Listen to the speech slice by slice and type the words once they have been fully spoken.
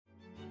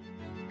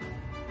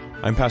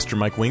I'm Pastor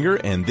Mike Winger,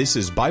 and this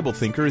is Bible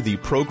Thinker, the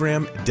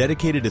program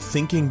dedicated to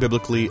thinking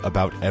biblically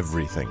about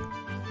everything.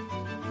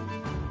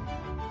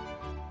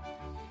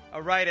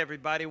 All right,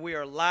 everybody, we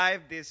are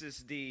live. This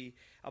is the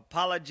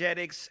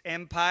Apologetics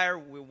Empire.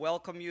 We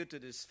welcome you to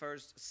this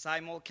first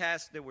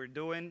simulcast that we're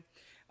doing.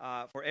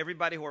 For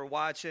everybody who are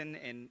watching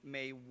and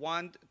may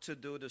want to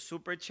do the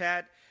super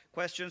chat,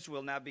 questions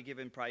will not be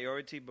given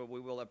priority, but we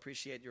will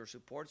appreciate your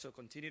support. So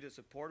continue to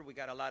support. We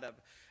got a lot of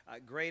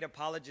great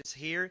apologists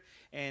here,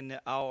 and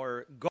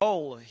our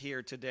goal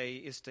here today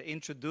is to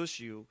introduce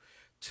you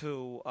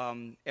to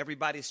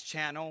everybody's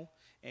channel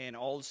and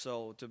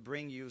also to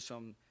bring you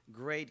some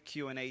great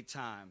Q&A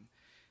time.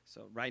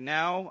 So right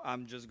now,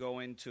 I'm just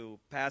going to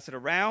pass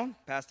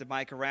the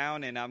mic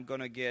around, and I'm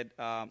going to get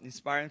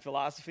Inspiring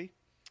Philosophy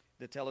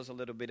to tell us a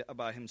little bit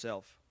about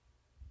himself.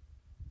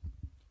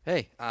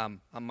 Hey,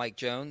 I'm Mike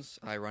Jones.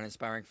 I run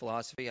Inspiring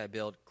Philosophy. I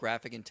build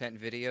graphic intent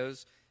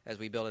videos as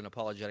we build an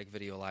apologetic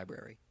video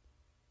library.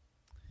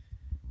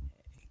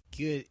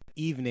 Good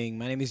evening.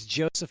 My name is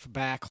Joseph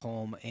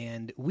Backholm,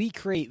 and we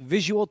create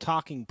visual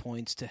talking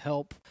points to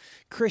help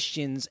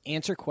Christians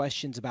answer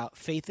questions about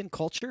faith and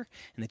culture,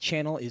 and the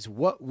channel is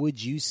What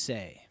Would You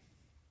Say?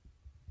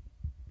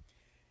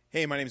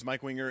 Hey, my name is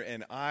Mike Winger,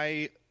 and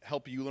I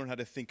help you learn how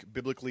to think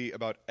biblically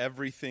about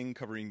everything,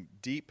 covering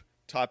deep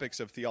topics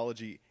of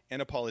theology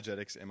and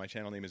apologetics, and my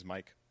channel name is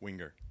Mike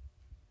Winger.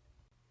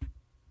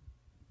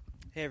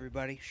 Hey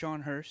everybody,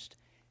 Sean Hurst,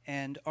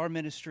 and our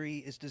ministry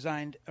is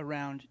designed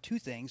around two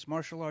things,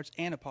 martial arts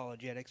and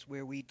apologetics,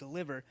 where we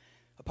deliver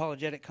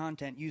apologetic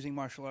content using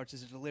martial arts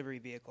as a delivery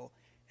vehicle,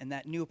 and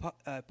that new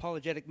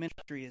apologetic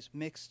ministry is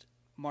Mixed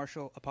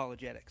Martial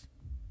Apologetics.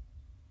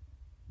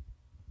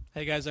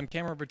 Hey guys, I'm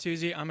Cameron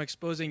Bertuzzi. I'm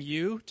exposing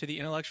you to the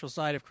intellectual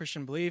side of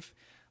Christian belief.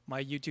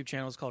 My YouTube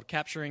channel is called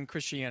Capturing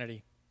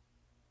Christianity.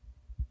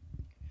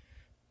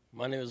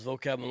 My name is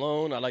Vocab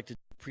Malone. I like to do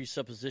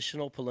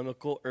presuppositional,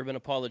 polemical, urban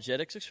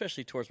apologetics,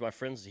 especially towards my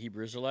friends, the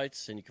Hebrew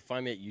Israelites, and you can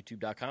find me at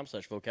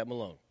youtube.com/Vocab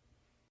Malone.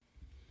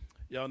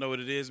 Y'all know what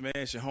it is, man.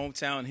 It's your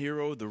hometown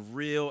hero, the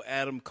real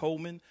Adam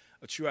Coleman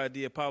of True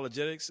Idea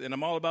Apologetics, and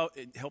I'm all about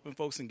helping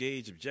folks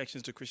engage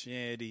objections to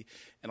Christianity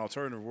and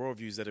alternative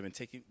worldviews that have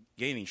been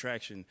gaining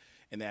traction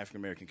in the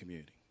African American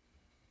community.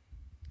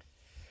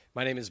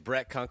 My name is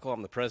Brett Kunkel.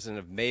 I'm the president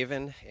of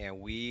Maven, and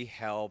we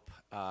help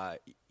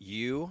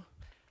you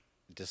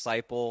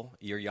disciple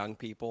your young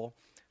people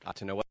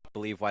to know what they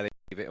believe, why they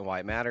believe it, and why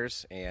it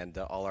matters. And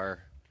all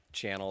our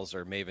channels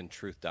are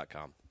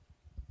maventruth.com.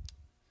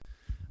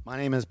 My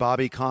name is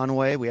Bobby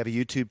Conway. We have a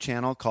YouTube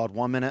channel called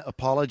 1 Minute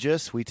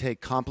Apologists. We take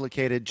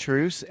complicated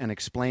truths and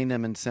explain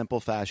them in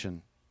simple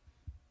fashion.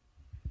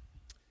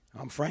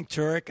 I'm Frank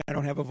Turek. I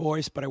don't have a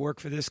voice, but I work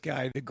for this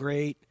guy, the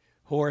great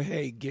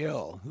Jorge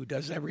Gill, who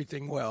does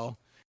everything well.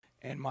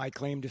 And my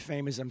claim to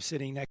fame is I'm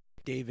sitting next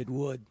to David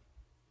Wood.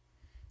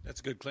 That's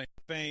a good claim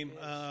to fame.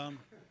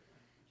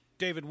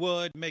 David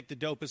Wood, make the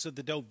dopest of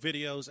the dope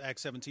videos,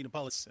 Act 17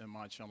 Apologetics. And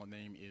my channel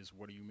name is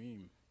What Do You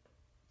Mean?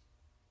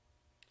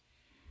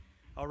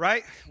 All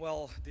right.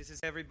 Well, this is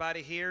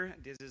everybody here.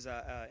 This is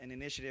an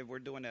initiative. We're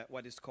doing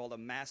what is called a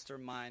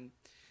mastermind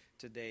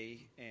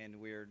today, and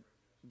we're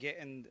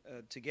getting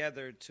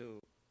together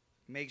to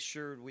make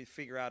sure we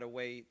figure out a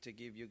way to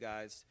give you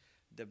guys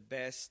the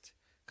best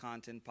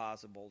content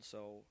possible.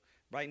 So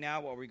right now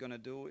what we're going to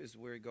do is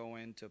we're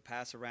going to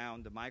pass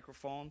around the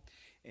microphone,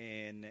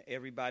 and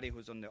everybody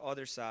who's on the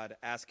other side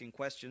asking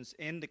questions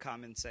in the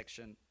comment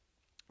section.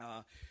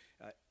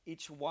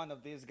 Each one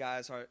of these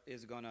guys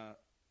is going to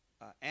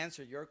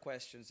answer your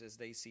questions as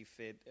they see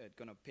fit.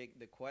 Going to pick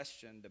the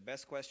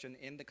best question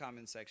in the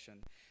comment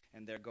section,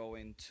 and they're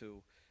going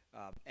to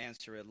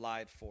answer it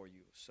live for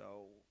you.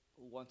 So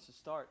who wants to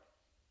start?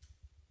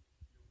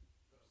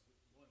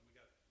 We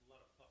got a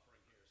lot of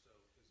buffering here, so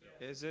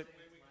is it?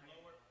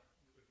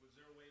 Was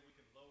there a way we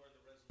can lower the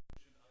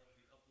resolution of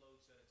the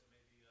upload, set it to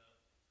maybe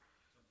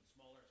something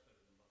smaller? It's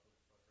better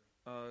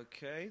than buffering.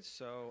 Okay,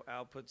 so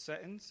output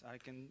settings, I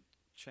can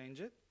change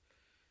it.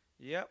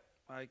 Yep,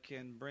 I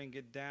can bring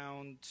it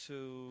down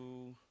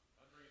to...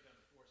 I'll bring it down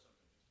to 4 something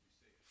just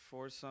to be safe.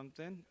 4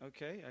 something,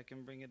 okay, I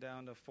can bring it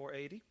down to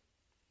 480.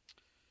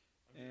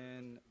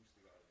 And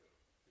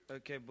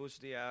okay,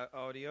 boost the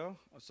audio.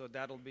 So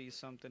that'll be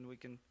something we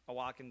can. Oh,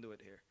 I can do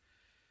it here.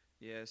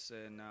 Yes,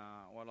 and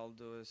what I'll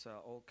do is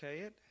okay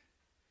it,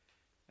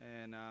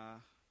 and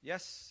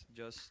yes,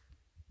 just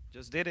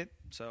did it.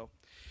 So,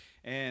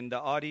 and the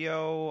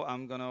audio,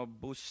 I'm gonna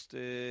boost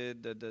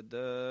it.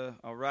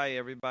 All right,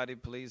 everybody,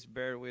 please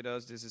bear with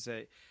us. This is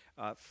a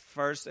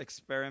first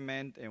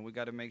experiment, and we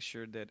got to make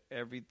sure that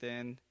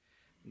everything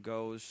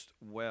goes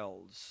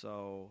well.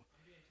 So.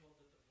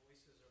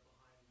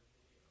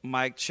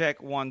 Mic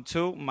check 1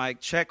 2. Mic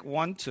check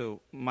 1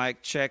 2.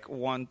 Mic check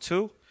 1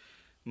 2.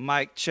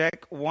 Mic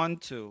check 1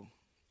 2.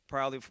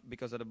 Probably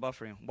because of the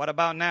buffering. What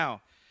about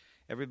now?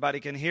 Everybody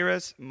can hear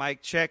us.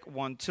 Mic check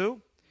 1 2.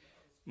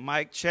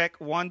 Mic check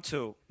 1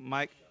 2.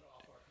 Mic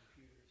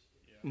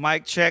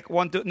check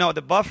 1 2. No,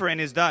 the buffering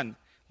is done.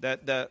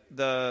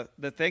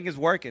 The thing is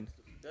working.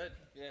 Good.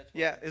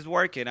 Yeah, it's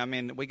working. I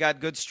mean, we got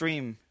good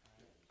stream.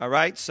 All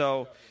right,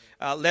 so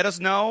let us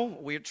know.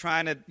 We're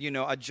trying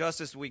to, adjust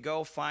as we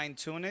go, fine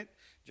tune it,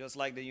 just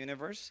like the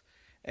universe,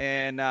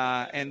 and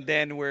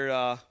then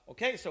we're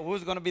okay. So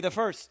who's going to be the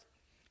first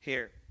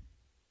here?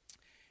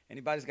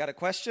 Anybody's got a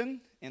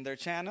question in their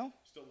channel?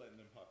 Still letting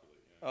them populate.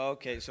 Yeah.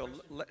 Okay, so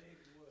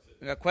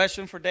a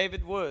question for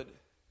David Wood.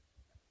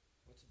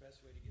 What's the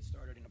best way to get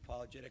started in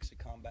apologetics to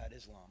combat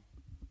Islam?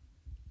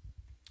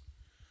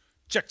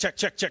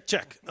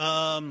 Check.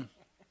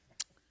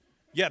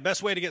 Yeah,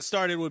 best way to get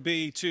started would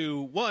be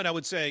to, one, I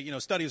would say,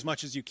 study as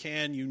much as you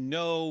can. You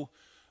know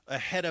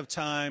ahead of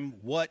time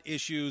what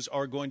issues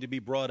are going to be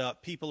brought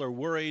up. People are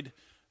worried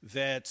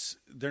that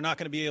they're not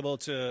going to be able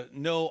to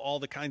know all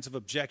the kinds of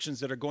objections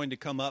that are going to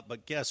come up,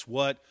 but guess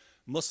what?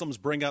 Muslims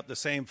bring up the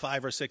same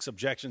 5 or 6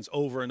 objections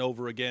over and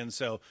over again.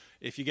 So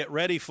if you get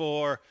ready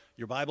for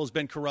your Bible's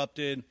been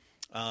corrupted,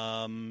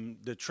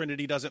 the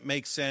Trinity doesn't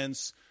make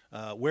sense,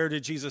 where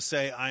did Jesus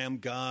say, I am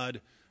God?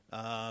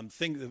 A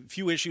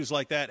few issues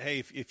like that.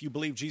 Hey, if you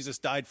believe Jesus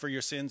died for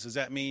your sins, does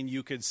that mean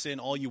you could sin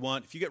all you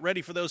want? If you get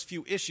ready for those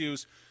few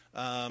issues,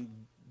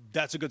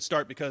 that's a good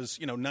start because,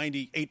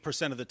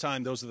 98% of the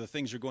time, those are the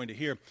things you're going to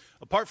hear.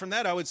 Apart from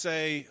that, I would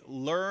say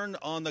learn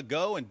on the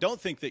go and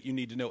don't think that you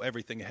need to know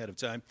everything ahead of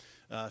time.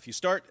 If you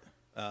start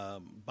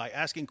by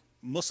asking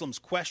Muslims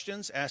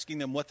questions, asking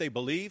them what they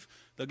believe,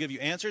 they'll give you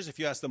answers. If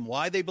you ask them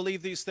why they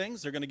believe these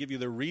things, they're going to give you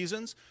the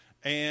reasons.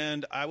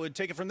 And I would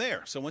take it from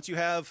there. So once you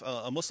have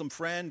a Muslim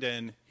friend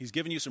and he's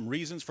given you some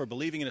reasons for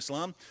believing in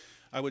Islam,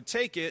 I would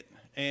take it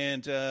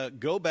and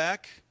go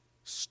back,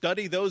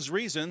 study those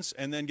reasons,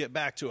 and then get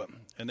back to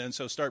him. And then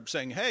so start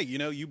saying, hey,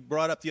 you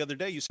brought up the other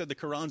day, you said the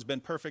Quran's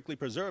been perfectly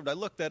preserved. I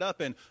looked that up,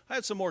 and I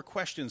had some more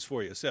questions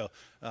for you. So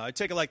I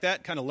take it like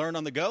that, kind of learn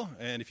on the go.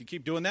 And if you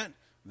keep doing that,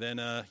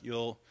 then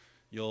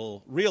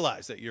you'll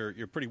realize that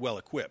you're pretty well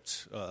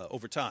equipped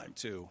over time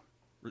to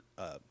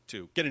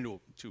get to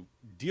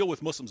deal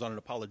with Muslims on an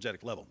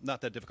apologetic level.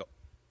 Not that difficult.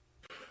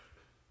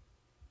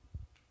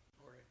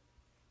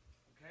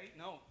 Okay,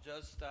 no,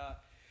 just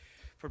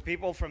for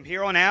people from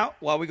here on out,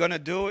 what we're going to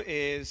do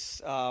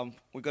is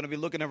we're going to be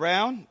looking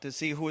around to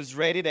see who is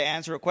ready to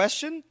answer a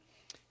question,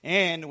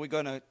 and we're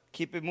going to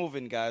keep it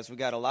moving, guys. We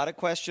got a lot of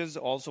questions.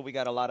 Also, we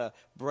got a lot of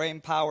brain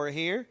power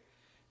here.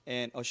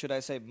 Or should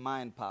I say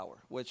mind power?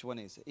 Which one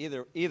is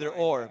it? Either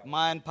or,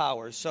 mind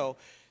power. So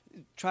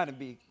trying to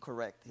be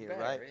correct here,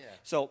 right? Yeah.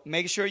 So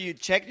make sure you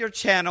check your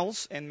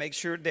channels and make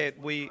sure that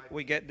we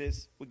get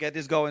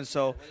this going.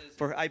 So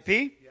for IP?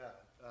 Yeah.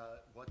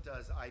 What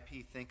does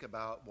IP think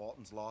about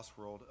Walton's Lost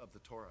World of the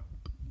Torah?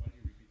 Why don't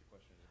you repeat the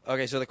question?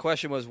 Okay, so the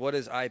question was, what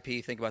does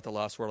IP think about the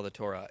Lost World of the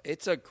Torah?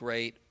 It's a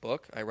great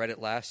book. I read it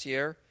last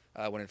year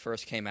when it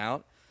first came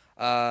out.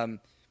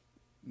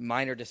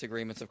 Minor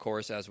disagreements, of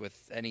course, as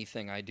with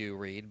anything I do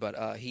read,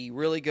 but he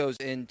really goes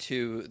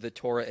into the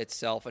Torah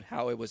itself and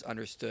how it was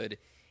understood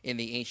in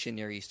the ancient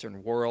Near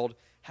Eastern world,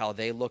 how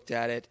they looked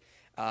at it.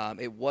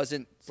 It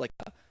wasn't like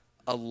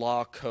a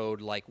law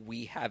code like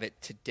we have it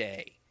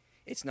today.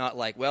 It's not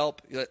like, well,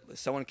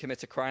 someone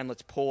commits a crime,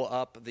 let's pull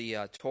up the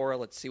Torah,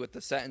 let's see what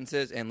the sentence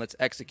is, and let's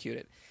execute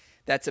it.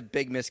 That's a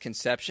big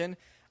misconception.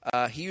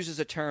 He uses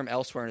a term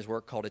elsewhere in his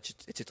work called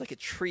it's like a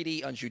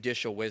treaty on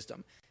judicial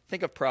wisdom.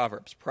 Think of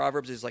Proverbs.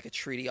 Proverbs is like a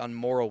treaty on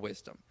moral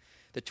wisdom.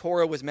 The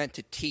Torah was meant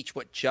to teach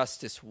what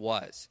justice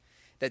was.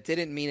 That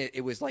didn't mean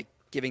it was like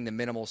giving the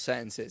minimal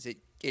sentences.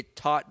 It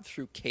taught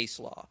through case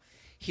law.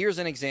 Here's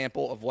an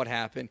example of what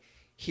happened.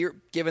 Here,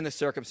 given the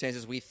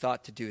circumstances, we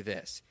thought to do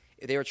this.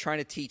 They were trying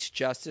to teach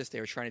justice. They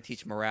were trying to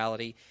teach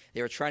morality.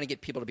 They were trying to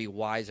get people to be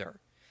wiser.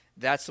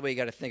 That's the way you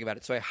got to think about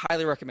it. So I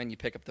highly recommend you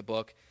pick up the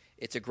book.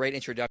 It's a great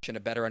introduction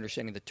to better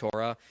understanding the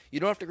Torah. You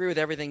don't have to agree with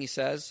everything he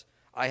says.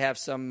 I have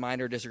some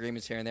minor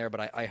disagreements here and there,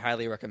 but I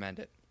highly recommend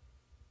it.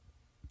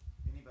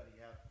 Anybody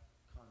have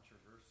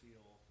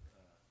controversial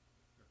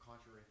or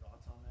contrary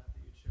thoughts on that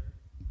you'd share?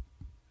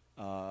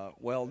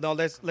 Well, no.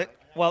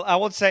 I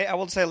would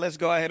say let's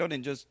go ahead on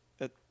and just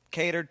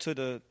cater to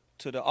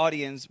the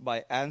audience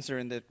by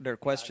answering their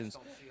questions. I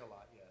just don't see a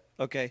lot yet.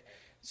 Okay,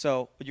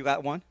 so you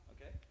got one?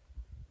 Okay.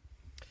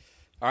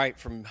 All right,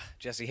 from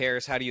Jesse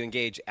Harris, how do you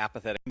engage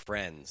apathetic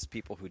friends,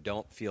 people who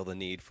don't feel the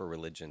need for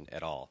religion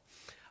at all?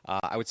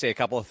 I would say a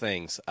couple of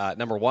things.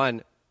 Number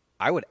one,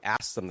 I would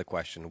ask them the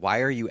question,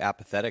 why are you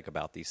apathetic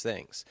about these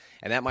things?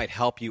 And that might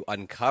help you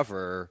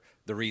uncover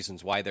the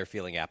reasons why they're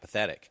feeling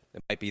apathetic.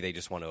 It might be they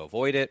just want to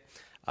avoid it.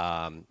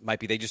 Might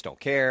be they just don't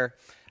care.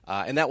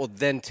 And that will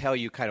then tell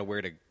you kind of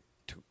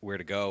where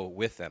to go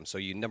with them. So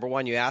number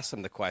one, you ask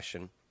them the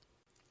question.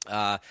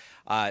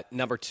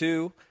 Number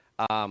two,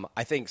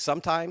 I think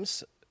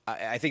sometimes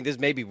I think this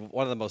may be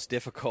one of the most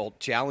difficult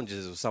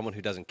challenges of someone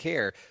who doesn't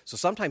care. So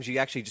sometimes you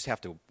actually just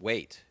have to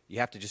wait. You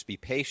have to just be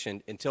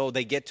patient until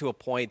they get to a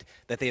point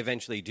that they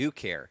eventually do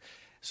care.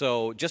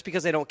 So just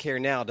because they don't care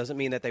now doesn't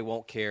mean that they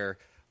won't care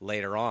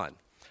later on.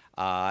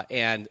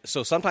 And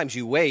so sometimes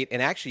you wait,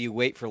 and actually you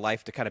wait for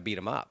life to kind of beat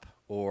them up,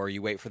 or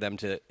you wait for them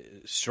to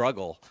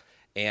struggle,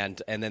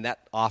 and then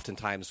that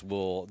oftentimes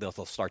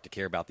they'll start to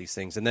care about these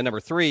things. And then number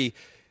three,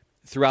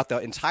 throughout the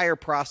entire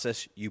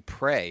process, you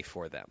pray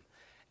for them.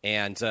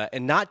 And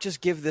not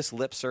just give this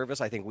lip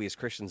service. I think we as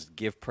Christians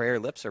give prayer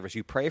lip service.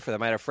 You pray for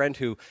them. I had a friend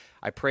who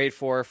I prayed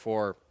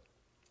for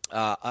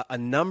a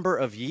number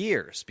of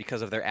years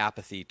because of their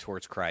apathy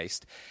towards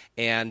Christ.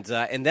 And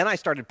then I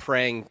started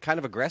praying kind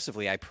of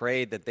aggressively. I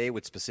prayed that they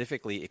would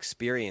specifically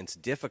experience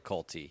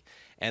difficulty.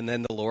 And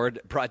then the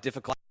Lord brought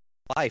difficulty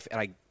in life,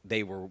 and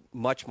they were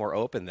much more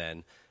open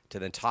then to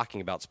then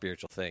talking about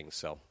spiritual things.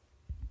 So.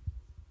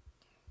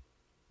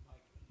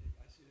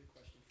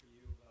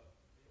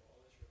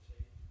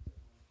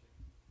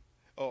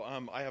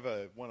 I have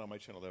one on my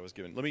channel that I was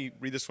given. Let me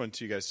read this one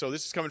to you guys. So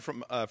this is coming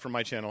from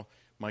my channel,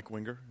 Mike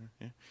Winger.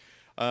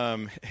 Yeah.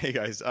 Hey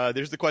guys,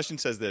 there's the question.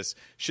 Says this: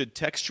 should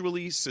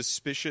textually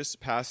suspicious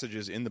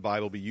passages in the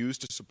Bible be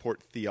used to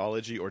support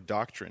theology or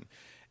doctrine?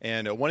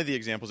 And one of the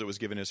examples that was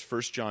given is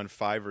 1 John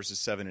 5 verses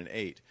 7 and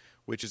 8,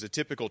 which is a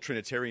typical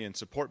Trinitarian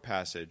support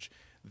passage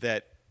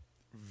that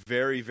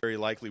very, very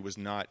likely was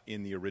not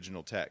in the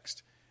original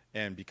text.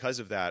 And because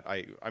of that,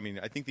 I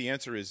think the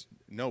answer is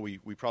no, we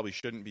probably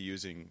shouldn't be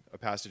using a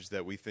passage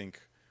that we think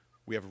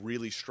we have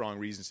really strong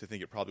reasons to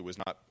think it probably was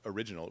not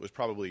original. It was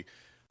probably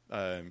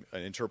an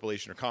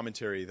interpolation or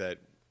commentary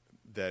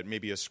that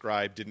maybe a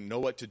scribe didn't know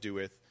what to do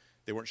with.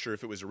 They weren't sure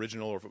if it was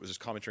original or if it was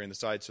just commentary on the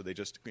side, so they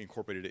just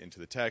incorporated it into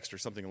the text or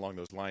something along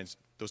those lines.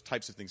 Those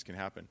types of things can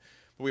happen.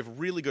 But we have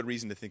really good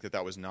reason to think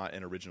that was not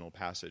an original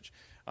passage,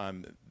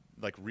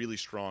 like really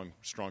strong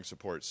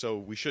support. So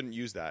we shouldn't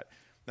use that.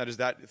 Now, does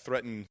that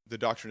threaten the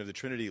doctrine of the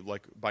Trinity?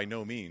 Like, by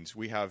no means.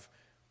 We have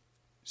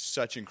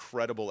such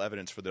incredible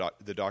evidence for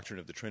the doctrine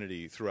of the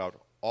Trinity throughout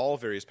all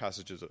various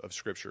passages of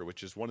Scripture,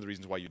 which is one of the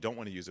reasons why you don't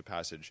want to use a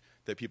passage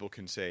that people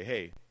can say,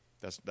 hey,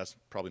 that's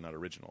probably not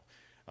original.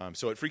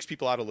 So it freaks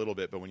people out a little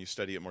bit, but when you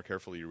study it more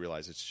carefully, you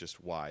realize it's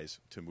just wise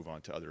to move on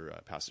to other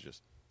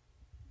passages.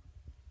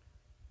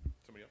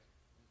 Somebody else?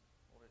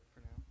 Hold it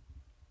for now.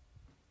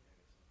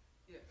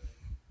 Yeah.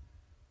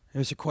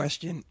 There's a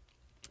question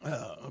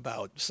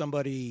about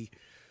somebody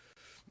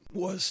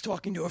was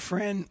talking to a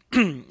friend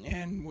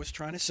and was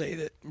trying to say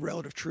that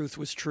relative truth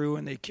was true,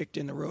 and they kicked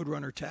in the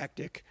Roadrunner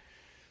tactic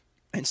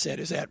and said,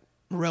 is that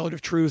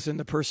relative truth? And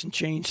the person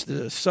changed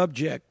the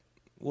subject.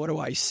 What do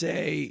I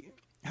say?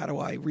 How do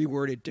I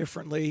reword it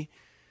differently?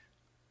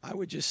 I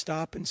would just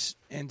stop and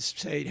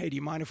say, hey, do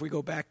you mind if we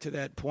go back to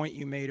that point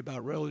you made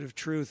about relative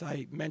truth?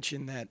 I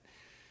mentioned that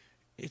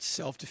it's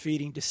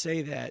self-defeating to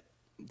say that.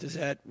 Does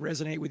that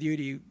resonate with you?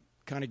 Do you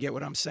kind of get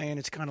what I'm saying?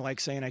 It's kind of like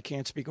saying I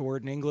can't speak a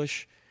word in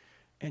English.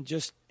 And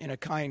just in a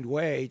kind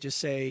way, just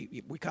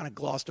say, we kind of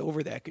glossed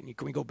over that. Can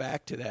we go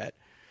back to that?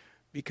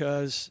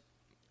 Because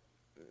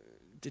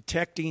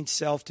detecting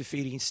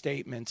self-defeating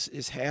statements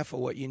is half of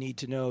what you need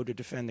to know to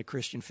defend the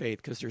Christian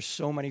faith, because there's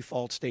so many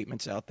false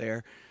statements out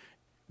there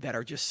that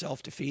are just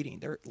self-defeating.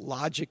 They're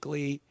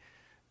logically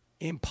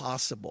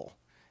impossible,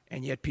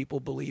 and yet people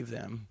believe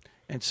them.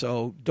 And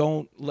so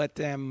don't let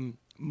them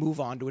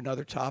move on to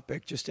another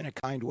topic. Just in a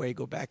kind way,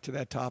 go back to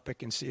that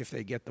topic and see if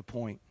they get the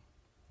point.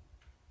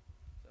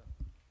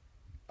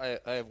 I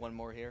have one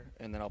more here,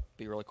 and then I'll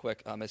be really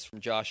quick. It's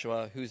from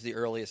Joshua. Who's the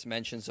earliest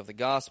mentions of the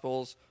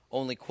Gospels?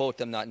 Only quote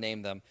them, not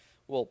name them.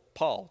 Well,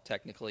 Paul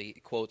technically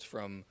quotes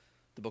from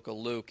the book of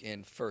Luke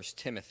in 1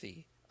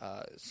 Timothy,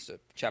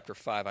 chapter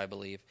 5, I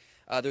believe.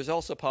 There's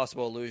also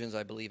possible allusions,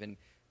 I believe, in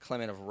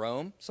Clement of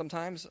Rome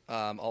sometimes.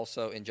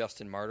 Also in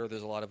Justin Martyr,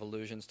 there's a lot of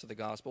allusions to the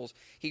Gospels.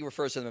 He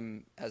refers to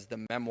them as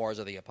the memoirs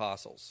of the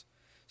apostles.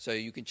 So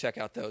you can check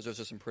out those. Those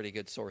are some pretty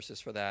good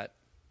sources for that.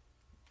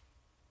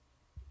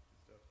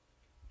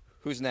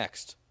 Who's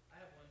next? I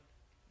have one.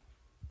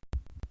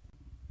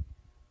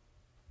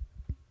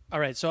 All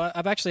right, so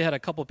I've actually had a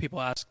couple people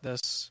ask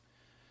this,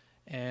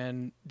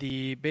 and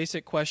the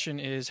basic question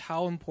is,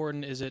 how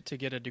important is it to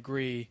get a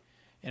degree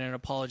in an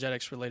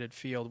apologetics-related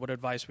field? What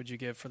advice would you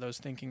give for those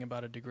thinking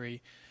about a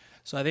degree?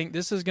 So I think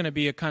this is going to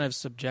be a kind of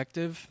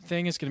subjective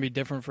thing. It's going to be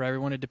different for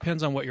everyone. It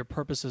depends on what your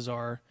purposes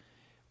are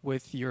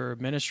with your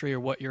ministry or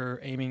what you're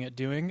aiming at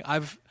doing.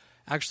 I've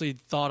actually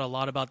thought a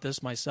lot about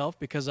this myself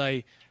because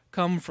I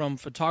come from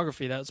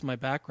photography. That's my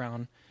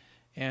background.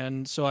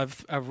 And so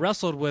I've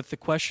wrestled with the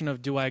question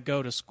of, do I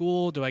go to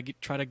school? Do I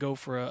try to go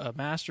for a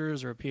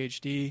master's or a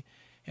PhD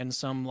in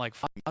some like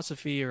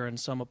philosophy or in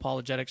some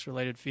apologetics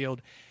related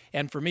field?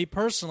 And for me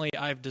personally,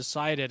 I've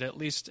decided, at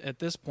least at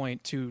this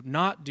point, to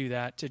not do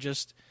that, to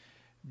just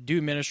do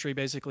ministry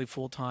basically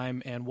full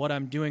time. And what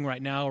I'm doing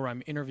right now, where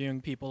I'm interviewing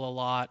people a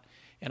lot,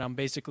 and I'm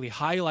basically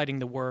highlighting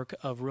the work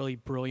of really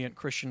brilliant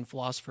Christian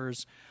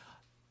philosophers,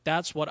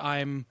 that's what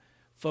I'm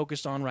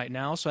focused on right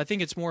now. So I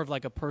think it's more of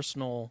like a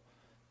personal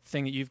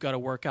thing that you've got to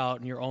work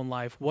out in your own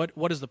life. What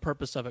is the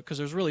purpose of it? Because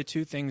there's really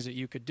two things that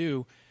you could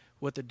do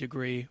with a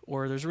degree,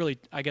 or there's really,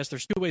 I guess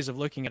there's two ways of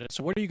looking at it.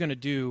 So what are you going to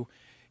do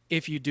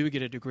if you do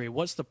get a degree?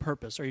 What's the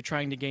purpose? Are you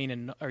trying to gain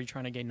knowledge? Are you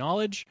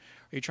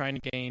trying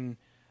to gain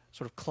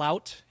sort of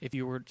clout if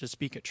you were to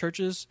speak at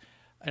churches?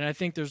 And I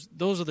think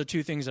those are the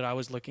two things that I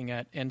was looking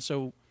at. And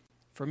so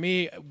for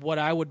me, what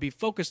I would be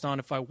focused on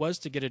if I was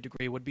to get a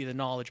degree would be the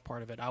knowledge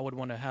part of it. I would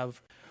want to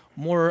have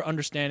more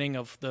understanding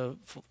of the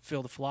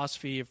field of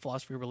philosophy of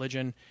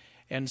religion.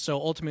 And so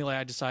ultimately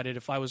I decided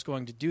if I was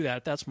going to do that,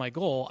 if that's my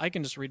goal, I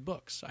can just read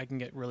books. I can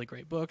get really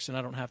great books, and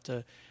I don't have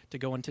to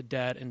go into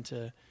debt and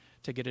to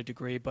get a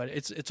degree. But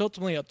it's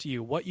ultimately up to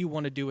you what you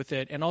want to do with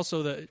it, and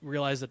also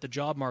realize that the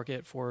job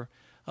market for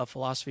a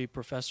philosophy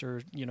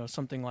professor,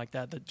 something like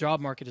that, the job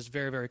market is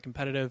very, very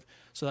competitive.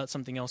 So that's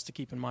something else to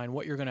keep in mind,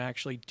 what you're going to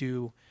actually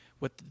do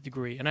with the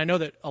degree. And I know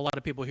that a lot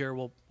of people here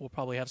will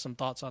probably have some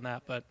thoughts on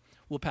that, but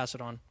we'll pass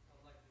it on.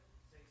 I'd like to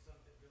say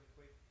something really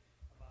quick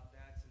about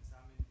that, since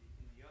I'm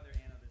in the other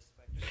end of the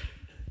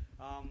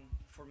spectrum.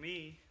 For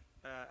me,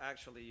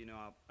 actually,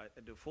 I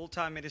do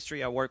full-time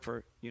ministry. I work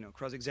for,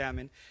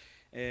 Cross-Examine.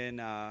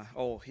 And,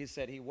 he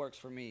said he works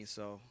for me,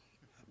 so,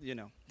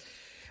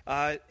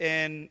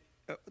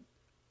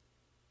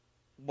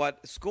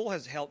 what school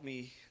has helped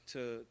me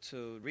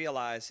to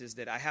realize is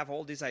that I have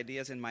all these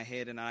ideas in my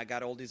head, and I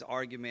got all these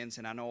arguments,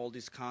 and I know all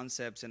these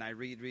concepts, and I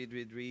read,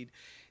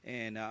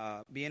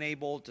 and being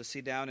able to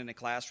sit down in a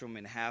classroom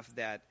and have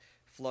that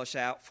flush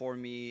out for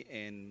me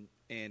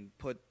and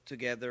put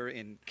together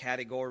in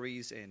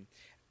categories and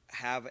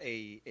have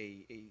a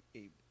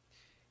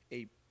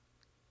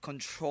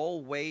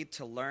control way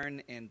to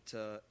learn and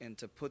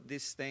to put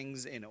these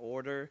things in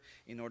order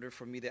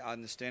for me to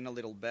understand a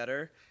little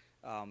better.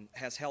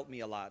 Has helped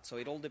me a lot. So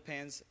it all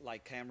depends,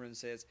 like Cameron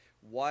says,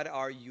 what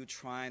are you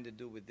trying to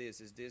do with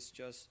this? Is this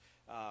just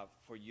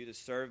for you to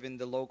serve in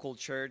the local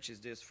church? Is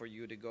this for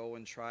you to go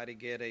and try to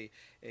get a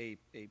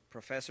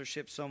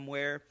professorship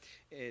somewhere?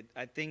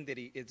 I think that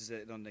it's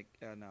on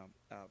an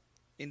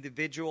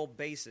individual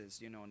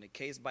basis, on a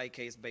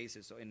case-by-case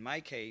basis. So in my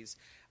case,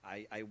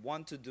 I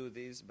want to do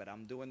this, but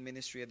I'm doing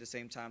ministry at the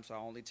same time, so I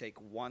only take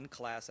one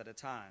class at a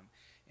time.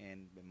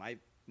 And it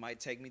might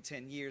take me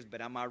 10 years,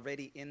 but I'm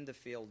already in the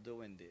field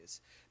doing this.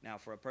 Now,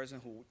 for a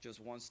person who just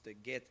wants to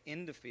get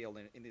in the field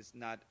and is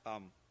not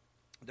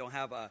don't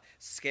have a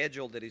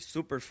schedule that is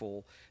super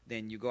full,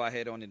 then you go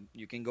ahead on and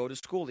you can go to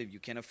school if you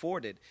can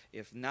afford it.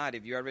 If not,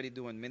 if you're already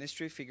doing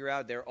ministry, figure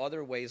out there are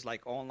other ways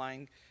like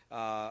online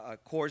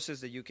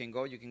courses that you can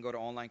go. You can go to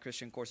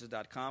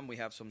onlinechristiancourses.com. We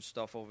have some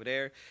stuff over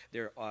there.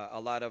 There are a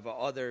lot of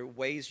other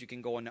ways you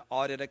can go and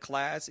audit a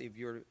class if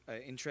you're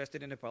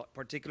interested in a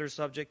particular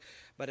subject.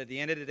 But at the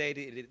end of the day,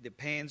 it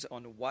depends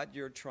on what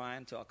you're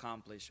trying to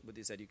accomplish with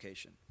this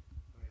education.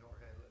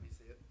 Let me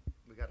see it.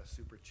 We got a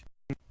super chat.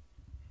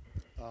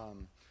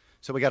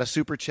 So we got a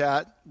super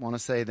chat. Want to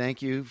say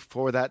thank you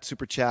for that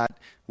super chat.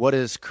 What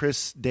is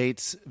Chris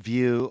Date's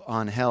view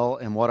on hell,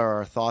 and what are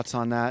our thoughts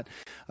on that?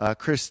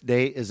 Chris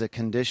Date is a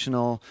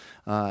conditional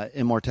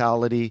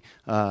immortality.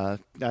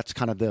 That's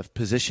kind of the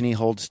position he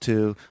holds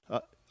to,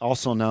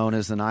 also known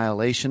as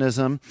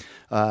annihilationism.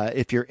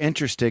 If you're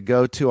interested,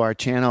 go to our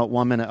channel,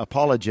 1 Minute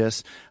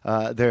Apologists.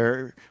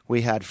 There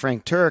we had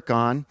Frank Turek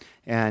on,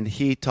 and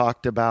he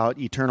talked about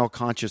eternal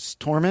conscious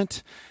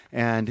torment.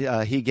 And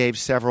he gave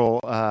several,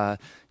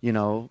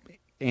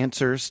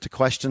 answers to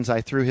questions I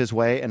threw his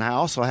way. And I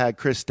also had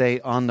Chris Date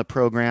on the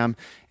program,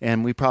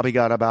 and we probably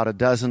got about a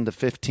dozen to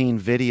 15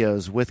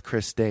 videos with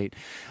Chris Date.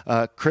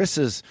 Chris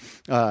is,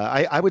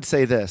 I would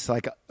say this,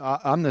 like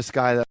I'm this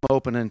guy that's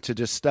open into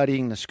just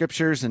studying the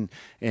scriptures and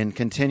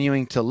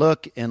continuing to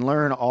look and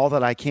learn all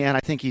that I can.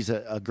 I think he's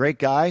a great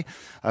guy.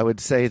 I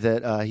would say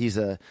that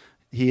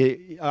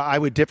I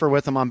would differ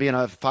with him on being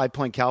a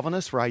 5-point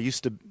Calvinist, where I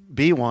used to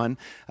be one.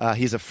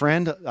 He's a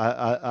friend.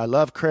 I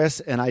love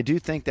Chris, and I do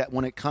think that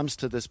when it comes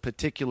to this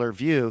particular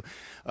view,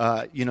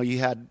 you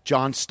had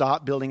John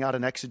Stott building out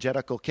an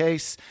exegetical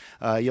case.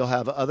 You'll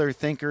have other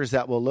thinkers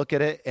that will look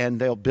at it, and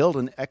they'll build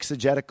an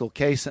exegetical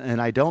case, and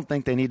I don't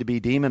think they need to be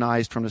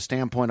demonized from the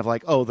standpoint of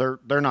like, oh,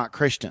 they're not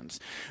Christians,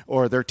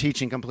 or they're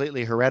teaching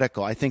completely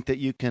heretical. I think that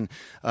you can,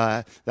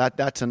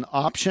 that's an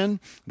option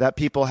that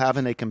people have,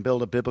 and they can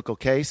build a biblical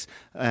case.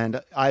 And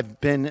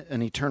I've been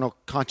an eternal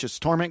conscious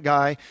torment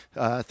guy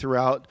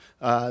throughout,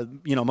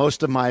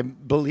 most of my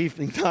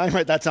believing time.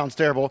 Right? That sounds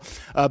terrible.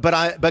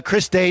 But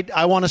Chris Date,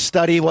 I want to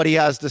study what he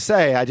has to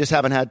say. I just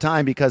haven't had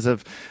time because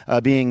of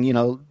being,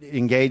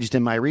 engaged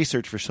in my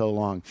research for so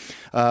long.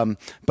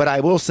 But I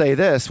will say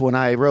this: when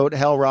I wrote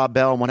Hell, Rob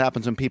Bell, and What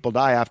Happens When People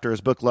Die, after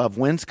his book Love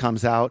Wins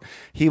comes out,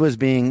 he was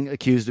being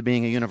accused of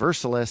being a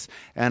universalist,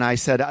 and I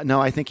said,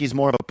 no, I think he's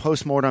more of a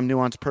postmortem,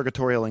 nuanced,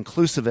 purgatorial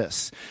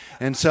inclusivist.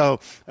 And so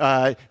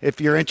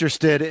if you're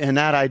interested in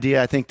that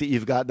idea, I think that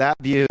you've got that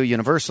view,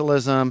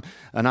 universalism,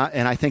 and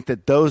I think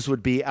that those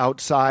would be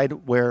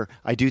outside where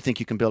I do think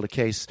you can build a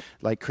case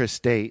like Chris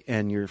Date,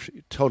 and you're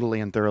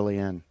totally and thoroughly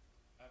in.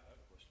 I have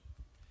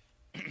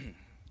a question.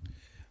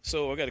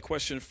 So I got a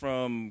question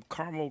from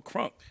Carmel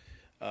Crunk.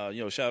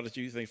 Shout out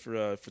to you. Thanks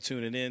for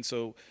tuning in.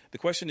 So the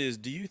question is,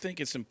 do you think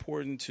it's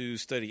important to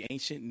study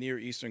ancient Near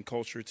Eastern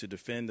culture to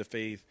defend the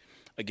faith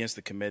against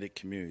the Kemetic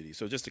community.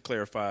 So just to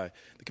clarify,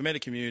 the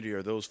Kemetic community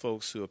are those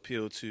folks who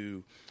appeal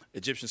to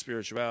Egyptian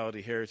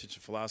spirituality, heritage,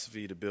 and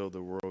philosophy to build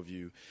their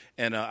worldview.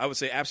 And I would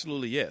say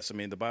absolutely yes. I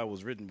mean, the Bible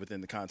was written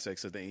within the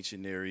context of the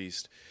ancient Near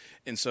East.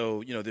 And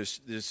so,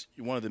 there's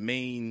one of the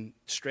main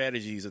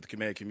strategies of the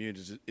Kemetic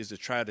community is to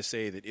try to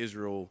say that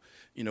Israel,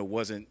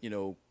 wasn't,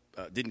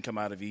 didn't come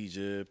out of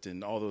Egypt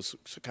and all those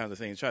kinds of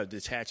things, try to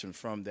detach them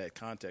from that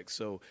context.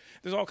 So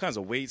there's all kinds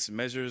of weights,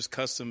 measures,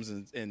 customs,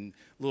 and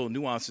little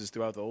nuances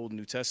throughout the Old and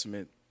New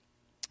Testament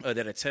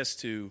that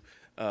attest to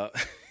the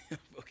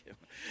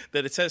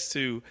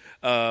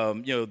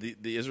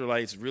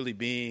Israelites really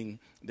being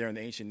there in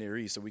the ancient Near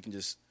East, so we can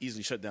just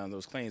easily shut down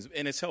those claims.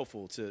 And it's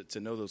helpful to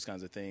know those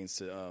kinds of things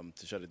to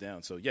shut it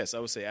down. So yes, I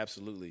would say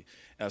absolutely.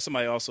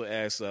 Somebody also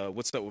asked,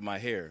 what's up with my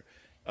hair?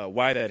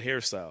 Why that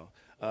hairstyle?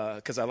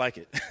 Because I like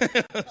it.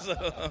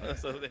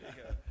 so there you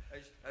go.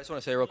 I just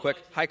want to say real quick,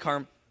 hi,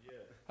 Carm.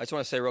 I just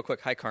want to say real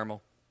quick, hi,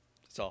 Carmel.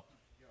 That's all.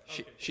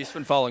 She's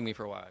been following me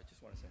for a while. I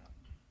just want to say hi.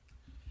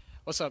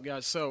 What's up,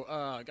 guys? So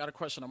I got a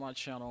question on my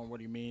channel on What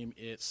Do You Mean?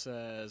 It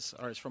says,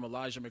 it's from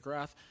Elijah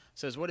McGrath. It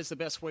says, what is the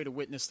best way to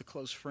witness to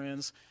close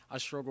friends? I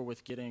struggle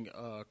with getting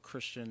a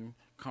Christian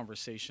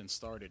conversation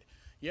started.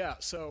 Yeah,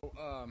 so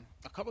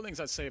a couple things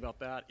I'd say about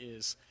that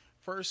is,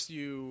 first,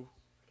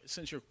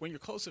 when you're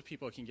close to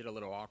people, it can get a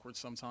little awkward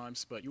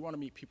sometimes, but you want to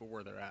meet people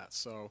where they're at.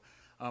 So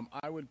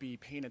I would be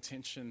paying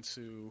attention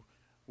to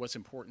what's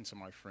important to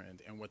my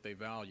friend and what they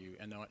value,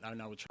 and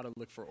I would try to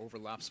look for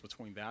overlaps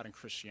between that and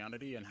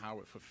Christianity and how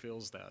it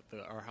fulfills that,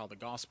 or how the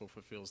gospel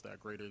fulfills that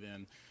greater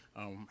than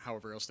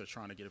however else they're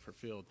trying to get it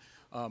fulfilled.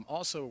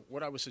 Also,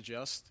 what I would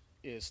suggest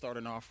is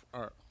starting off.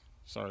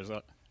 Sorry, is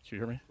that? Can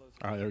you hear me?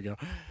 All right, there we go.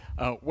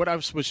 What I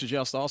would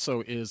suggest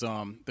also is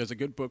there's a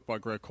good book by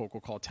Greg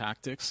Koukl called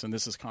Tactics, and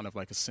this is kind of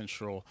like a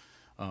central,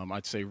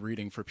 I'd say,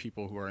 reading for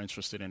people who are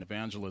interested in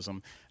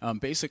evangelism.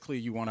 Basically,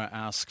 you want to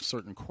ask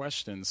certain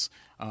questions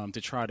to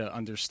try to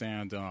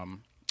understand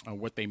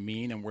what they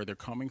mean and where they're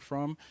coming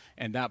from.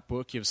 And that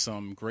book gives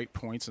some great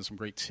points and some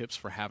great tips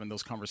for having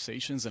those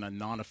conversations in a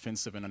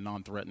non-offensive and a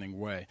non-threatening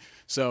way.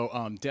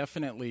 So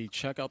definitely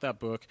check out that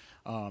book,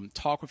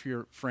 talk with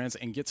your friends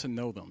and get to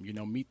know them,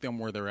 meet them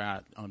where they're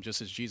at,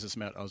 just as Jesus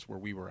met us where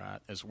we were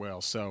at as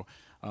well. So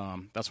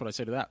that's what I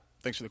say to that.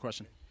 Thanks for the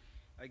question.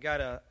 I got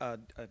a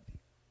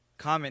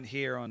comment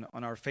here on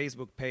our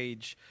Facebook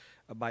page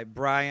by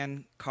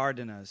Brian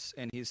Cardenas,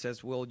 and he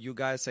says, will you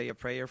guys say a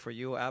prayer for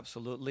you?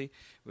 Absolutely.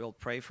 We'll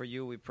pray for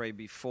you. We prayed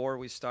before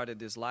we started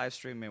this live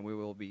stream, and we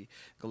will be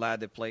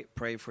glad to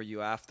pray for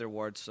you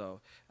afterwards.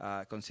 So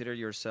consider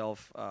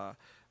yourself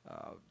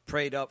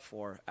prayed up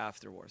for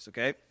afterwards,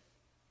 okay?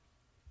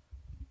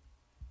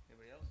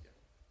 Anybody else?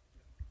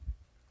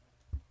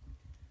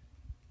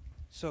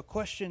 So a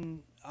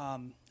question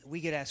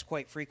we get asked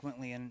quite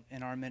frequently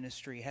in our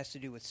ministry has to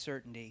do with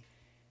certainty.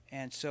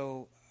 And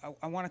so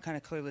I want to kind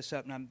of clear this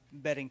up, and I'm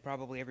betting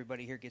probably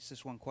everybody here gets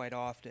this one quite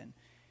often.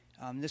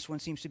 This one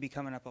seems to be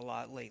coming up a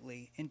lot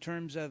lately. In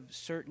terms of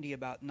certainty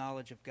about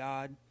knowledge of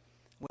God,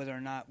 whether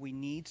or not we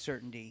need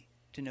certainty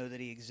to know that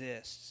he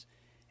exists.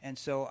 And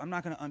so I'm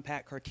not going to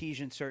unpack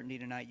Cartesian certainty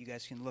tonight. You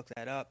guys can look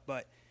that up.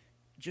 But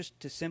just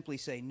to simply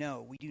say,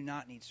 no, we do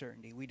not need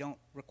certainty. We don't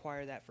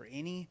require that for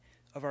any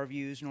of our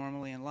views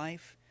normally in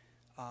life.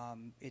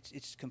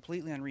 It's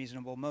completely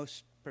unreasonable.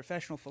 Most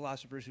professional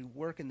philosophers who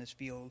work in this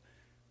field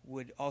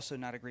would also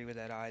not agree with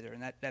that either.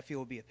 And that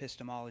field would be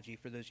epistemology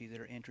for those of you that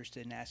are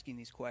interested in asking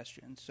these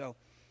questions. So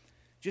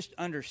just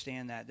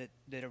understand that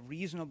a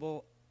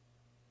reasonable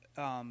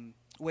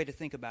way to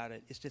think about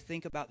it is to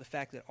think about the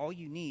fact that all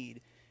you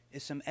need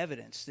is some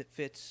evidence that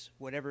fits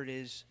whatever it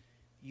is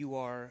you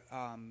are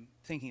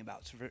thinking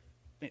about. So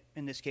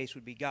in this case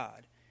would be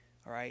God,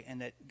 all right,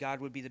 and that God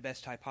would be the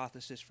best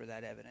hypothesis for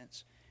that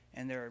evidence.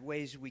 And there are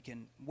ways we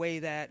can weigh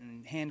that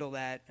and handle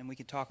that, and we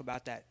can talk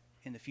about that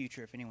in the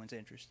future if anyone's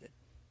interested.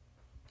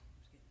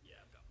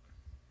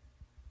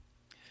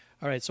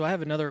 All right, so I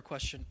have another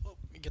question.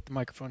 Let me get the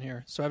microphone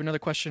here. So I have another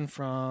question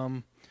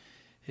from,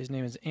 his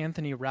name is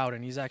Anthony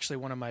Rowden. He's actually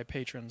one of my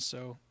patrons,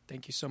 so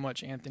thank you so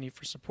much, Anthony,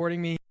 for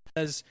supporting me. He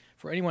says,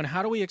 for anyone,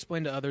 how do we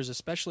explain to others,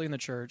 especially in the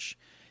church,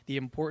 the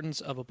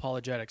importance of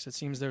apologetics? It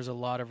seems there's a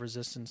lot of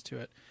resistance to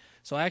it.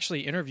 So I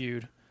actually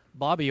interviewed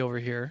Bobby over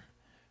here,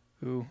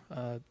 who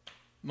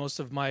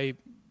most of my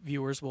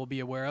viewers will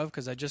be aware of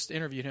because I just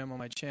interviewed him on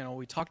my channel.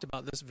 We talked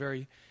about this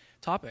very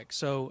topic.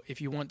 So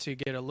if you want to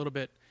get a little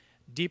bit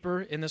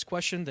deeper in this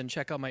question, then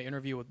check out my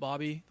interview with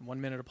Bobby, the 1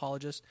 Minute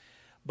Apologist.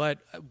 But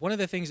one of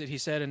the things that he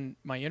said in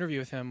my interview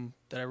with him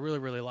that I really,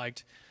 really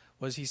liked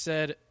was he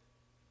said,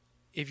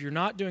 if you're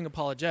not doing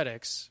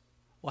apologetics,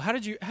 well, how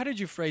did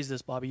you phrase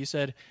this, Bobby? You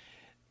said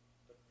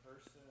the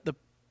person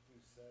who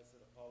says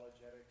that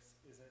apologetics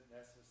isn't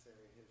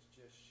necessary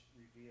has just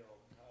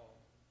revealed how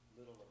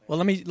little. Well,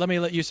 let me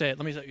let you say it.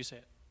 Let me let you say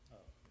it.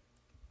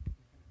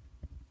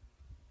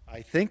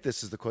 I think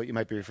this is the quote you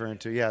might be referring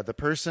to. Yeah, the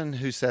person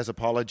who says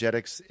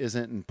apologetics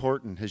isn't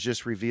important has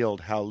just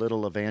revealed how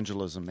little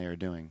evangelism they are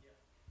doing.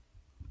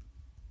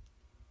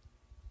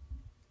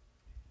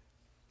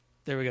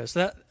 There we go.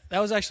 So That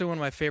was actually one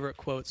of my favorite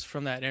quotes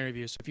from that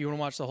interview. So if you want to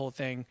watch the whole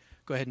thing,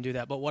 go ahead and do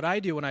that. But what I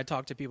do when I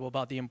talk to people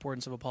about the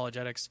importance of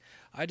apologetics,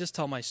 I just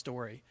tell my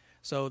story.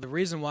 So the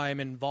reason why I'm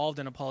involved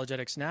in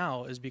apologetics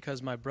now is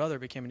because my brother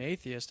became an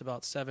atheist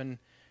about 7-8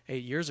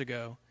 years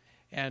ago.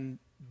 And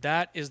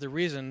that is the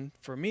reason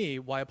for me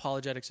why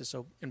apologetics is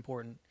so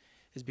important,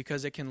 is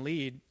because it can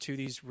lead to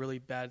these really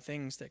bad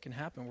things that can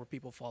happen where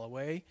people fall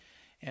away.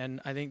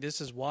 And I think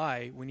this is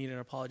why we need an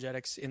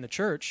apologetics in the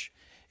church,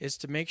 is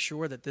to make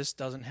sure that this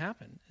doesn't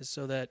happen, is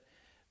so that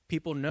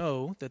people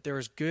know that there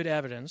is good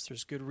evidence,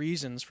 there's good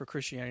reasons for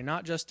Christianity,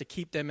 not just to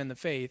keep them in the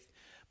faith,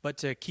 but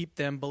to keep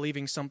them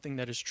believing something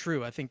that is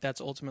true. I think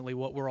that's ultimately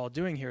what we're all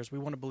doing here, is we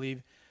want to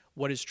believe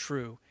what is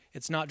true.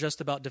 It's not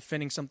just about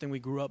defending something we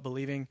grew up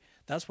believing.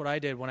 That's what I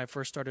did when I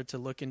first started to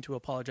look into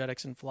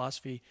apologetics and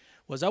philosophy,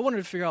 was I wanted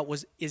to figure out,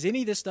 is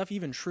any of this stuff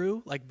even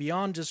true? Like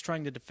beyond just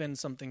trying to defend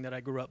something that I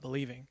grew up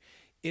believing.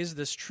 Is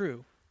this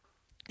true?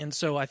 And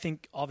so I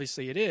think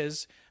obviously it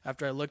is,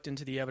 after I looked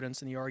into the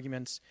evidence and the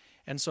arguments.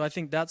 And so I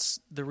think that's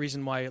the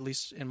reason why, at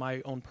least in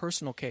my own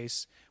personal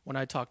case, when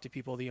I talk to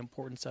people, the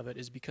importance of it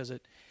is because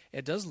it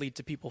does lead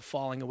to people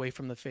falling away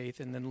from the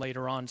faith and then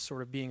later on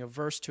sort of being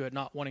averse to it,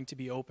 not wanting to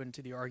be open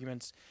to the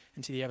arguments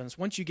and to the evidence.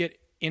 Once you get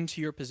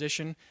into your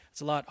position,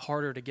 it's a lot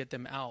harder to get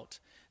them out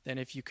than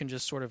if you can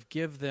just sort of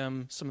give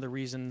them some of the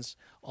reasons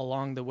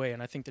along the way.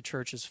 And I think the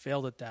church has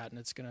failed at that, and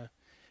it's going to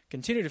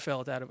continue to fail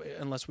at that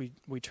unless we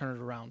turn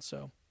it around.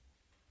 So.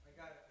 I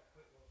got a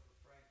quick one for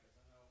Frank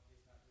because I know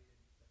he's not reading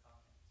the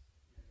comments.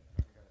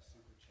 I got a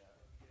super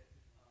chat.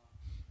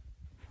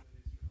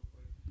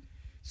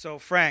 So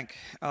Frank,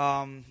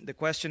 the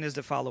question is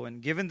the following.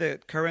 Given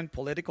the current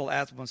political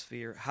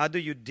atmosphere, how do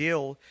you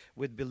deal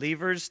with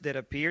believers that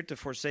appear to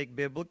forsake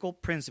biblical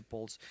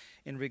principles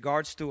in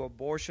regards to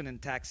abortion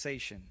and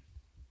taxation?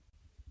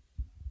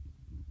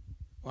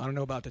 Well, I don't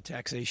know about the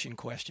taxation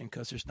question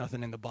because there's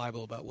nothing in the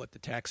Bible about what the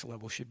tax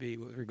level should be.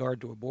 With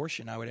regard to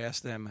abortion, I would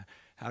ask them,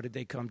 how did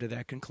they come to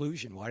that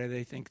conclusion? Why do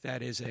they think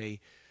that is a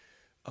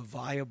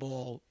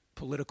viable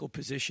political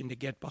position to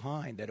get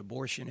behind, that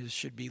abortion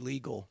should be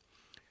legal?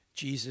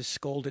 Jesus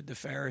scolded the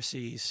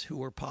Pharisees, who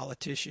were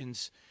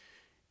politicians,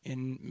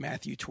 in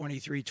Matthew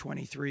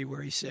 23:23,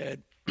 where he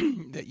said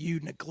that you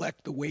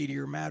neglect the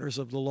weightier matters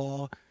of the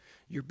law.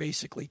 You're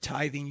basically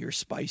tithing your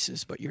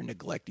spices, but you're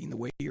neglecting the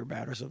weightier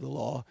matters of the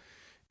law.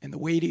 And the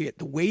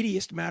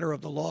weightiest matter of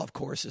the law, of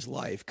course, is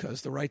life,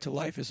 because the right to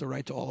life is the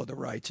right to all of the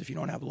rights. If you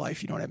don't have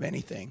life, you don't have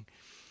anything.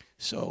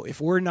 So if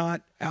we're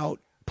not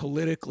out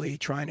politically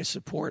trying to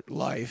support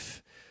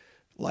life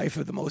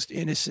of the most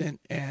innocent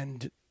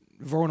and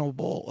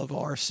vulnerable of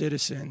our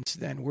citizens,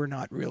 then we're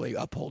not really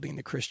upholding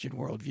the Christian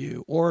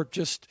worldview. Or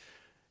just,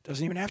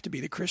 doesn't even have to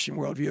be the Christian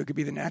worldview. It could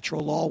be the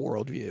natural law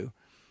worldview.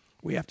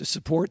 We have to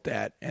support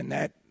that. And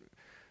that,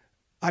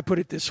 I put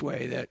it this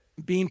way, that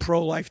being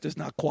pro-life does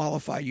not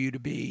qualify you to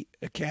be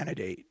a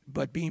candidate,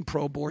 but being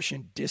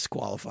pro-abortion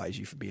disqualifies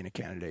you from being a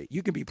candidate.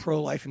 You can be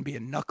pro-life and be a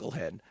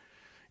knucklehead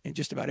in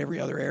just about every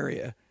other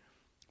area,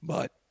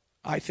 but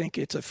I think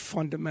it's a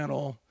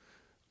fundamental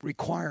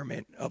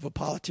requirement of a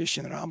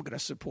politician that I'm going to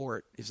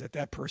support is that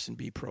that person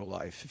be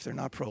pro-life. If they're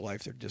not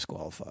pro-life, they're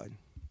disqualified.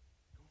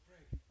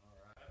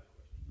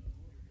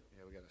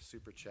 Yeah, we got a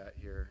super chat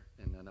here,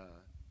 and then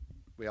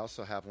we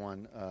also have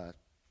one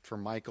for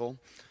Michael.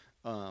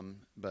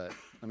 But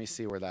let me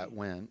see where that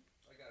went.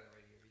 I got it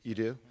right here. You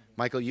do?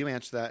 Michael, you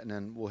answer that, and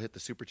then we'll hit the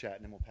super chat,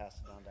 and then we'll pass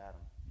it on to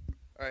Adam.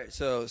 All right,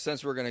 so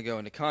since we're going to go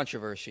into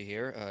controversy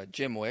here,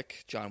 Jim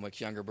Wick, John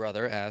Wick's younger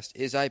brother, asked,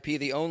 is IP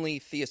the only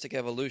theistic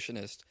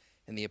evolutionist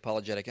in the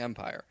apologetic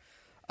empire?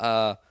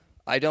 I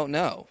don't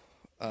know.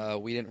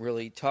 We didn't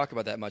really talk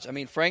about that much. I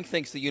mean, Frank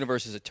thinks the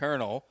universe is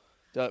eternal.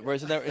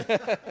 Isn't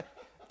that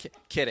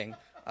kidding.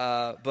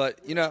 But,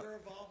 you know... We're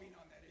evolving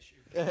on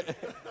that issue.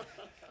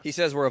 He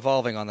says we're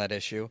evolving on that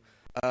issue.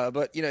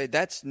 But, you know,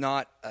 that's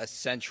not a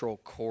central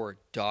core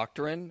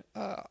doctrine.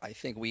 I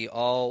think we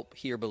all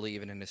here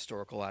believe in an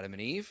historical Adam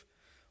and Eve.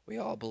 We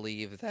all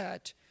believe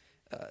that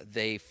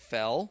they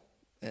fell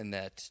and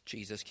that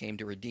Jesus came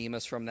to redeem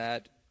us from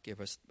that,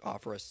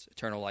 offer us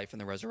eternal life in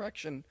the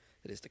resurrection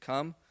that is to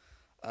come.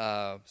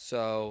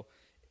 So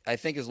I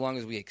think as long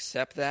as we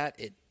accept that,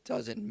 it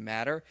doesn't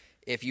matter.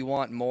 If you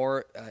want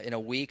more, in a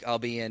week I'll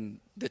be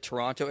in the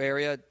Toronto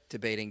area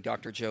debating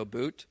Dr. Joe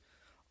Boot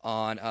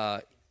on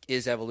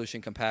is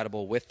evolution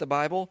compatible with the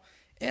Bible,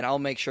 and I'll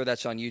make sure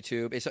that's on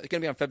YouTube. It's going to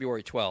be on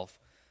February 12th,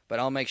 but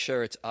I'll make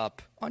sure it's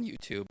up on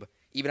YouTube,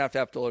 even if I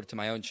have to upload it to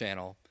my own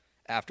channel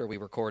after we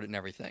record it and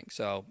everything.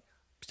 So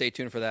stay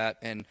tuned for that,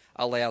 and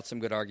I'll lay out some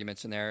good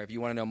arguments in there. If you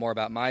want to know more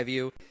about my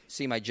view,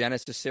 see my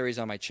Genesis series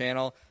on my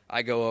channel.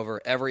 I go over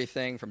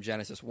everything from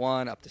Genesis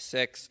 1 up to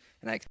 6,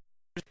 and I explain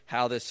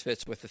how this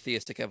fits with the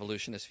theistic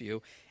evolutionist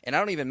view. And I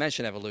don't even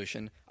mention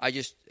evolution. I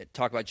just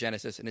talk about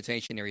Genesis in its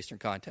ancient Near Eastern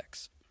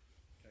context.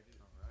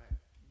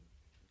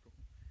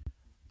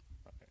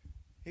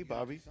 Hey,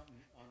 Bobby. Something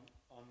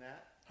on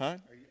that? Huh?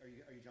 Are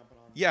you jumping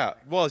on? Yeah.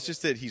 Well, it's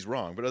just that he's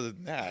wrong. But other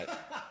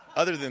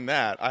than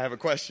that, I have a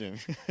question.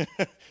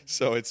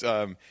 So it's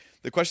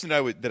the question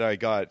that I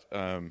got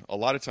a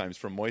lot of times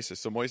from Moises.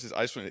 So Moises,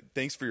 I just want to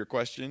thanks for your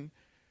question.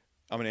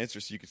 I'm going to answer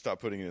so you can stop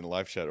putting it in the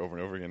live chat over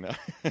and over again now.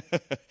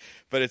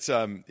 But it's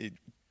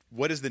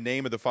what is the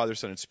name of the Father,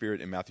 Son, and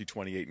Spirit in Matthew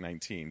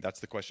 28:19?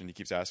 That's the question he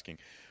keeps asking.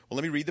 Well,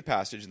 let me read the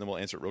passage, and then we'll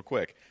answer it real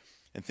quick.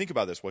 And think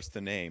about this. What's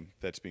the name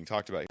that's being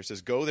talked about here? It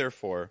says, "Go,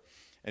 therefore,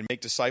 and make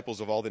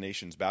disciples of all the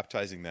nations,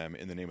 baptizing them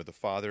in the name of the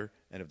Father,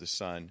 and of the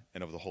Son,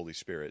 and of the Holy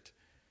Spirit."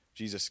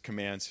 Jesus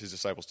commands his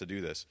disciples to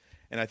do this.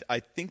 And I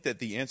think that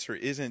the answer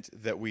isn't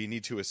that we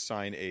need to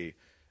assign a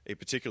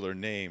particular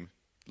name,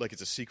 like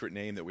it's a secret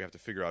name that we have to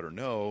figure out or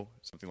know,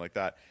 something like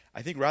that.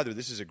 I think rather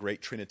this is a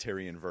great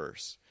Trinitarian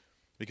verse.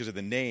 Because of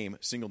the name,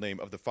 single name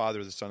of the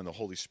Father, the Son, and the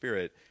Holy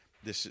Spirit,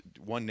 this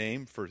one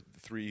name for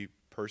three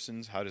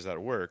persons, how does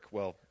that work?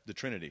 Well, the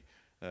Trinity.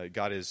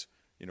 God is,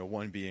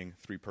 one being,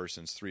 three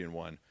persons, three in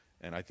one.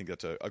 And I think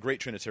that's a great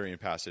Trinitarian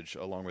passage,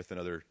 along with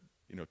another,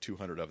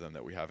 200 of them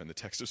that we have in the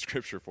text of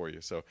Scripture for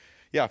you. So,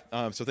 yeah,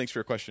 so thanks for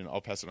your question.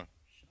 I'll pass it on.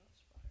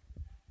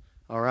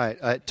 All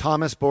right.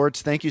 Thomas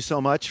Boards, thank you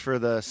so much for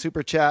the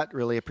super chat.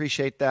 Really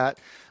appreciate that.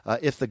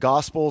 If the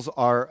Gospels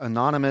are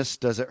anonymous,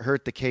 does it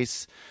hurt the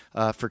case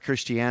for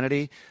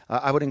Christianity?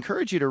 I would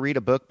encourage you to read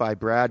a book by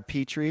Brad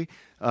Petrie.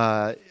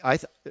 I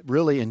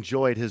really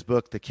enjoyed his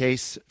book, The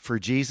Case for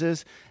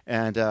Jesus,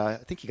 and I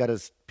think he got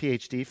his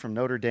PhD from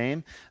Notre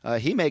Dame.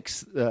 He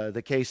makes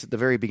the case at the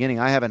very beginning.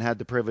 I haven't had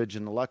the privilege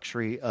and the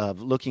luxury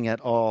of looking at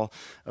all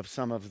of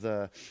some of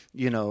the,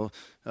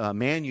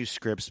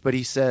 manuscripts, but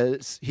he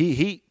says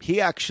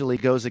he actually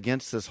goes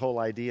against this whole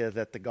idea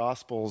that the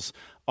Gospels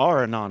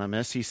are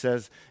anonymous. He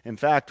says, in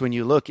fact, when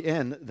you look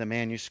in the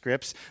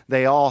manuscripts,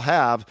 they all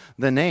have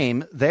the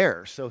name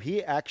there. So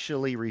he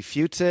actually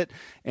refutes it,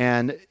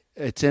 and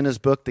it's in his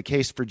book, The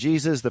Case for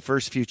Jesus, the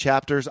first few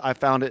chapters. I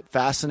found it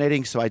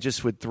fascinating, so I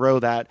just would throw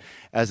that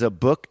as a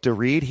book to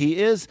read. He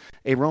is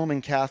a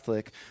Roman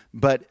Catholic,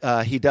 but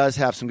he does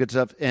have some good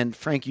stuff. And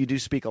Frank, you do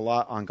speak a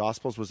lot on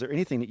Gospels. Was there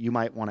anything that you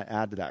might want to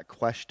add to that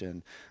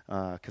question?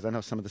 Because I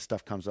know some of the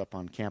stuff comes up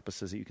on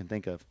campuses that you can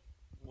think of.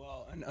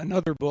 Well,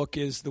 another book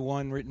is the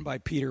one written by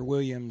Peter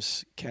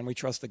Williams, Can We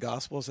Trust the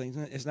Gospels?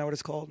 Isn't that what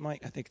it's called,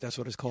 Mike? I think that's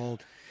what it's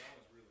called.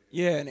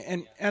 Yeah,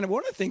 and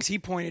one of the things he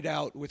pointed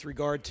out with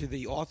regard to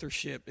the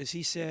authorship is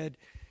he said,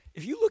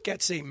 if you look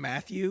at, say,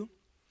 Matthew,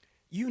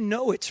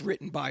 it's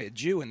written by a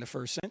Jew in the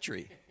first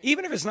century,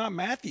 even if it's not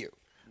Matthew,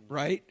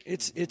 right?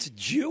 It's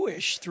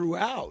Jewish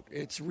throughout.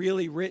 It's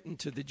really written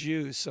to the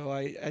Jews. So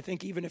I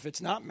think even if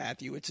it's not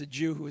Matthew, it's a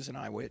Jew who is an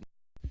eyewitness.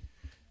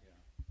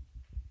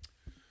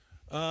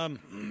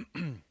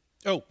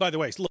 Oh, by the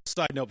way, a little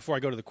side note before I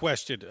go to the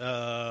question.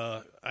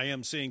 I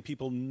am seeing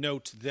people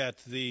note that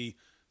the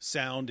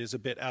sound is a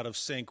bit out of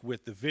sync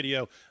with the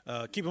video.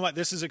 Keep in mind,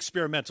 this is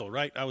experimental,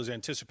 right? I was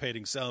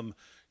anticipating some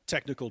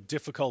technical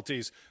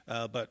difficulties,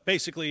 but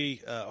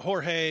basically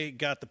Jorge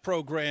got the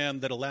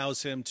program that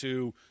allows him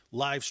to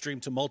live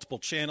stream to multiple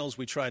channels.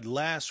 We tried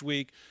last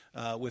week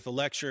with a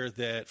lecture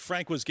that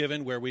Frank was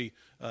given where we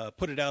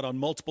put it out on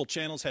multiple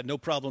channels, had no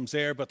problems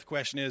there, but the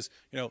question is,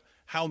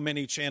 how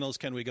many channels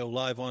can we go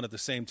live on at the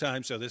same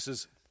time? So this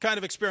is kind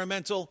of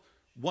experimental.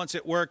 Once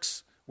it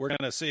works, we're going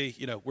to see,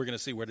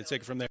 where to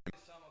take it from there.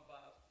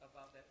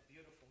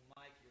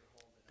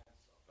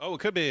 Oh, it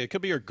could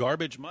be your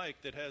garbage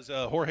mic that has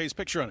Jorge's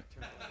picture on it.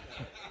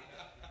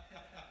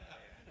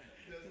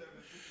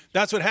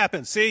 That's what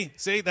happens. See,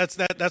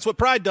 that's what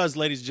pride does,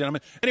 ladies and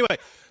gentlemen. Anyway,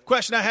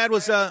 question I had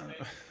was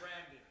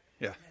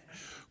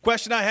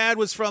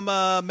from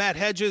Matt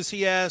Hedges.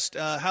 He asked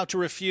how to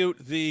refute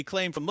the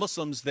claim from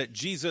Muslims that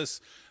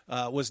Jesus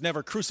was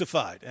never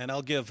crucified. And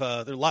I'll give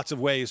there are lots of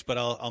ways, but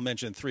I'll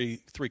mention three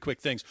quick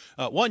things.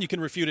 One, you can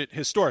refute it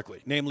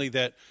historically, namely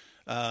that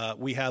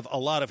we have a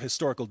lot of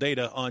historical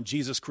data on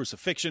Jesus'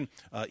 crucifixion.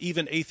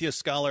 Even atheist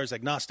scholars,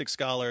 agnostic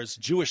scholars,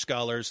 Jewish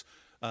scholars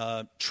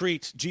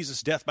treat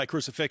Jesus' death by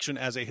crucifixion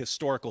as a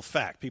historical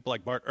fact. People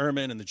like Bart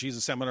Ehrman and the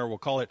Jesus Seminar will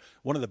call it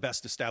one of the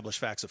best established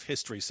facts of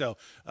history. So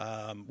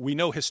we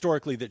know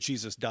historically that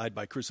Jesus died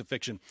by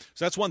crucifixion.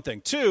 So that's one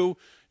thing. Two,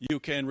 you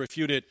can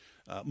refute it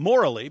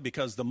morally,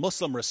 because the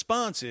Muslim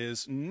response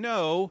is,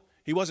 no,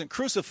 he wasn't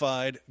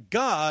crucified.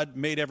 God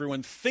made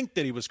everyone think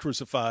that he was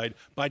crucified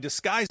by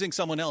disguising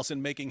someone else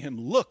and making him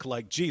look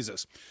like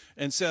Jesus.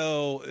 And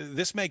so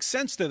this makes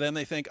sense to them.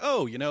 They think,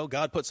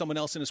 God put someone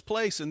else in his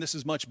place, and this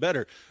is much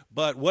better.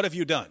 But what have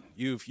you done?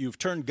 You've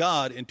turned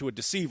God into a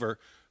deceiver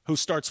who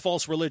starts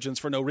false religions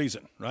for no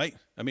reason, right?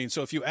 I mean,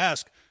 so if you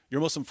ask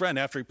your Muslim friend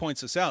after he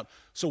points this out,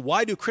 so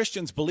why do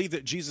Christians believe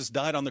that Jesus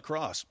died on the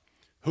cross?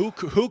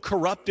 Who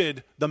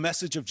corrupted the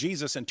message of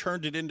Jesus and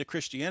turned it into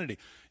Christianity?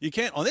 You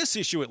can't, on this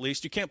issue at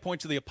least, you can't point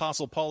to the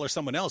Apostle Paul or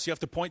someone else. You have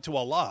to point to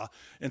Allah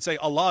and say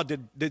Allah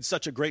did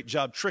such a great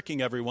job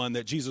tricking everyone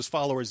that Jesus'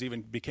 followers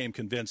even became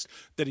convinced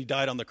that he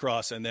died on the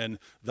cross, and then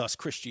thus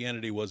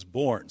Christianity was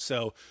born.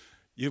 So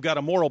you've got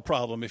a moral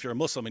problem if you're a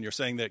Muslim and you're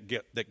saying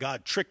that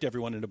God tricked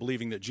everyone into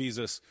believing that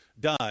Jesus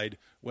died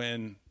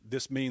when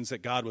this means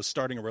that God was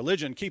starting a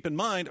religion. Keep in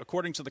mind,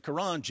 according to the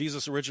Quran,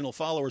 Jesus' original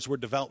followers were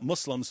devout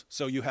Muslims,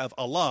 so you have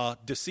Allah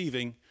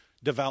deceiving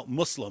devout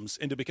Muslims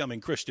into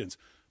becoming Christians.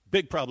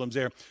 Big problems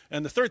there.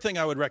 And the third thing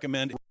I would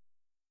recommend,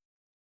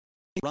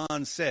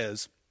 Quran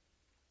says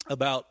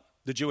about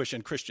the Jewish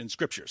and Christian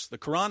scriptures. The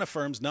Quran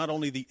affirms not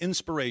only the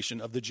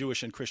inspiration of the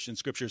Jewish and Christian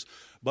scriptures,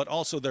 but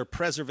also their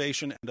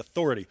preservation and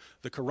authority.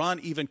 The Quran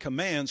even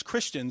commands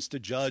Christians to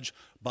judge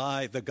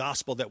by the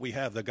gospel that we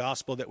have, the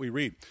gospel that we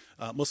read.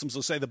 Muslims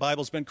will say the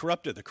Bible's been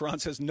corrupted. The Quran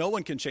says no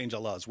one can change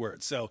Allah's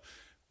word. So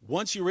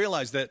once you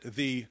realize that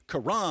the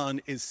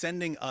Quran is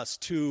sending us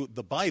to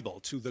the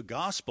Bible, to the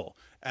gospel,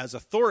 as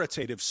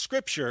authoritative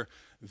scripture,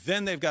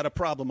 then they've got a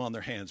problem on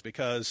their hands,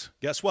 because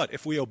guess what?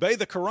 If we obey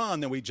the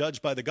Quran, then we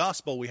judge by the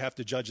gospel. We have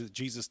to judge that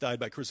Jesus died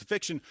by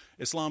crucifixion.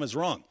 Islam is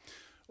wrong.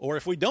 Or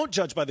if we don't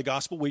judge by the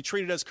gospel, we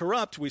treat it as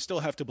corrupt, we still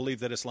have to believe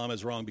that Islam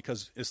is wrong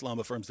because Islam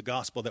affirms the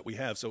gospel that we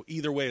have. So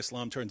either way,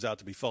 Islam turns out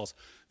to be false.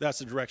 That's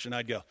the direction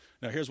I'd go.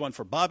 Now here's one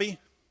for Bobby.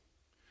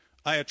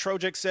 Aya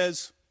Trojek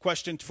says,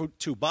 question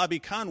to Bobby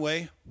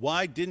Conway,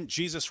 why didn't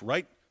Jesus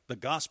write the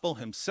gospel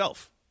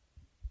himself?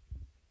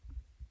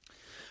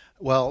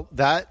 Well,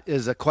 that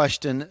is a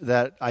question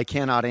that I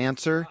cannot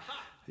answer,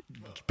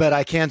 but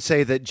I can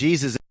say that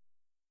Jesus,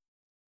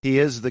 he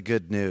is the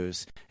good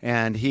news,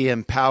 and he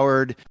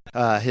empowered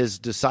his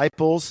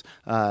disciples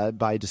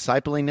by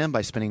discipling them,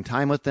 by spending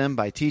time with them,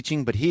 by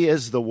teaching, but he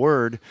is the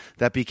Word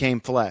that became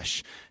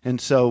flesh.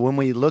 And so when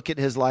we look at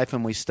his life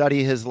and we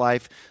study his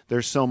life,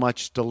 there's so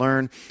much to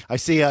learn. I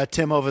see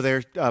Tim over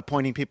there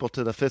pointing people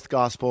to the fifth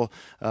gospel,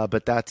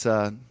 but that's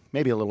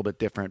maybe a little bit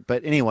different.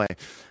 But anyway,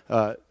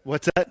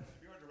 what's that?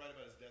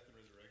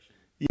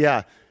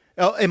 Yeah.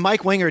 Oh, and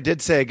Mike Winger did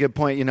say a good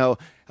point. You know,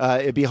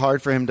 it'd be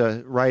hard for him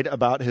to write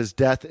about his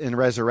death and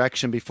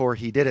resurrection before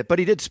he did it. But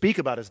he did speak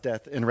about his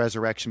death and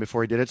resurrection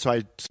before he did it, so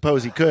I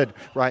suppose he could,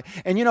 right?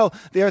 And, you know,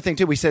 the other thing,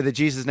 too, we say that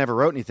Jesus never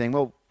wrote anything.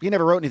 Well, he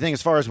never wrote anything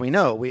as far as we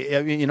know.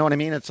 You know what I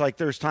mean? It's like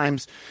there's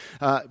times,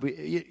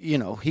 you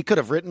know, he could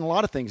have written a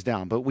lot of things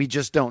down, but we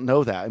just don't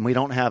know that, and we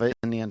don't have it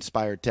in the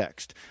inspired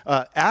text.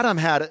 Adam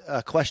had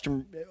a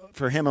question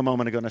for him a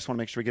moment ago, and I just want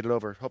to make sure we get it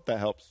over. Hope that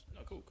helps.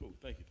 Oh, cool.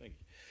 Thank you.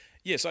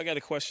 Yeah, so I got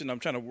a question. I'm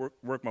trying to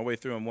work my way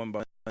through them one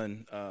by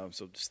one.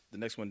 So just the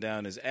next one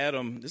down is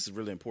Adam. This is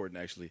really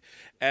important, actually.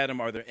 Adam,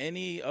 are there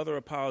any other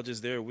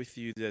apologists there with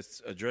you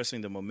that's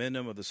addressing the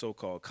momentum of the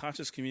so-called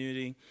conscious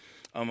community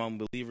among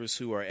believers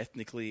who are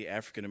ethnically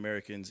African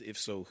Americans? If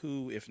so,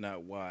 who? If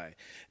not, why?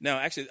 Now,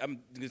 actually, I'm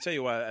going to tell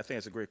you why I think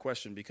it's a great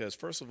question, because,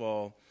 first of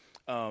all,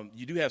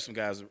 you do have some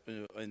guys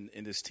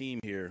in this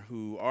team here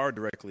who are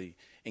directly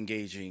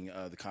engaging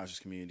the conscious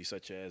community,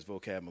 such as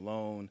Vocab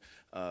Malone,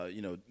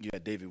 you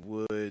had David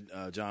Wood,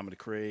 John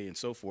McCrae, and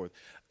so forth.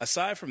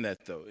 Aside from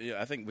that, though,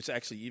 I think what's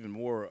actually even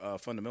more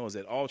fundamental is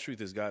that all truth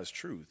is God's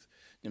truth.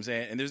 You know what I'm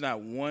saying? And there's not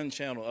one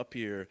channel up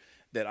here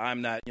that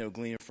I'm not,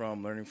 gleaning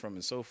from, learning from,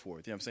 and so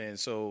forth. You know what I'm saying?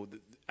 So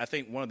I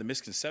think one of the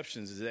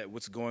misconceptions is that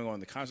what's going on in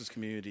the conscious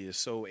community is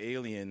so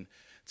alien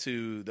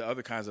to the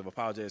other kinds of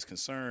apologetics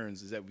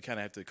concerns, is that we kind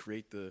of have to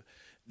create for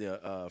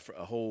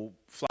a whole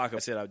flock. I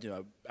said, I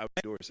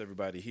endorse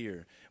everybody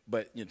here,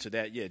 but to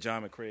that,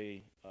 John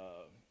McCrae,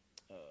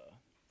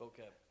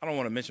 Vocab. I don't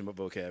want to mention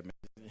about Vocab, man.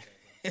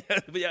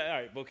 But yeah,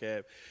 all right,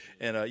 Vocab,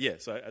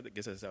 and so I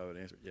guess that's how I would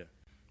answer it. Yeah,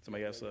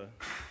 somebody else. Nice.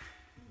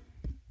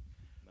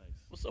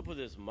 What's up with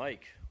this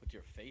mic with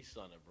your face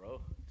on it, bro?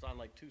 It's on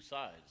like two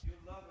sides. You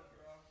love it,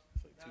 bro.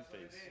 It's like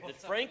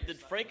two-faced. Did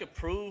Frank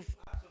approve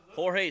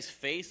Jorge's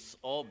face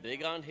all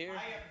big on here?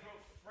 I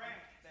approve Frank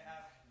to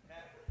have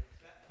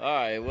that. All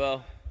right,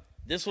 well,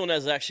 this one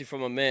is actually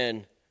from a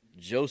man,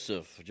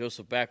 Joseph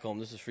back home.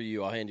 This is for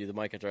you. I'll hand you the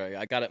mic after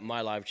I got it in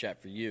my live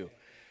chat for you.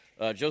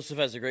 Joseph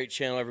has a great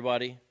channel,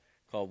 everybody,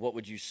 called What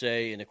Would You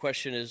Say? And the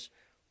question is,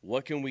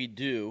 what can we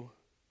do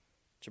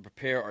to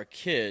prepare our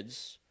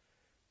kids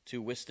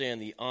to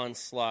withstand the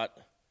onslaught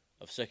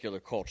of secular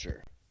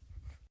culture?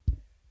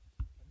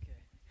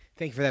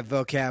 Thank you for that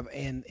vocab.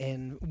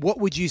 And what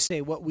would you say?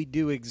 What we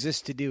do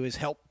exist to do is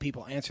help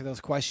people answer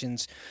those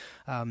questions.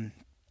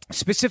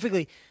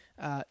 Specifically,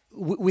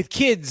 with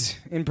kids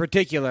in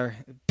particular,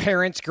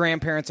 parents,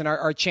 grandparents, and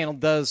our channel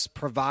does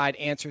provide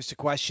answers to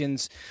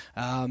questions.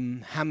 How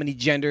many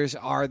genders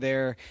are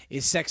there?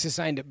 Is sex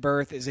assigned at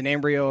birth? Is an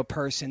embryo a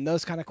person?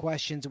 Those kind of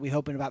questions. We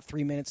hope in about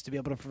 3 minutes to be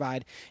able to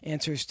provide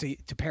answers to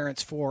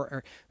parents for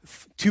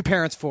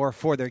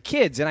their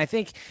kids. And I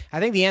think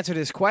the answer to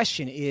this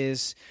question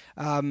is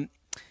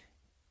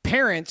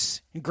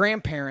parents and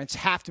grandparents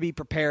have to be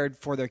prepared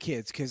for their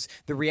kids, because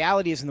the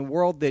reality is in the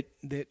world that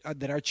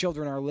our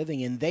children are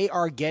living in, they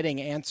are getting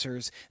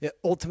answers that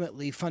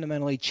ultimately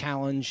fundamentally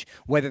challenge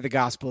whether the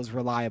gospel is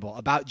reliable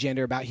about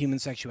gender, about human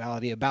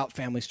sexuality, about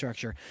family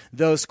structure,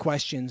 those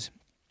questions.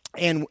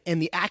 And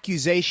the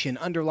accusation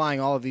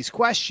underlying all of these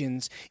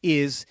questions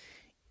is,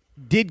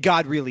 did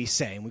God really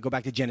say? And we go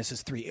back to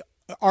Genesis 3.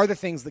 Are the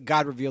things that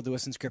God revealed to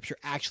us in Scripture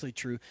actually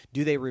true?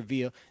 Do they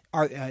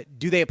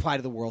apply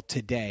to the world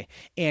today?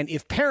 And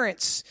if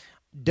parents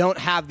don't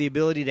have the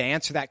ability to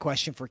answer that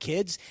question for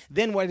kids,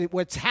 then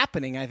what's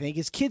happening, I think,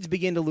 is kids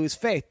begin to lose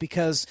faith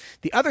because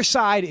the other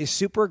side is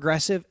super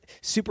aggressive,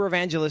 super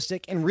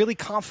evangelistic, and really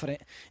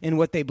confident in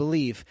what they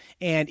believe.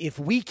 And if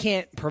we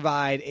can't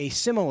provide a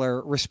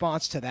similar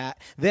response to that,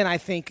 then I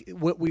think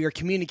what we are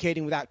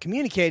communicating without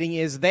communicating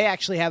is they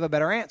actually have a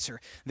better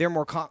answer. They're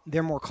more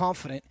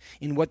confident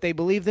in what they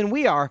believe than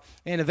we are.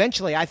 And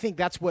eventually, I think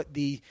that's what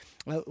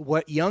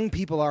young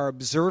people are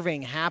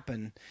observing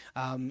happen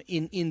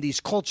in these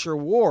culture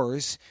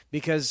wars,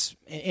 because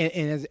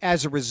and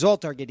as a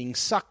result are getting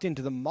sucked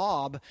into the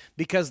mob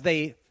because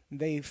they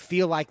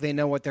feel like they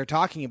know what they're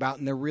talking about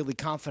and they're really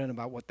confident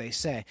about what they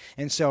say.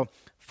 And so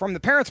from the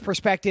parents'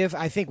 perspective,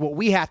 I think what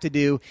we have to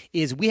do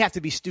is we have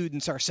to be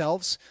students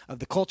ourselves of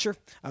the culture,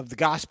 of the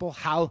gospel,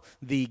 how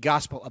the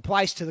gospel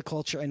applies to the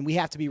culture, and we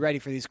have to be ready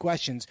for these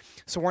questions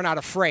so we're not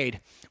afraid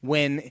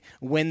when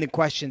the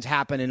questions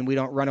happen and we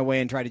don't run away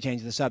and try to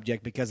change the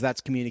subject, because that's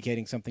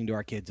communicating something to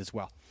our kids as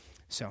well.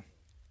 So.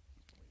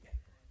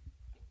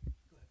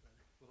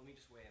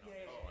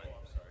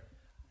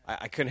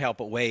 I couldn't help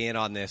but weigh in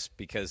on this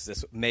because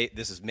this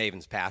is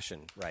Maven's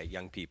passion, right?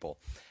 Young people.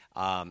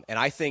 And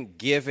I think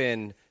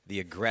given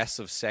the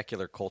aggressive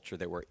secular culture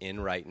that we're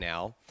in right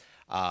now,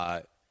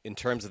 in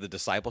terms of the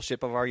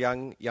discipleship of our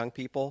young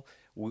people,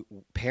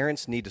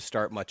 parents need to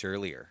start much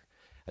earlier.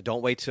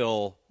 Don't wait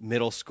till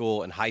middle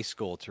school and high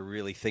school to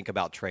really think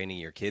about training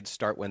your kids.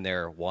 Start when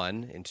they're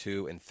 1 and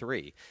 2 and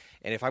 3.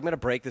 And if I'm going to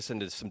break this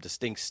into some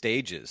distinct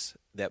stages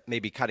that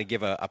maybe kind of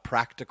give a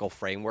practical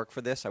framework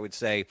for this, I would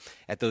say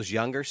at those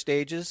younger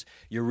stages,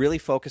 you're really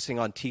focusing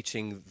on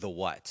teaching the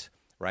what,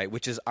 right,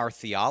 which is our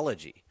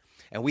theology.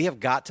 And we have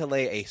got to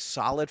lay a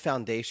solid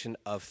foundation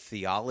of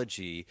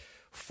theology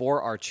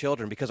for our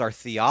children, because our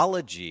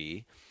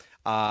theology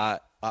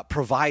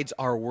provides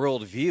our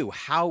worldview,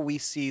 how we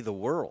see the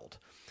world.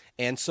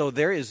 And so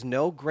there is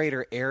no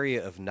greater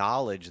area of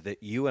knowledge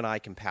that you and I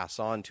can pass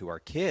on to our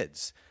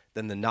kids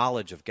than the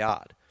knowledge of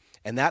God.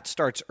 And that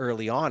starts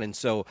early on. And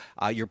so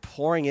you're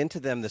pouring into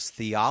them this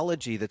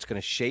theology that's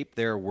going to shape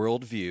their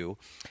worldview,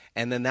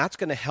 and then that's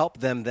going to help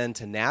them then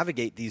to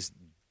navigate these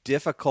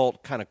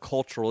difficult kind of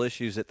cultural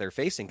issues that they're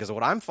facing. Because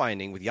what I'm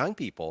finding with young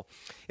people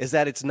is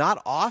that it's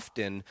not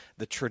often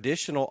the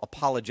traditional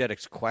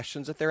apologetics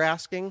questions that they're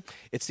asking.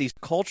 It's these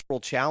cultural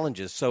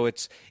challenges. So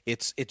it's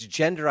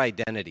gender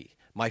identity.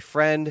 My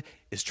friend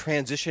is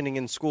transitioning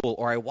in school,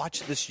 or I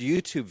watched this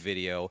YouTube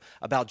video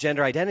about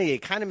gender identity.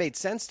 It kind of made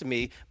sense to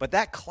me, but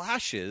that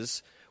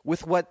clashes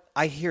with what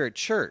I hear at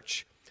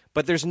church.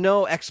 But there's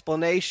no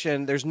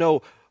explanation. There's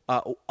no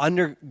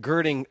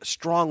undergirding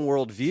strong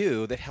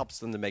worldview that helps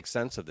them to make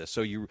sense of this.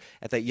 So you,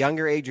 at that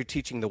younger age, you're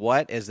teaching the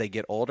what. As they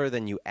get older,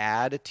 then you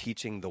add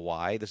teaching the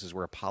why. This is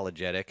where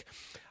apologetics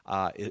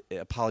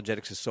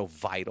is so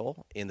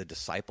vital in the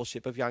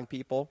discipleship of young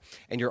people.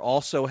 And you're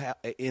also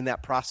in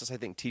that process, I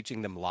think,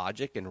 teaching them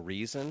logic and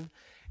reason,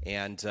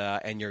 and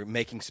you're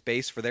making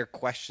space for their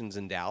questions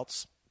and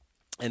doubts.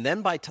 And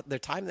then by the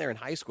time they're in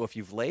high school, if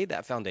you've laid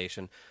that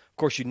foundation, of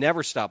course, you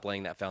never stop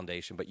laying that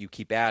foundation, but you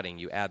keep adding.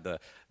 You add the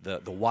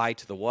why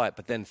to the what.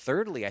 But then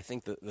thirdly, I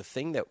think the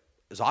thing that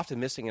is often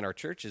missing in our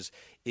churches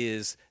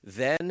is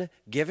then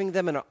giving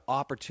them an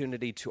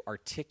opportunity to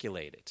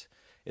articulate it.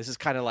 This is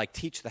kind of like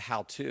teach the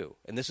how-to.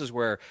 And this is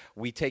where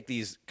we take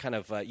these kind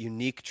of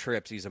unique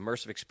trips, these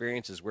immersive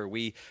experiences where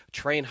we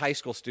train high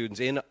school students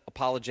in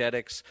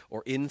apologetics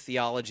or in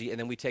theology, and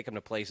then we take them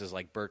to places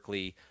like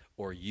Berkeley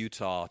or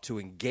Utah to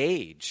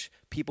engage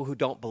people who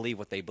don't believe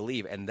what they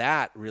believe, and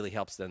that really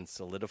helps them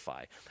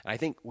solidify. And I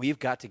think we've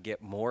got to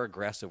get more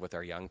aggressive with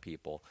our young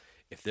people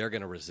if they're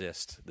going to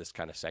resist this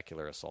kind of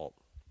secular assault.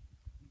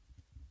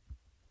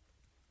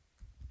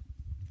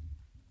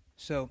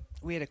 So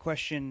we had a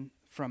question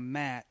from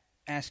Matt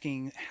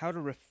asking how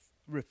to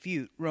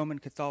refute Roman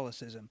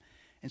Catholicism.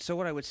 And so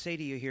what I would say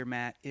to you here,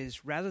 Matt,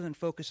 is rather than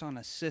focus on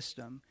a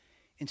system,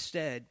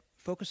 instead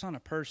focus on a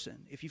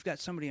person. If you've got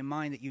somebody in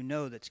mind that you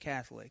know that's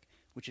Catholic,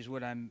 which is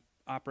what I'm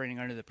operating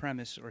under the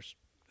premise or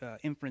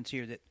inference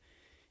here that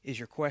is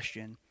your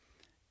question,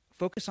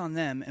 focus on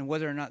them and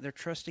whether or not they're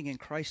trusting in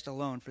Christ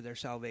alone for their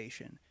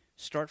salvation.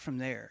 Start from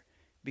there,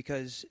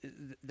 because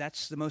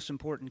that's the most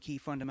important key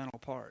fundamental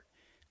part.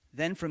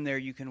 Then from there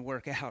you can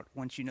work out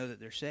once you know that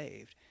they're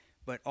saved.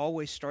 But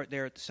always start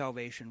there at the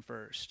salvation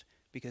first,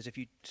 because if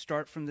you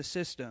start from the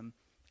system,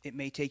 it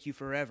may take you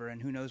forever,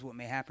 and who knows what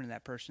may happen to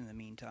that person in the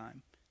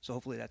meantime. So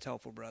hopefully that's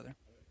helpful, brother.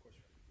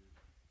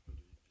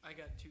 I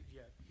got two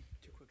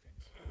quick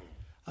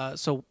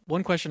things. So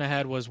one question I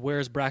had was,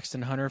 where's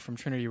Braxton Hunter from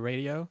Trinity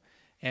Radio?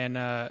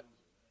 And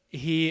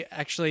he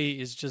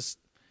actually is just,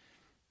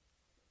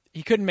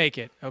 he couldn't make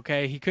it,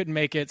 okay? He couldn't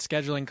make it,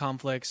 scheduling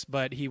conflicts,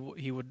 but he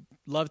would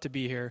love to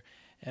be here.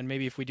 And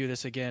maybe if we do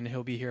this again,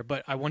 he'll be here.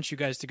 But I want you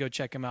guys to go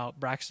check him out,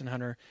 Braxton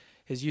Hunter.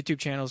 His YouTube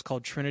channel is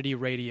called Trinity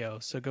Radio,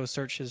 so go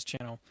search his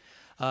channel.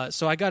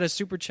 So I got a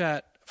super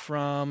chat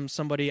from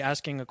somebody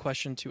asking a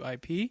question to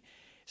IP. It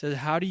says,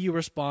 how do you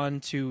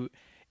respond to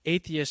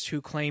atheists who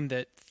claim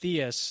that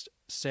theists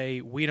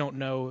say, we don't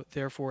know,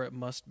 therefore it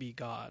must be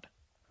God?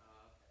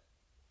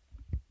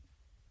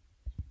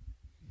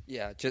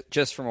 Yeah,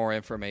 just for more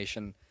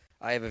information,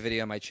 I have a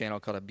video on my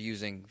channel called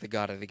Abusing the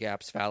God of the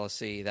Gaps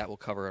Fallacy. That will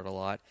cover it a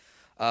lot.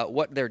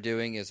 What they're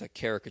doing is a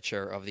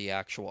caricature of the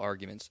actual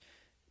arguments.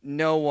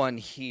 No one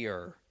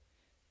here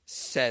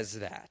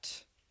says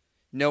that.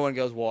 No one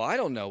goes, well, I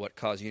don't know what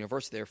caused the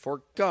universe,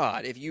 therefore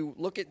God. If you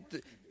look at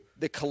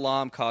the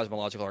Kalam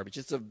cosmological argument,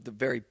 just the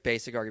very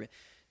basic argument,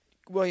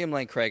 William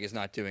Lane Craig is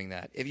not doing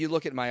that. If you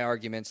look at my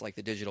arguments like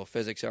the digital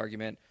physics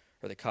argument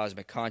or the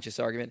cosmic conscious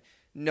argument,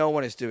 no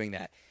one is doing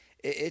that.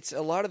 It's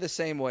a lot of the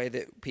same way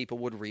that people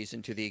would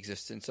reason to the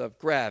existence of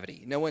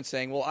gravity. No one's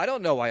saying, well, I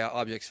don't know why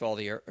objects fall to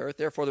the earth,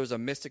 therefore there's a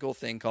mystical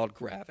thing called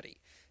gravity.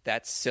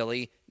 That's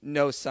silly.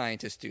 No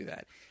scientists do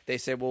that. They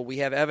say, well, we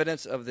have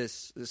evidence of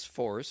this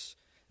force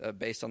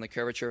based on the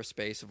curvature of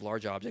space of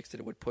large objects that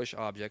it would push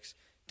objects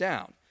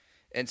down.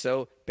 And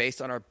so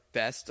based on our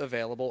best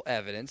available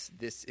evidence,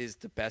 this is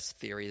the best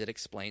theory that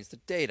explains the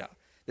data.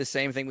 The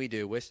same thing we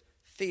do with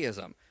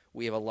theism.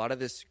 We have a lot of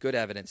this good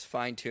evidence,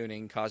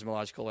 fine-tuning,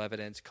 cosmological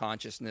evidence,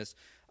 consciousness,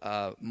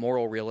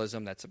 moral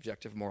realism, that's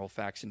objective moral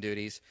facts and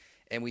duties.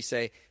 And we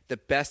say the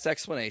best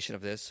explanation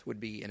of this would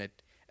be in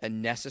a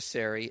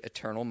necessary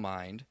eternal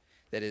mind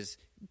that is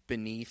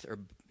beneath or,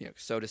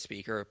 so to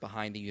speak, or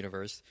behind the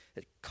universe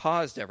that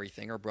caused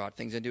everything or brought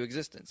things into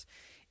existence.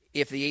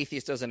 If the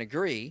atheist doesn't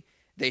agree,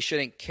 they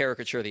shouldn't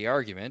caricature the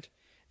argument.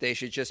 They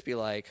should just be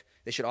like,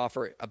 they should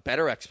offer a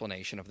better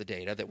explanation of the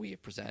data that we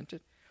have presented,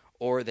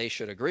 or they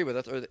should agree with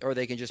us, or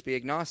they can just be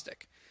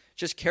agnostic.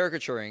 Just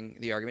caricaturing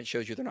the argument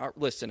shows you they're not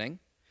listening.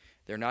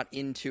 They're not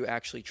into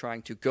actually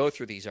trying to go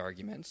through these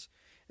arguments.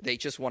 They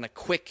just want a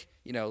quick,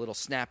 little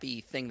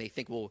snappy thing they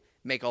think will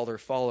make all their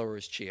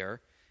followers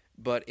cheer.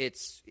 But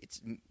it's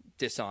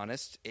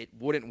dishonest. It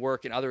wouldn't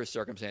work in other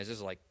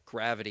circumstances like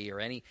gravity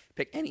or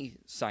pick any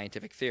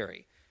scientific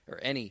theory or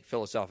any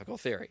philosophical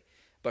theory.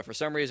 But for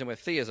some reason with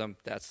theism,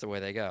 that's the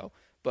way they go.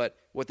 But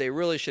what they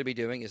really should be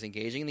doing is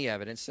engaging in the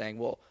evidence, saying,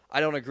 well, I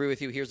don't agree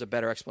with you, here's a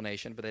better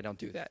explanation, but they don't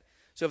do that.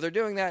 So if they're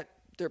doing that,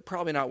 they're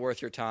probably not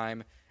worth your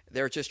time.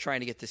 They're just trying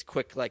to get this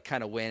quick,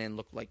 kind of win and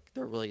look like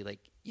they're really,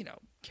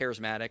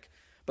 charismatic,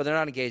 but they're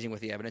not engaging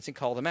with the evidence, and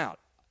call them out.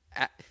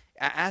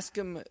 Ask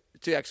them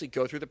to actually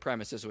go through the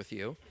premises with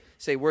you.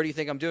 Say, where do you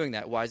think I'm doing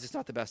that? Why is this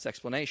not the best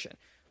explanation?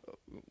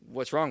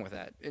 What's wrong with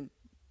that? And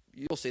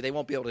you'll see they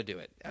won't be able to do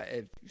it.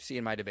 You see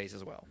in my debates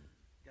as well.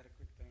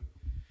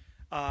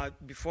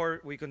 Before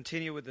we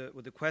continue with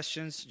the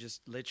questions,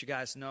 just let you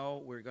guys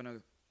know we're going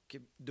to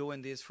keep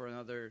doing this for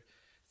another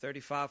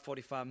 35,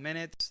 45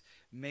 minutes.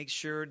 Make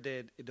sure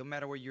that it don't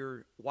matter where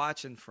you're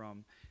watching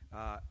from,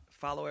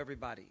 follow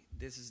everybody.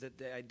 This is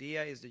the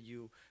idea is that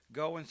you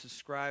go and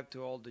subscribe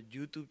to all the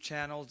YouTube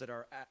channels that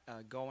are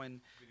going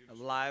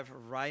live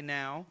right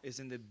now. It's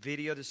in the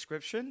video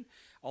description.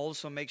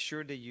 Also, make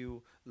sure that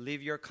you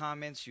leave your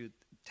comments. You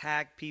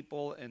tag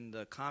people in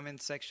the comment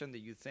section that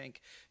you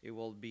think they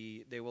will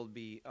be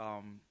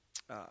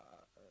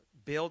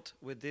built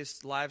with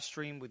this live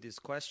stream, with these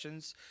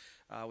questions,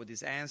 with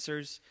these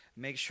answers.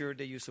 Make sure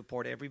that you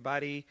support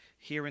everybody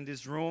here in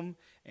this room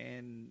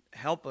and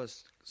help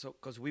us,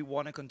 because we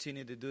want to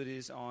continue to do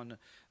this on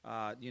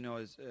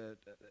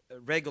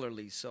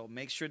regularly. So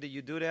make sure that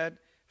you do that.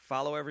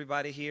 Follow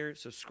everybody here,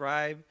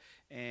 subscribe,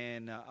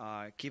 and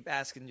keep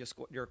asking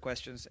your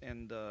questions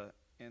in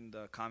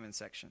the comment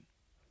section.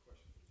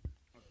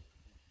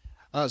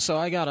 So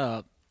I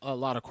got a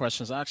lot of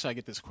questions. Actually, I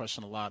get this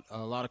question a lot. A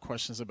lot of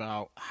questions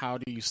about how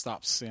do you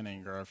stop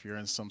sinning, or if you're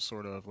in some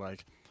sort of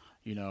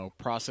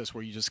process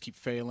where you just keep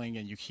failing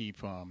and you keep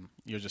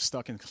you're just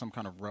stuck in some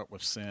kind of rut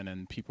with sin,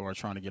 and people are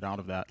trying to get out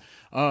of that.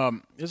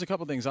 There's a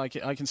couple things I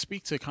can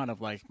speak to. Kind of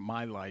like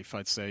my life,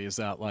 I'd say, is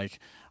that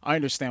I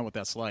understand what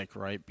that's like,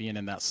 right? Being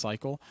in that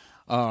cycle.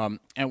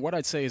 And what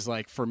I'd say is,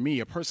 for me,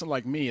 a person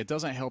like me, it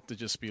doesn't help to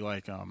just be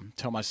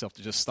tell myself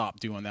to just stop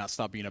doing that,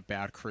 stop being a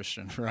bad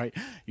Christian, right?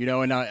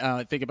 And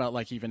I think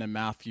about even in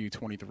Matthew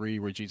 23,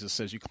 where Jesus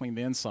says you clean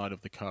the inside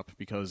of the cup,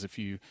 because if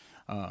you,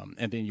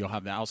 and then you'll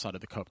have the outside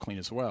of the cup clean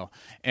as well.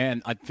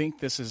 And I think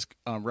this is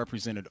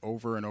represented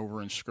over and over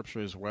in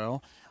Scripture as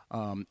well.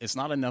 It's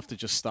not enough to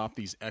just stop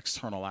these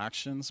external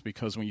actions,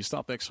 because when you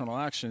stop the external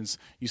actions,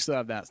 you still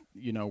have that,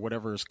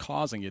 whatever is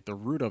causing it, the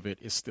root of it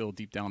is still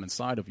deep down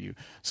inside of you.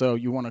 So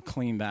you want to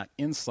clean that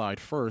inside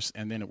first,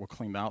 and then it will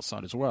clean the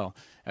outside as well,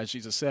 as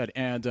Jesus said.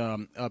 And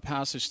a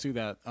passage too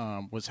that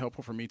was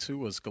helpful for me too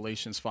was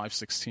Galatians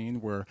 5:16,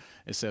 where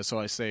it says, so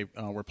I say,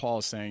 where Paul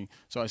is saying,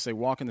 so I say,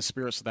 walk in the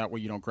Spirit, so that way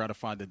you don't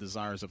gratify the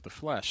desires of the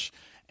flesh.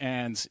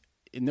 And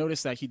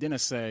notice that he didn't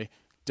say,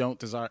 don't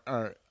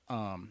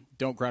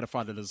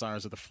gratify the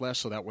desires of the flesh,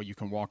 so that way you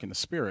can walk in the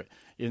Spirit.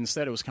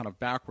 Instead, it was kind of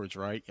backwards,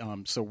 right?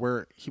 So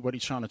what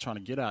he's trying to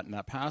get at in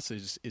that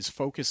passage is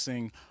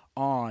focusing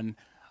on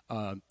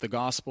the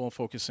gospel,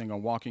 focusing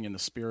on walking in the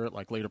Spirit.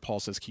 Like later Paul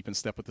says, keep in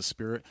step with the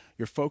Spirit.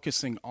 You're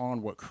focusing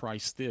on what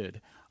Christ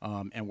did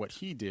and what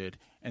he did,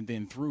 and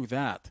then through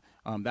that,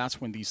 that's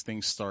when these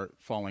things start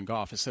falling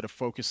off, instead of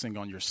focusing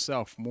on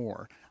yourself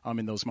more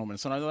in those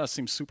moments. And I know that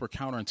seems super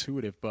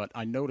counterintuitive, but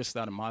I noticed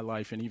that in my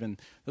life, and even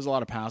there's a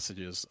lot of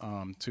passages,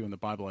 too, in the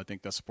Bible, I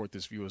think, that support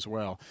this view as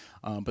well.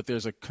 But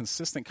there's a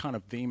consistent kind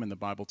of theme in the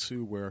Bible,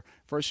 too, where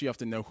first you have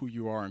to know who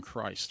you are in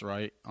Christ,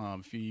 right?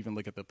 If you even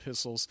look at the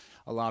epistles,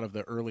 a lot of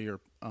the earlier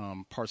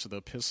parts of the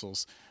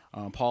epistles,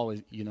 Paul,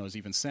 is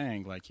even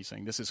saying, like, he's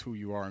saying, this is who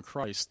you are in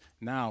Christ.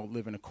 Now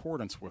live in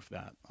accordance with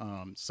that.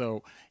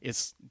 So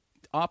it's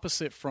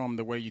opposite from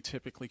the way you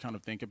typically kind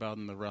of think about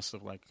in the rest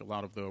of, like, a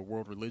lot of the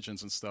world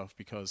religions and stuff,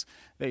 because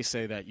they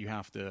say that you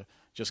have to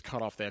just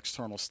cut off the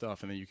external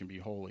stuff and then you can be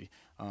holy.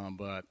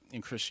 But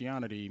in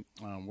Christianity,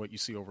 what you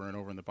see over and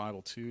over in the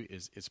Bible too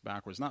is it's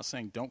backwards. Not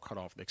saying don't cut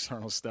off the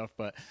external stuff,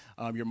 but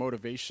your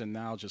motivation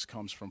now just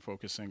comes from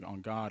focusing on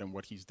God and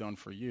what he's done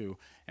for you,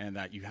 and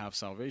that you have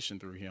salvation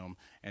through him.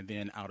 And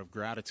then out of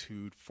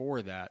gratitude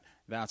for that,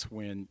 that's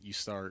when you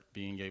start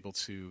being able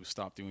to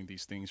stop doing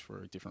these things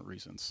for different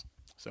reasons.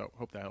 So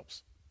hope that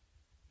helps.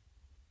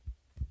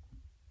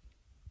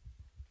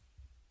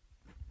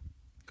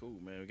 Cool,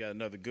 man. We got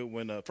another good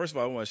one. First of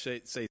all, I want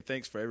to say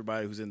thanks for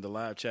everybody who's in the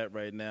live chat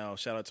right now.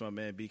 Shout out to my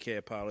man, BK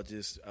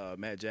Apologist,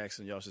 Matt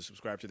Jackson. Y'all should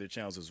subscribe to their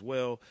channels as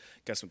well.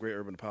 Got some great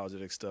urban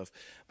apologetic stuff.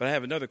 But I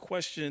have another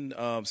question.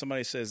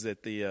 Somebody says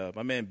that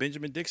my man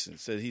Benjamin Dixon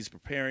said he's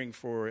preparing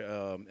for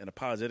an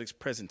apologetics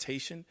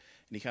presentation,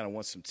 and he kind of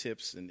wants some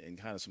tips and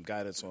kind of some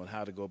guidance on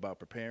how to go about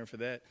preparing for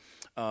that.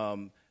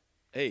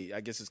 Hey,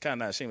 I guess it's kind of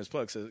not a shameless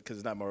plug because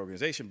it's not my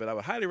organization, but I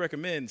would highly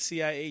recommend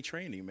CIA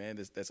training,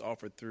 man, that's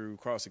offered through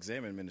Cross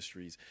Examine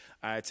Ministries.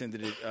 I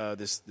attended it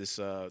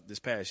this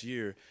past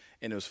year,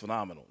 and it was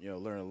phenomenal.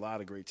 Learned a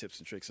lot of great tips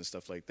and tricks and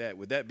stuff like that.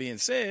 With that being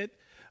said,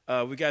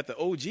 we got the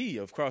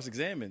OG of Cross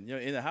Examine,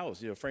 in the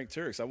house, Frank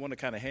Turek. I want to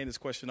kind of hand this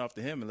question off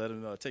to him and let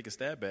him take a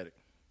stab at it.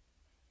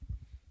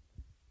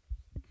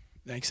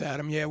 Thanks,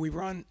 Adam. Yeah, we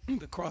run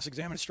the Cross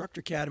Examine Instructor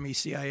Academy,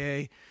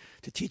 CIA,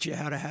 to teach you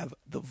how to have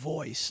the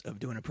voice of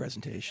doing a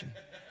presentation.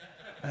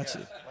 That's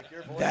it.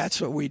 That's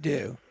what we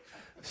do.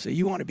 So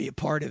you want to be a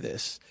part of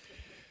this.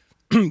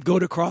 Go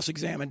to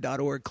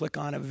crossexamine.org, click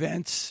on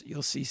events.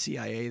 You'll see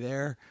CIA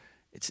there.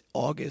 It's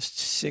August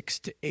 6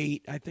 to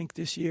 8, I think,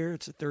 this year.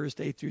 It's a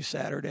Thursday through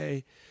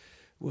Saturday.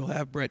 We'll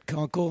have Brett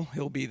Kunkel.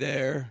 He'll be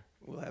there.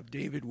 We'll have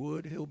David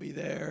Wood. He'll be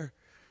there.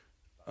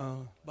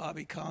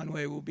 Bobby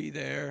Conway will be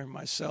there.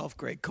 Myself,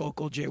 Greg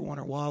Kokel, J.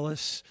 Warner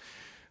Wallace,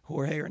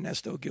 Jorge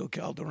Ernesto Gil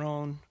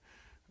Calderon.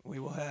 We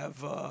will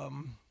have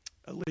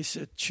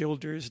Elisa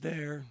Childers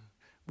there,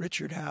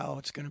 Richard Howe.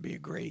 It's going to be a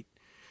great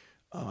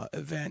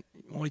event.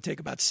 Only take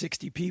about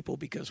 60 people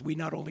because we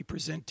not only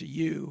present to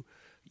you,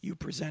 you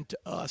present to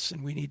us,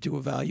 and we need to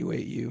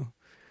evaluate you.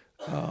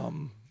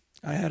 I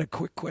had a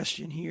quick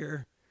question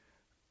here.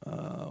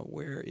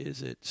 Where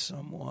is it?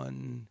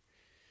 Someone...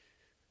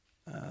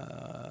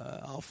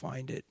 I'll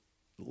find it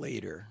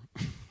later.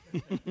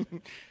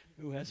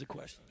 Who has a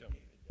question?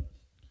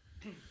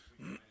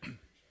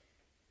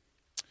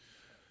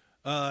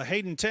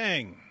 Hayden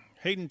Tang.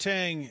 Hayden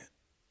Tang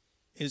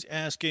is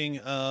asking,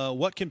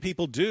 what can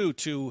people do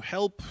to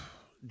help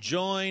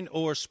join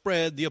or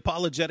spread the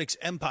apologetics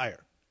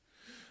empire?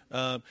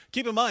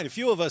 Keep in mind, a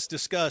few of us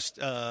discussed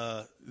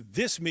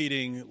this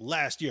meeting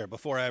last year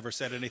before I ever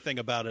said anything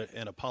about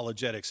an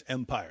apologetics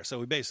empire. So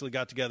we basically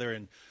got together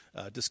and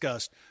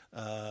discussed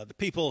the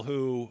people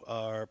who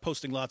are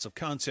posting lots of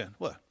content.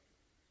 What?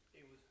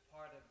 It was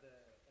part of the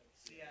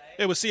CIA.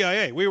 It was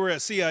CIA. We were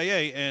at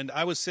CIA, and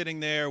I was sitting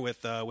there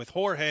with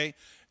Jorge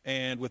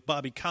and with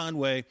Bobby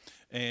Conway,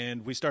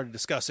 and we started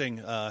discussing,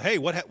 hey,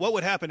 what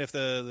would happen if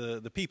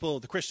the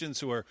people, the Christians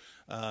who are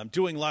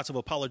doing lots of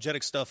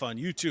apologetic stuff on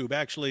YouTube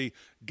actually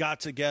got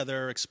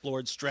together,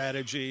 explored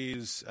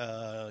strategies,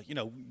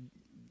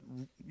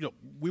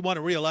 we want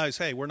to realize,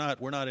 hey, we're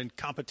not in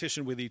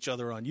competition with each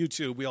other on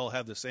YouTube. We all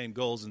have the same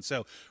goals, and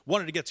so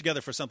wanted to get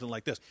together for something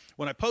like this.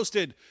 When I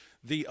posted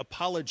the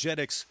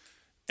apologetics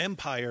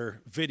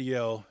empire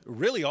video,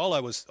 really all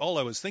I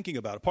was thinking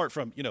about, apart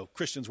from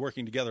Christians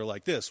working together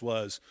like this,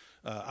 was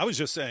I was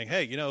just saying,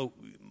 hey,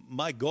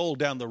 my goal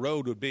down the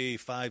road would be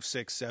 5,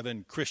 6,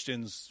 7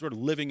 Christians sort of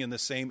living in the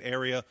same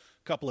area, a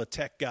couple of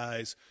tech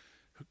guys.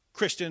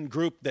 Christian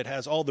group that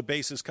has all the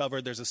bases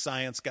covered. There's a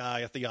science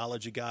guy, a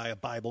theology guy, a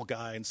Bible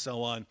guy, and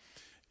so on.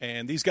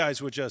 And these guys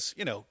would just,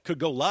 could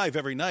go live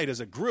every night as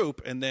a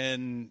group, and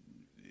then,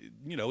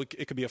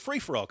 it could be a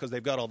free-for-all because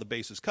they've got all the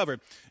bases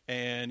covered.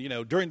 And,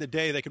 during the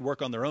day they could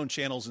work on their own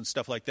channels and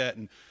stuff like that.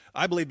 And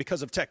I believe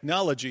because of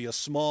technology, a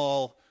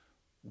small,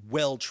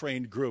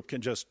 well-trained group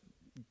can just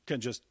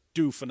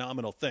do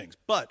phenomenal things.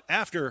 But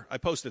after I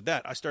posted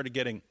that, I started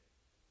getting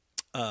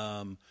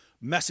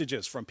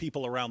messages from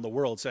people around the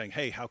world saying,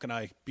 hey, how can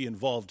I be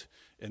involved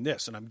in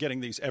this? And I'm getting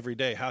these every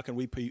day. How can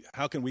we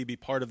be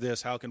part of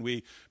this? How can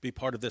we be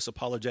part of this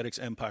apologetics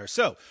empire?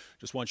 So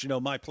just want you to know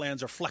my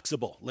plans are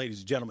flexible, ladies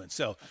and gentlemen.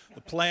 So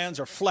the plans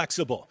are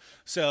flexible.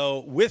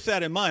 So with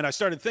that in mind, I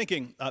started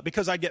thinking,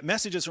 because I get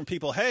messages from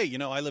people, hey,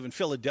 I live in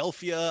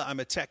Philadelphia. I'm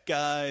a tech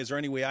guy. Is there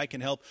any way I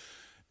can help?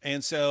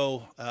 And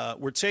so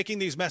we're taking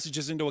these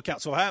messages into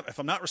account. So if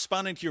I'm not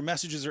responding to your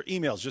messages or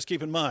emails, just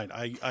keep in mind,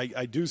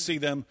 I do see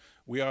them.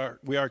 We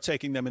are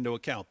taking them into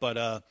account.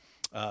 But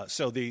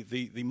so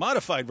the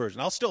modified version,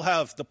 I'll still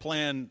have the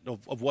plan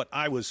of what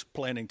I was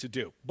planning to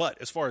do.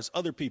 But as far as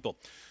other people,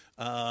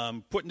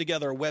 putting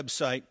together a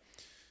website,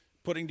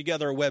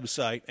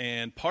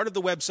 and part of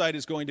the website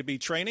is going to be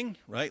training,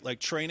 right? Like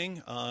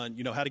training on,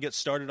 how to get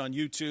started on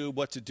YouTube,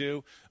 what to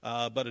do.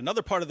 But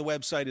another part of the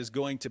website is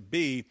going to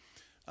be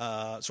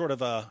sort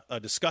of a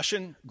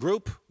discussion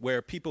group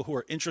where people who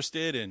are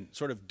interested in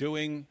sort of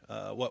doing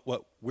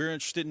what we're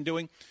interested in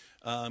doing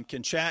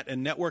can chat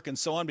and network and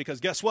so on. Because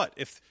guess what?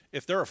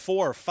 If there are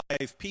 4 or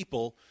 5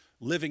 people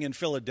living in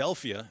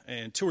Philadelphia,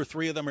 and 2 or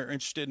 3 of them are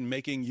interested in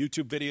making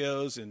YouTube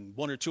videos, and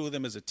 1 or 2 of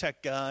them is a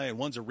tech guy, and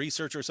one's a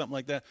researcher or something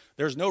like that,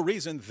 there's no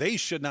reason they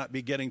should not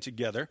be getting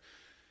together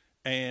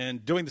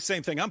and doing the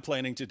same thing I'm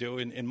planning to do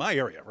in my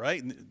area,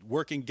 right?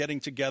 Getting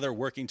together,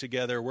 working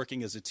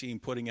as a team,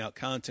 putting out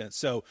content.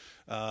 So,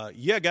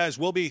 guys,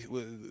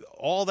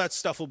 all that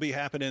stuff will be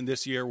happening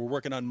this year. We're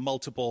working on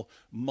multiple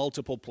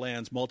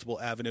plans, multiple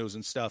avenues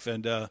and stuff.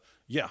 And, the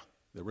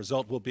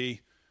result will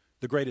be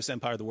the greatest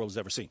empire the world has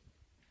ever seen.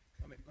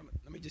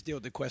 Let me just deal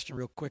with the question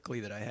real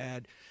quickly that I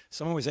had.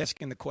 Someone was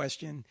asking the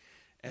question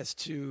as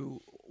to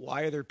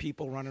why are there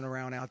people running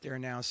around out there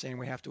now saying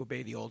we have to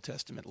obey the Old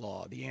Testament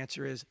law? The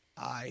answer is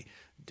I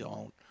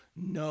don't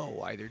know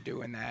why they're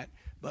doing that.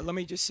 But let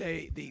me just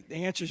say the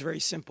answer is very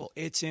simple.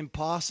 It's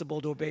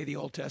impossible to obey the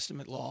Old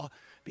Testament law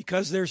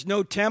because there's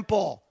no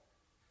temple.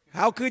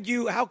 How could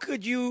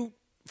you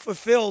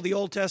fulfill the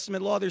Old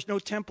Testament law? There's no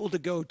temple to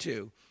go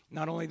to.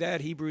 Not only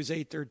that, Hebrews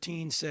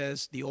 8:13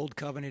 says the Old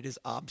Covenant is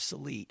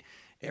obsolete.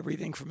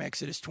 Everything from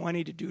Exodus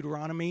 20 to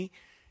Deuteronomy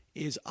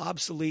is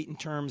obsolete in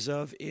terms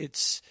of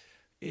its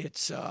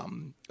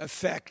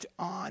effect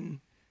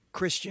on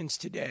Christians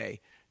today.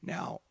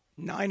 Now,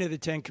 9 of the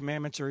 10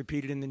 commandments are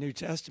repeated in the New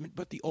Testament,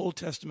 but the Old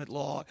Testament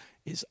law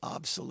is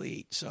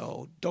obsolete.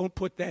 So don't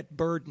put that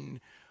burden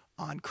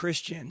on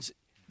Christians.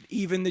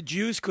 Even the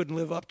Jews couldn't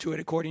live up to it,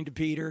 according to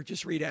Peter.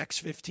 Just read Acts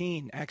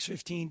 15. Acts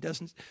 15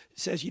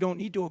 says you don't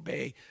need to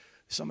obey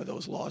some of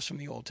those laws from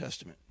the Old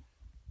Testament.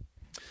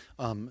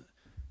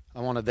 I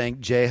want to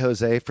thank Jay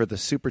Jose for the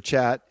super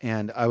chat,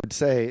 and I would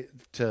say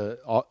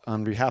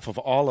on behalf of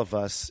all of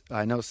us,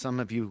 I know some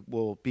of you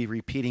will be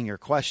repeating your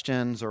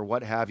questions or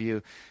what have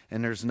you,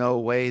 and there's no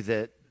way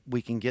that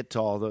we can get to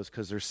all those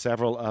because there's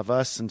several of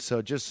us, and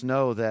so just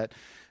know that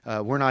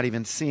we're not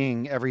even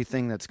seeing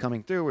everything that's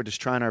coming through. We're just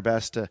trying our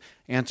best to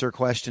answer a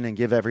question and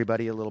give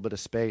everybody a little bit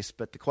of space.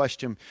 But the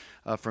question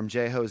from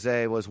Jay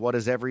Jose was, what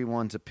is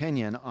everyone's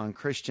opinion on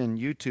Christian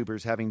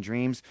YouTubers having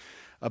dreams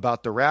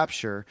about the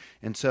rapture?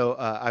 And so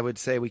I would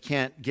say we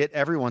can't get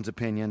everyone's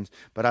opinions,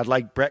 but I'd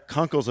like Brett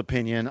Kunkel's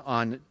opinion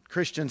on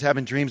Christians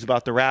having dreams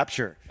about the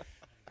rapture.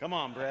 Come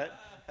on, Brett.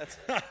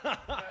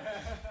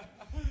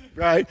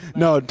 Right?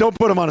 No, don't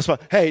put him on the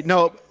spot. Hey,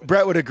 no,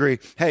 Brett would agree.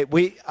 Hey,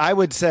 I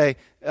would say,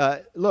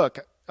 look,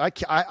 I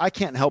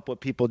can't help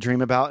what people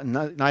dream about,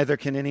 and neither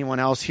can anyone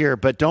else here,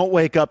 but don't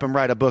wake up and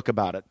write a book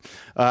about it.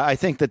 I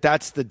think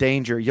that's the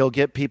danger. You'll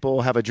get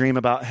people have a dream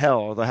about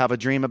hell, they'll have a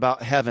dream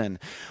about heaven,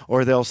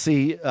 or they'll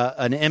see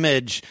an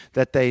image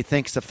that they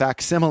think's a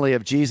facsimile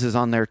of Jesus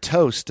on their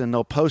toast, and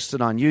they'll post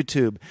it on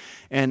YouTube.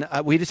 And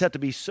we just have to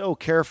be so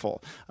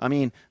careful. I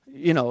mean,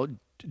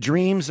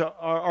 dreams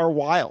are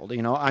wild,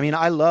 I mean,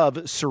 I love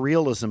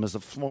surrealism as a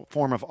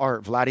form of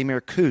art. Vladimir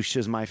Kush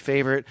is my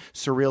favorite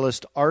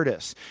surrealist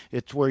artist.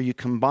 It's where you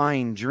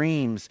combine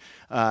dreams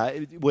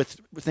with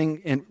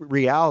in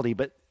reality.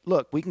 But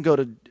look, we can go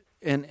to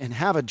and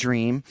have a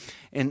dream,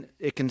 and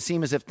it can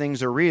seem as if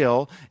things are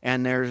real,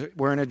 and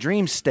we're in a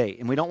dream state,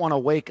 and we don't want to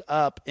wake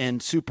up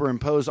and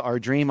superimpose our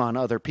dream on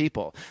other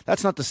people.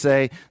 That's not to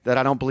say that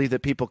I don't believe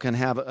that people can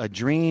have a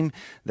dream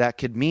that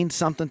could mean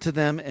something to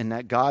them and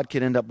that God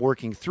could end up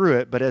working through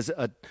it, but as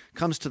it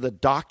comes to the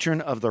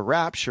doctrine of the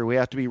rapture, we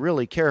have to be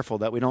really careful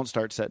that we don't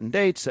start setting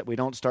dates, that we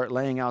don't start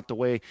laying out the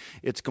way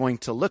it's going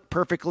to look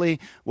perfectly.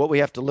 What we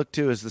have to look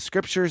to is the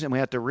scriptures, and we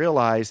have to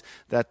realize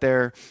that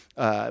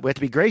we have to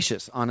be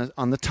gracious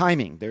on the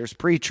timing. There's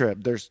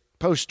pre-trib, there's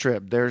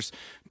post-trib, there's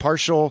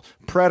partial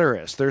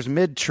preterist, there's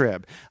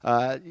mid-trib.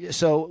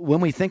 So when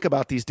we think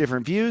about these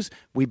different views,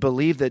 we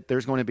believe that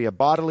there's going to be a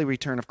bodily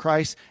return of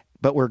Christ,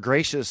 but we're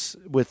gracious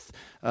with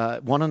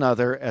one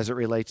another as it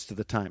relates to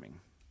the timing.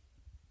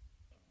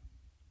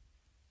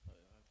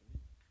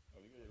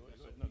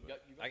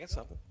 I got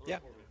something. Yeah.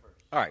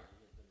 All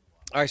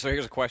right. So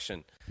here's a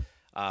question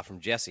from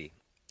Jesse.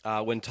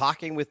 When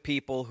talking with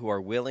people who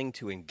are willing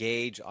to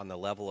engage on the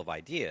level of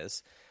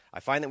ideas, I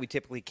find that we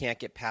typically can't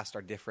get past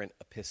our different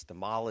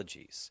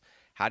epistemologies.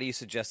 How do you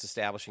suggest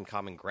establishing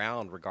common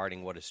ground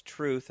regarding what is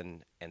truth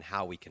and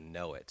how we can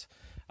know it?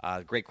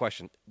 Great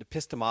question.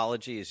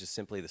 Epistemology is just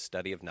simply the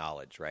study of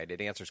knowledge, right?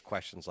 It answers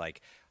questions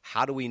like,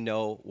 how do we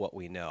know what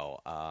we know?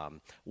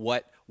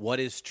 What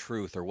is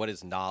truth or what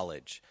is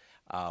knowledge?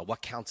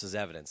 what counts as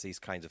evidence, these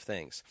kinds of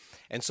things.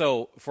 And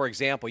so, for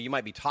example, you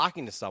might be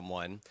talking to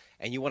someone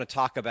and you want to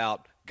talk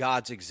about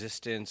God's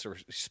existence or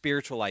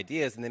spiritual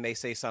ideas, and they may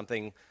say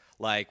something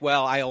like,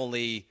 well, I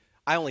only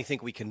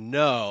think we can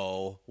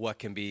know what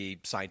can be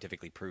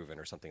scientifically proven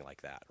or something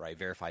like that, right?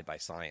 Verified by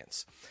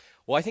science.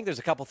 Well, I think there's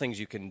a couple things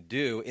you can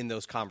do in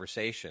those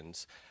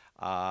conversations,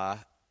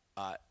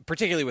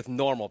 particularly with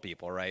normal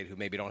people, right, who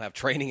maybe don't have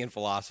training in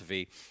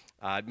philosophy,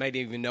 might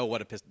even know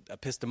what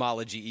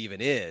epistemology even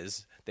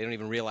is. They don't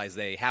even realize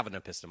they have an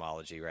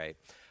epistemology, right,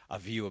 a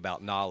view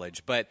about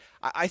knowledge. But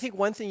I think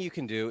one thing you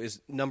can do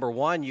is, number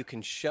one, you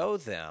can show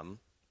them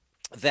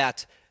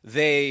that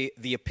the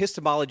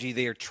epistemology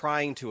they are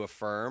trying to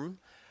affirm,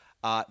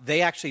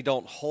 they actually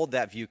don't hold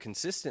that view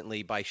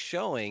consistently by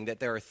showing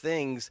that there are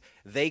things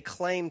they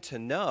claim to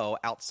know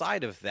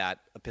outside of that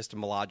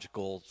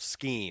epistemological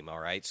scheme, all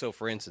right? So,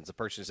 for instance, a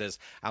person says,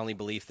 I only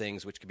believe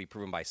things which can be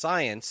proven by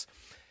science.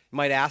 You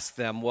might ask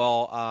them,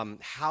 well,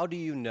 how do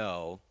you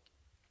know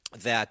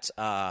that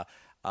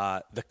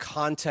the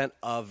content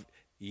of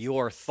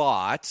your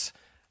thought,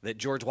 that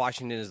George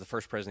Washington is the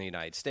first president of the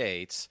United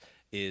States,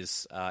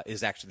 is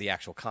actually the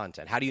actual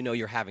content? How do you know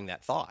you're having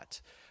that thought,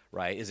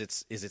 right? Is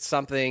it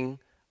something,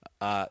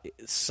 does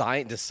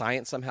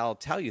science somehow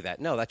tell you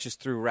that? No, that's just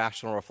through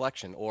rational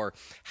reflection. Or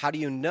how do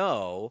you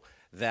know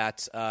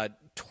that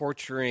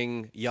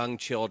torturing young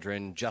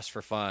children just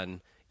for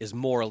fun is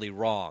morally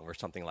wrong or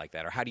something like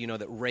that? Or how do you know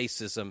that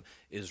racism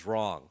is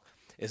wrong?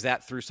 Is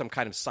that through some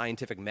kind of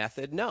scientific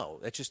method? No,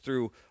 that's just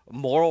through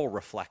moral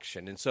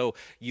reflection. And so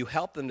you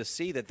help them to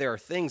see that there are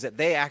things that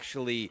they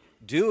actually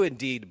do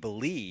indeed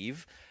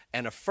believe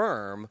and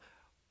affirm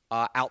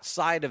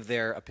outside of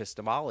their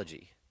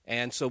epistemology.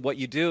 And so what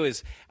you do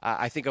is,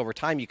 I think over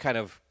time, you kind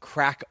of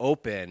crack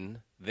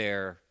open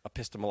their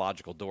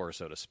epistemological door,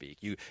 so to speak.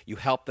 You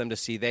help them to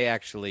see they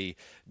actually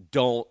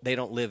don't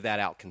live that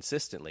out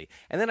consistently.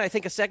 And then I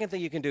think a second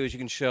thing you can do is you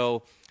can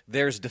show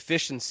there's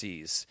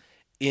deficiencies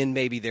in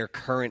maybe their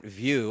current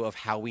view of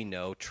how we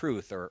know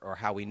truth or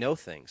how we know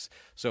things.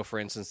 So, for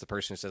instance, the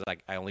person says,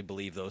 I only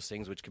believe those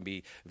things which can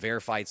be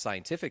verified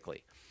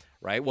scientifically,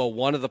 right? Well,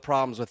 one of the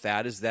problems with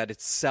that is that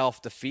it's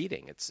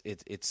self-defeating.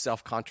 It's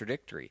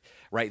self-contradictory,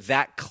 right?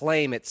 That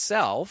claim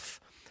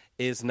itself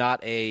is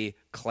not a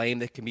claim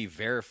that can be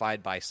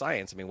verified by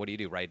science. I mean, what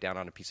do? Write it down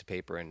on a piece of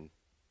paper and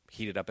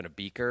heat it up in a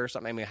beaker or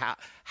something? I mean,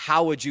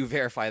 how would you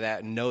verify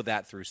that and know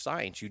that through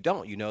science? You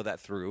don't. You know that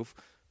through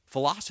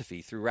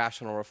philosophy, through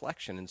rational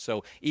reflection. And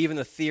so even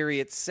the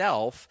theory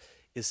itself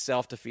is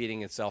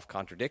self-defeating and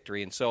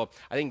self-contradictory. And so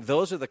I think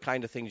those are the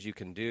kind of things you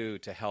can do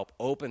to help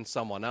open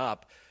someone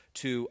up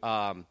to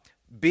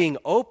being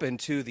open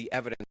to the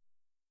evidence,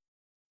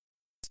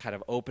 kind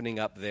of opening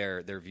up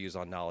their views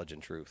on knowledge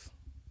and truth.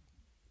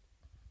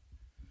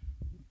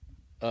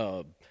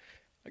 I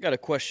got a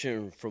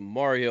question from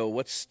Mario.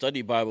 What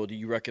study Bible do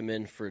you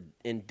recommend for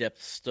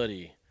in-depth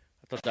study?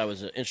 I thought that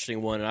was an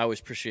interesting one, and I always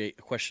appreciate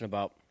a question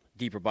about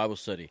deeper Bible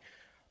study.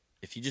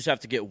 If you just have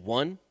to get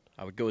one,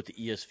 I would go with the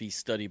ESV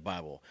Study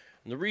Bible.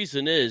 And the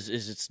reason is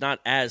it's not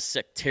as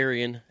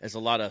sectarian as a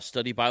lot of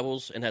study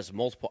Bibles and has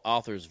multiple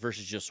authors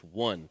versus just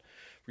one.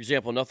 For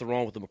example, nothing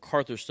wrong with the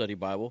MacArthur Study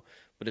Bible,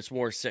 but it's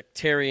more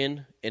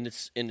sectarian in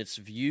its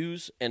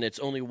views, and it's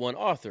only one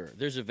author.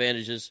 There's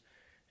advantages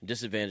and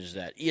disadvantages to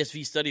that.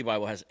 ESV Study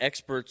Bible has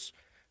experts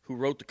who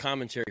wrote the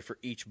commentary for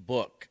each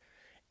book,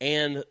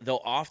 and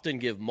they'll often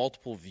give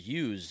multiple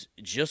views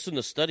just in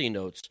the study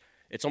notes.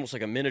 It's almost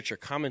like a miniature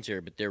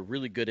commentary, but they're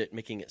really good at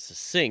making it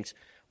succinct,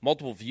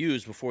 multiple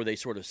views before they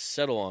sort of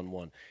settle on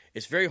one.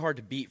 It's very hard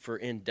to beat for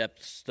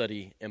in-depth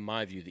study, in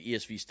my view. The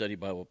ESV Study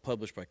Bible,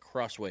 published by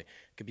Crossway,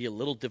 could be a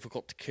little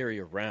difficult to carry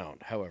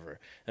around,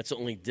 however. That's the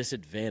only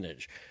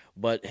disadvantage.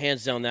 But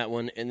hands down that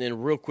one. And then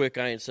real quick,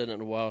 I ain't said it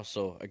in a while,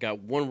 so I got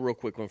one real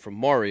quick one from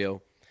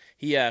Mario.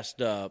 He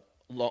asked,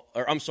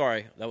 I'm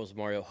sorry, that was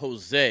Mario.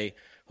 Jose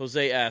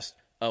asked,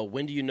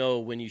 when do you know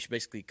when you should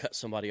basically cut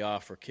somebody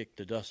off or kick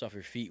the dust off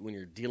your feet when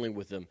you're dealing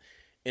with them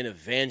in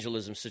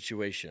evangelism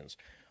situations?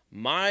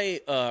 My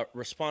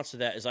response to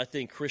that is I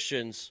think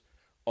Christians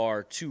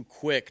are too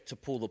quick to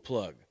pull the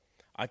plug.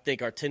 I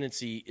think our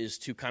tendency is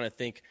to kind of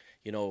think,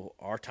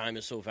 our time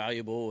is so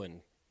valuable and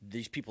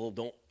these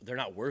people they're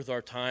not worth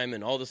our time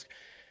and all this.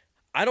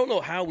 I don't know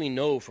how we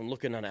know from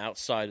looking on the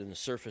outside and the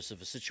surface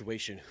of a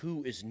situation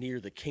who is near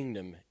the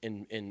kingdom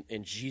in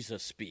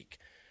Jesus speak.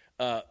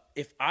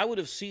 If I would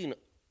have seen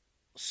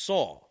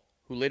Saul,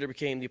 who later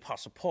became the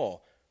Apostle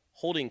Paul,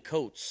 holding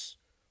coats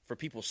for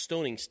people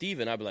stoning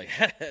Stephen, I'd be like,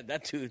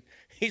 that dude,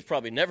 he's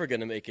probably never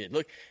going to make it.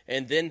 Look,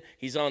 and then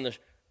he's on the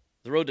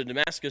road to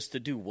Damascus to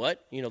do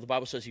what? The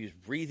Bible says he was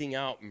breathing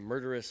out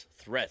murderous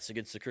threats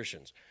against the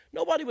Christians.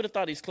 Nobody would have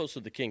thought he's close to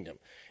the kingdom.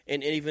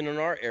 And even in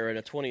our era, in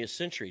the 20th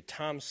century,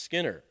 Tom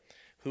Skinner,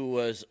 who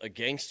was a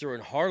gangster in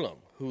Harlem,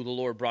 who the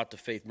Lord brought to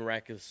faith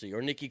miraculously,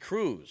 or Nicky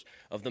Cruz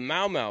of the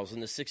Mau Mau's in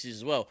the 60s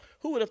as well.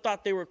 Who would have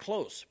thought they were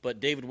close?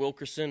 But David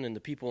Wilkerson and the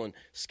people in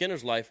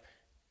Skinner's life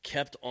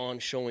kept on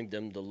showing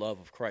them the love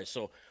of Christ.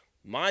 So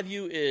My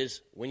view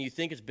is when you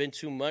think it's been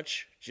too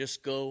much,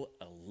 just go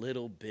a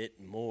little bit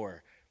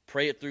more.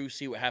 Pray it through,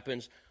 see what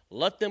happens.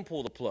 Let them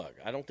pull the plug.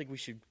 I don't think we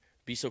should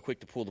be so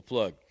quick to pull the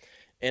plug.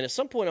 And at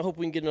some point, I hope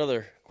we can get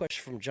another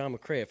question from John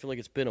McCrae. I feel like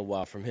it's been a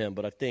while from him,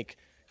 but I think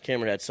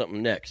Cameron had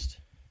something next.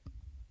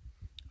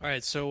 All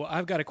right, so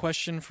I've got a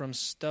question from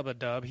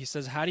Stubadub. He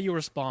says, how do you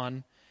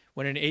respond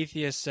when an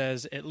atheist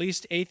says, at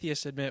least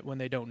atheists admit when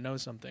they don't know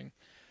something?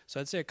 So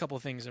I'd say a couple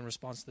of things in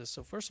response to this.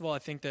 So first of all, I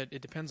think that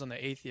it depends on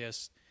the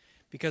atheist,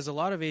 because a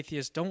lot of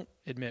atheists don't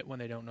admit when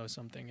they don't know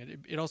something.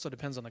 It also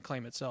depends on the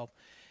claim itself.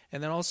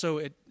 And then also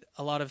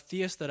a lot of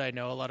theists that I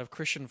know, a lot of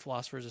Christian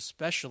philosophers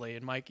especially,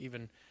 and Mike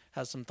even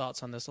has some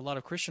thoughts on this, a lot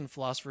of Christian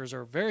philosophers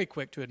are very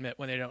quick to admit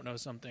when they don't know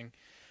something.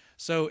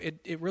 So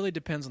it really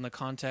depends on the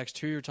context,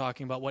 who you're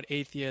talking about, what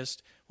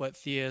atheist, what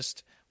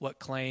theist, what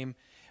claim.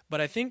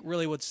 But I think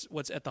really what's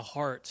at the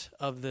heart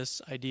of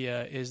this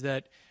idea is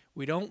that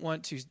we don't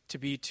want to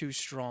be too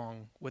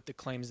strong with the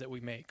claims that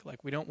we make.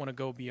 Like, we don't want to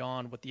go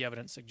beyond what the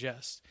evidence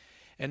suggests.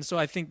 And so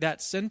I think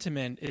that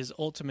sentiment is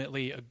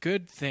ultimately a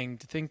good thing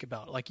to think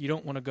about. Like, you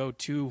don't want to go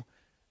too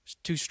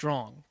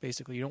strong,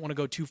 basically. You don't want to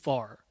go too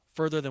far,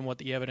 further than what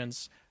the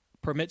evidence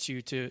permits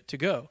you to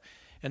go.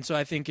 And so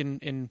I think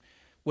in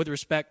with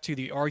respect to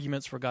the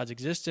arguments for God's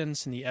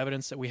existence and the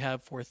evidence that we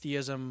have for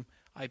theism,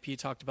 IP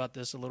talked about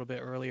this a little bit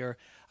earlier,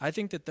 I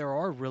think that there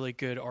are really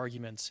good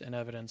arguments and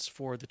evidence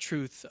for the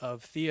truth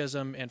of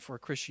theism and for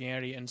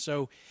Christianity. And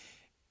so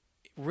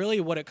really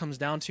what it comes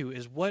down to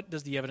is, what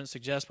does the evidence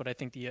suggest? But I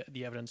think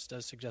the evidence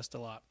does suggest a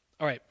lot.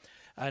 All right,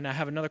 and I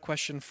have another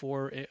question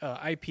for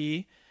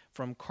IP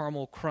from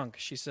Carmel Crunk.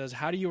 She says,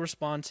 how do you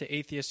respond to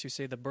atheists who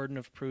say the burden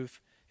of proof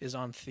is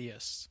on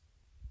theists?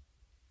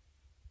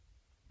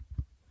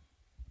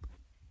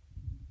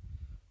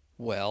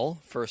 Well,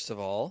 first of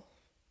all,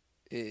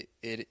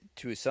 it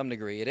to some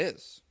degree it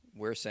is.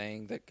 We're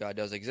saying that God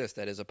does exist.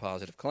 That is a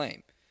positive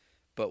claim.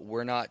 But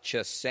we're not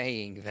just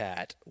saying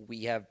that.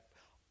 We have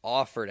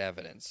offered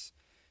evidence,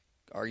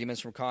 arguments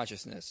from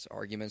consciousness,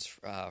 arguments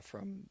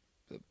from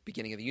the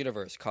beginning of the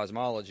universe,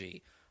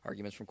 cosmology,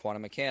 arguments from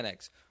quantum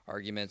mechanics,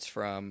 arguments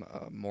from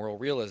moral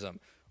realism.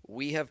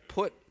 We have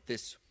put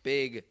this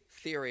big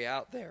theory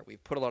out there.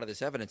 We've put a lot of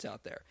this evidence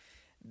out there.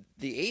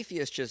 The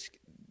atheist just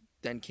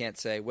then can't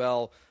say,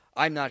 well,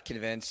 I'm not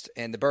convinced,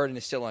 and the burden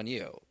is still on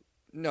you.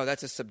 No,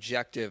 that's a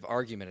subjective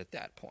argument at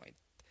that point.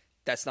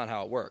 That's not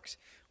how it works.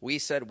 We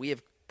said we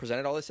have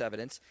presented all this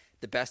evidence.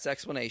 The best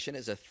explanation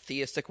is a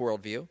theistic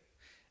worldview.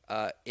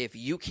 If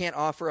you can't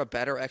offer a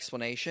better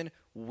explanation,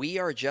 we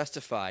are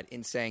justified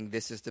in saying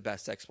this is the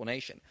best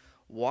explanation.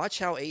 Watch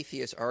how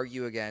atheists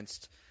argue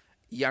against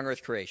young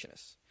earth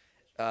creationists.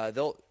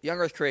 Young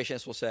earth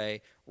creationists will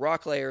say,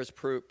 rock layers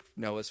prove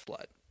Noah's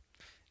flood.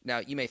 Now,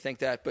 you may think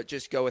that, but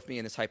just go with me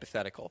in this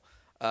hypothetical.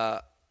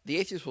 The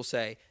atheist will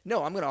say,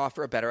 no, I'm going to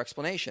offer a better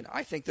explanation.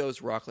 I think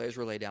those rock layers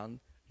were laid down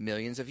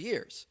millions of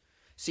years.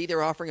 See,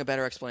 they're offering a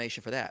better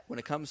explanation for that. When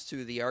it comes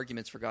to the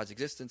arguments for God's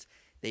existence,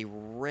 they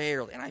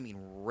rarely, and I mean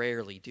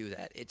rarely, do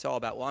that. It's all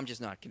about, well, I'm just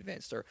not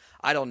convinced, or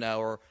I don't know,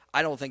 or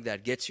I don't think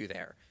that gets you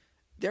there.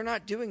 They're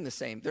not doing the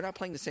same. They're not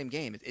playing the same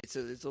game. It's a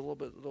little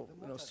bit,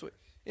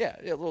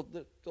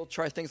 they'll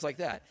try things like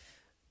that.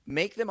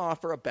 Make them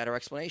offer a better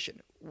explanation.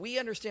 We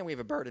understand we have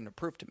a burden of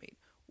proof to meet.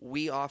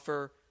 We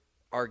offer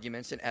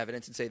arguments and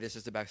evidence and say this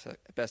is the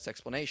best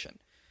explanation.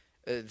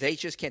 They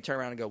just can't turn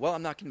around and go, well,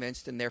 I'm not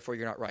convinced, and therefore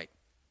you're not right.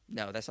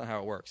 No, that's not how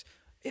it works.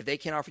 If they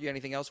can't offer you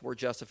anything else, we're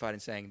justified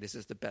in saying this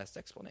is the best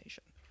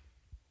explanation.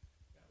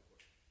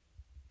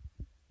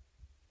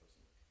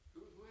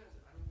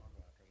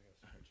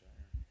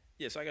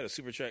 Yes, I got a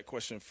super chat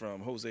question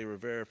from Jose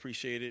Rivera.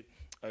 Appreciate it.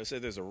 It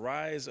said there's a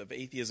rise of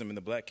atheism in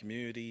the black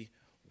community.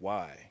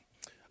 Why?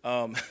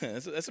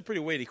 That's a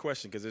pretty weighty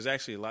question because there's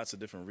actually lots of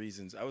different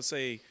reasons. I would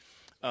say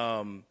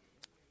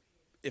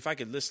if I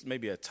could list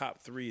maybe a top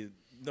three,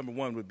 number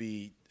one would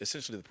be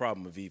essentially the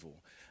problem of evil.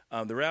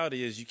 The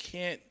reality is you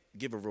can't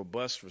give a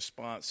robust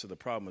response to the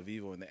problem of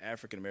evil in the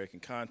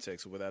African-American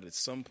context without at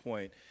some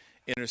point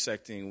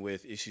intersecting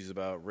with issues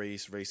about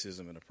race,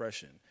 racism, and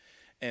oppression.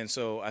 And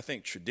so I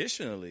think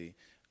traditionally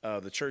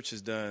the church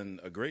has done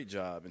a great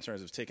job in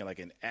terms of taking like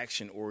an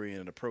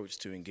action-oriented approach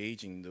to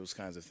engaging those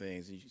kinds of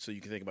things. So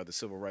you can think about the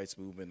civil rights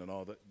movement and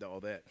all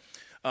that.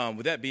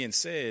 With that being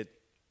said,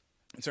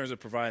 in terms of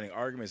providing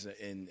arguments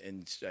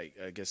and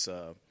I guess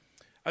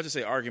I'll just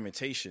say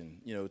argumentation,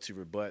 to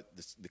rebut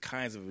the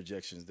kinds of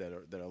objections that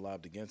are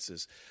lobbed against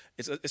us.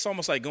 It's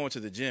almost like going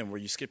to the gym where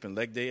you're skipping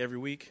leg day every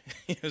week.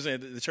 You know what I'm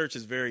saying? The church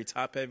is very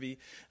top heavy,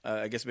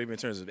 I guess maybe in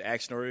terms of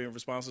action-oriented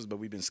responses, but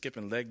we've been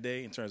skipping leg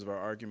day in terms of our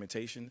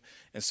argumentation.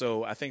 And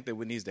so I think that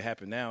what needs to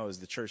happen now is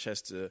the church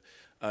has to,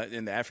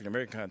 in the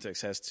African-American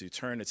context, has to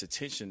turn its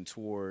attention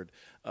toward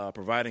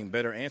providing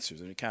better answers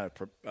and kind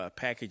of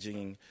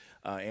packaging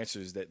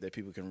answers that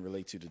people can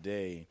relate to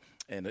today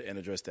and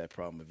address that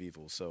problem of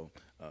evil. So,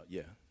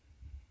 yeah.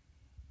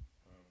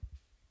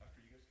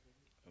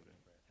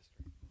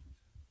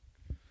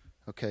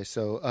 Okay,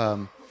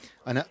 so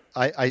and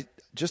I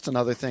just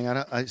another thing.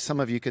 Some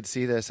of you could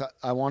see this.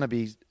 I want to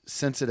be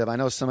sensitive. I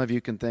know some of you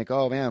can think,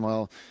 "Oh man,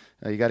 well,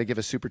 you got to give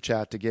a super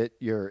chat to get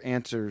your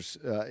answers."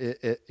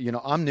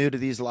 I'm new to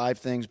these live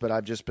things, but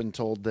I've just been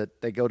told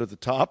that they go to the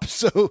top.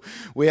 So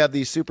we have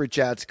these super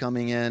chats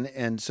coming in,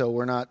 and so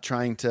we're not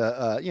trying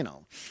to,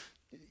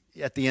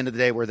 at the end of the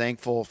day, we're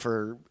thankful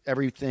for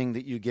everything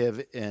that you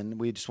give, and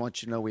we just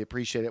want you to know we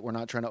appreciate it. We're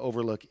not trying to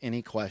overlook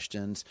any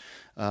questions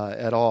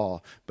at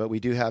all, but we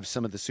do have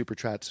some of the super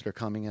chats that are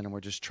coming in, and we're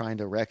just trying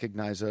to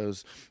recognize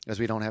those as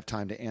we don't have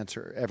time to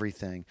answer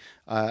everything.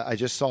 I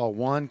just saw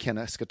one: can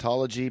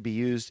eschatology be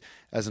used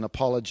as an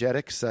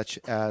apologetic, such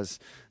as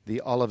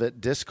the Olivet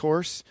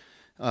Discourse?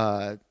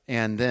 And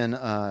then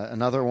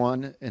another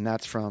one, and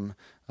that's from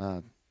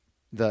the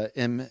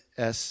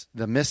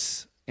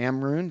Miss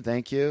Amrun.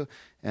 Thank you.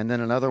 And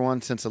then another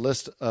one: since a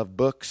list of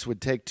books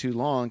would take too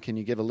long, can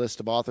you give a list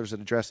of authors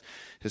that address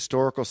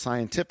historical,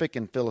 scientific,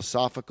 and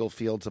philosophical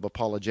fields of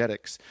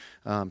apologetics?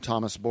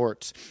 Thomas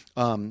Bortz.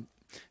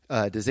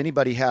 Does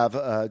anybody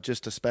have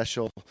just a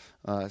special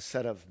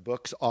set of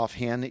books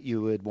offhand that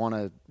you would want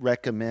to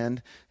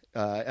recommend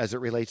as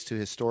it relates to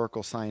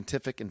historical,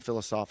 scientific, and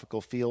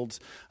philosophical fields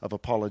of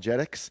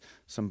apologetics?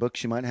 Some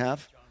books you might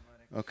have?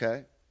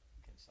 Okay.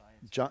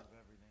 John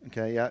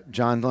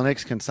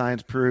Lennox, Can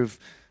Science Prove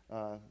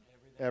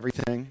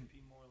Everything?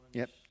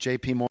 Yep.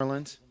 J.P.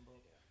 Moreland.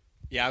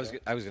 Yeah,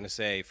 I was going to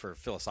say, for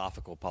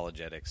philosophical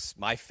apologetics,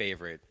 my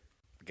favorite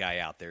guy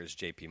out there is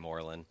J.P.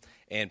 Moreland,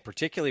 and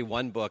particularly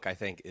one book I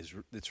think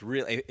it's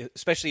really,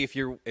 especially if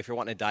you're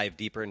wanting to dive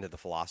deeper into the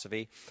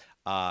philosophy,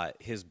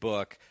 his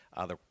book,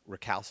 the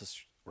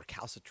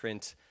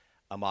Recalcitrant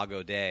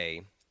Imago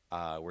Dei,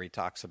 where he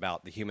talks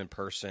about the human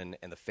person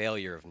and the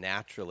failure of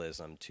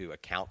naturalism to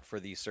account for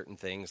these certain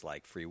things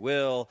like free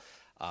will,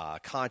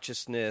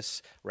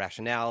 consciousness,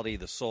 rationality,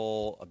 the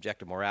soul,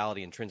 objective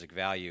morality, intrinsic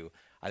value,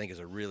 I think is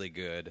a really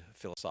good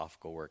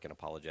philosophical work in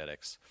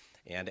apologetics,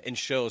 and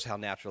shows how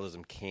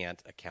naturalism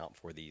can't account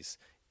for these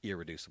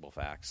irreducible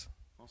facts.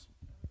 Awesome.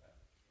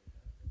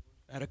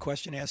 I had a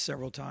question asked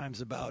several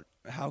times about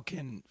how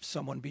can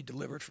someone be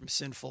delivered from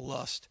sinful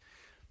lust.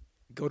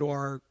 Go to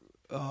our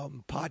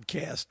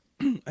podcast.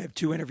 I have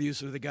 2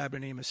 interviews with a guy by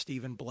the name of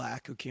Stephen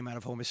Black, who came out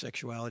of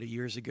homosexuality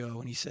years ago,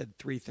 and he said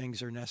 3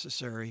 things are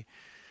necessary.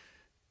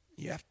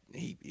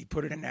 He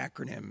put it in an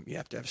acronym. You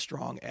have to have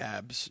strong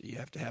abs. You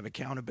have to have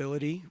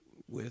accountability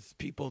with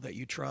people that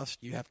you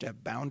trust. You have to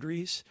have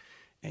boundaries,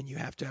 and you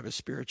have to have a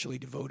spiritually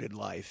devoted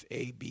life,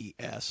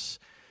 ABS.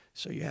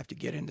 So you have to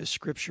get into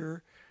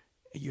Scripture.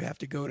 You have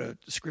to go to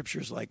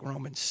scriptures like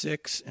Romans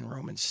 6 and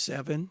Romans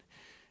 7,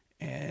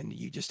 and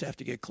you just have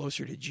to get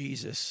closer to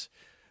Jesus.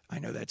 I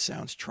know that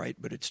sounds trite,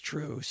 but it's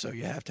true. So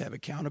you have to have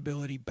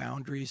accountability,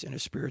 boundaries, and a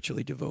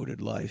spiritually devoted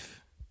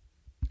life.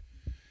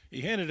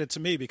 He handed it to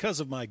me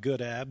because of my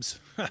good abs.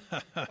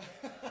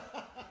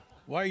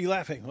 Why are you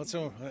laughing? What's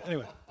so?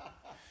 Anyway.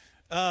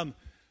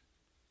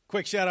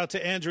 Quick shout out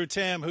to Andrew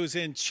Tam, who's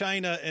in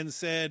China, and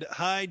said,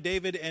 "Hi,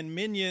 David and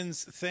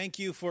Minions. Thank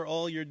you for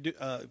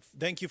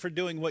thank you for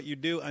doing what you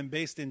do. I'm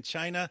based in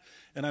China,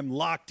 and I'm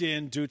locked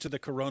in due to the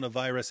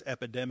coronavirus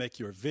epidemic.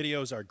 Your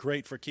videos are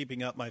great for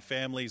keeping up my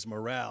family's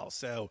morale.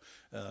 So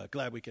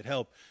glad we could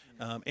help."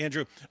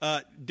 Andrew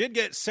did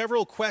get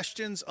several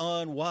questions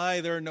on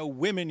why there are no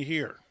women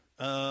here.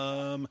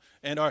 And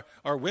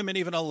are women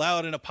even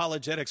allowed in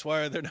apologetics?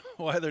 Why are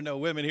there no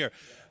women here?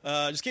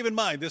 Just keep in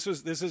mind, this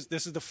is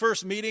the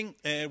first meeting,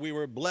 and we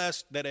were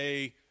blessed that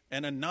an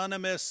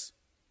anonymous,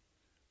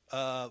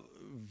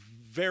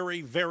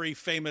 very, very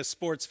famous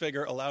sports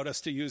figure allowed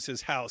us to use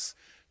his house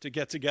to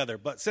get together.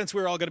 But since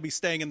we're all going to be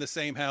staying in the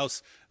same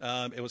house,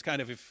 it was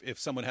kind of if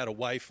someone had a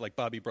wife, like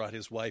Bobby brought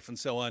his wife and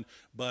so on.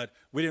 But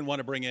we didn't want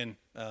to bring in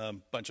a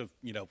bunch of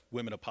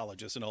women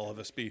apologists and all of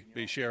us be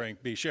sharing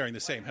the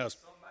same house.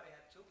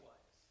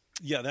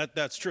 Yeah,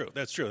 that's true.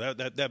 That's true.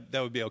 That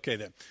would be okay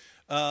then.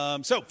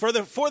 So for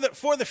the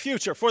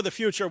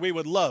future, we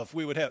would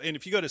have. And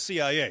if you go to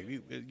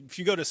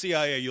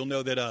CIA, you'll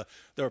know that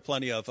there are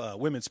plenty of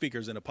women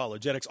speakers in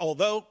apologetics,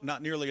 although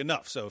not nearly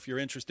enough. So if you're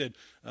interested,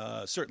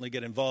 certainly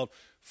get involved.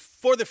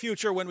 For the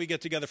future, when we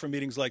get together for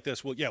meetings like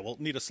this, we'll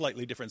need a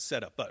slightly different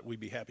setup, but we'd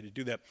be happy to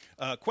do that.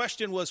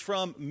 Question was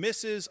from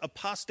Mrs.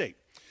 Apostate.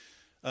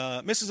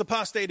 Mrs.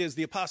 Apostate is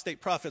the apostate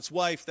prophet's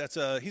wife.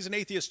 He's an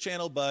atheist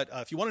channel, but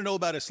if you want to know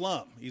about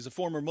Islam, he's a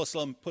former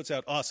Muslim, puts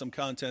out awesome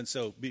content,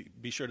 so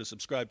be sure to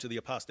subscribe to the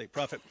apostate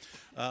prophet.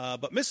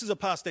 But Mrs.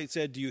 Apostate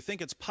said, do you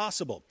think it's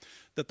possible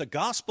that the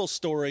gospel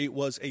story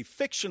was a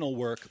fictional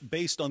work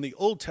based on the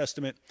Old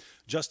Testament,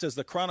 just as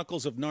the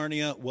Chronicles of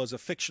Narnia was a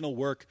fictional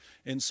work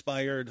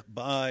inspired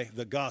by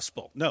the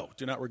gospel? No,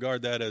 do not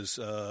regard that as,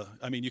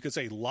 you could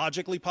say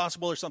logically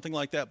possible or something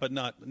like that, but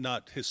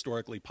not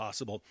historically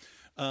possible.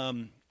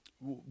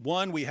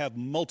 One, we have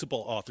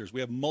multiple authors. We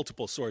have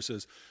multiple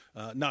sources,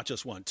 not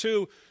just one.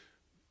 Two,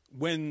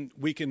 when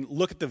we can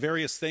look at the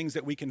various things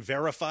that we can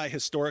verify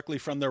historically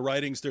from their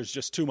writings, there's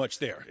just too much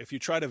there. If you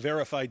try to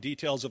verify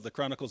details of the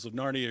Chronicles of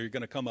Narnia, you're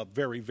going to come up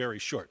very, very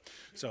short.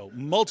 So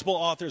multiple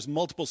authors,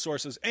 multiple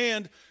sources,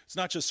 and it's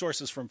not just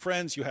sources from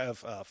friends. You have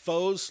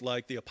foes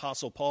like the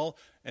Apostle Paul,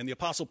 and the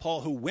Apostle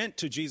Paul who went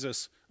to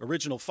Jesus'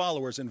 original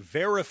followers and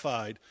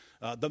verified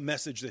the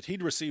message that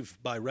he'd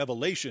received by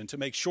revelation to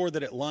make sure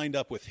that it lined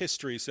up with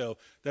history. So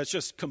that's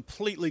just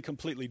completely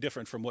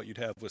different from what you'd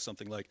have with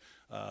something like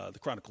the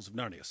Chronicles of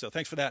Narnia. So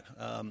thanks for that,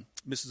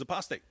 Mrs.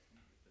 Apostate.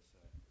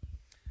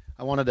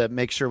 I wanted to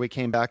make sure we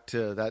came back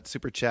to that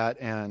super chat,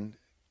 and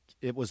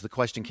it was the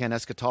question, can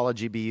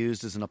eschatology be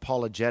used as an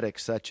apologetic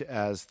such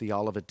as the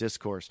Olivet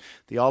Discourse?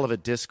 The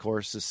Olivet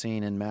Discourse is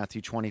seen in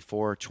Matthew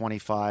 24,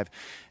 25,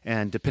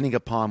 and depending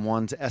upon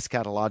one's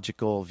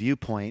eschatological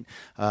viewpoint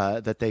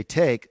that they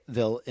take,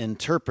 they'll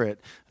interpret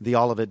the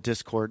Olivet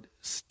Discourse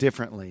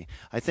differently.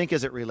 I think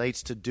as it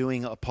relates to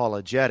doing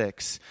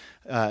apologetics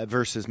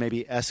versus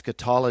maybe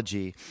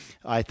eschatology,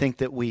 I think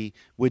that we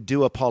would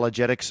do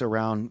apologetics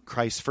around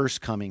Christ's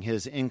first coming,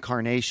 his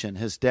incarnation,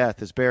 his death,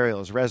 his burial,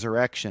 his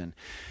resurrection.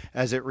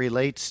 As it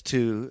relates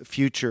to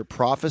future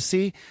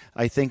prophecy,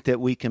 I think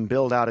that we can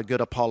build out a good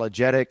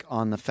apologetic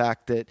on the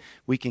fact that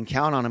we can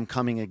count on him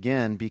coming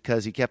again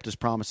because he kept his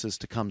promises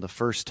to come the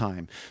first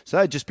time. So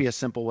that would just be a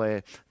simple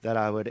way that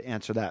I would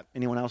answer that.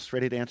 Anyone else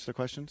ready to answer the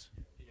questions?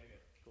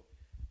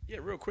 Yeah,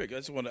 real quick.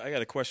 I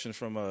got a question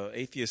from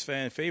atheist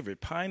fan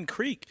favorite. Pine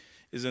Creek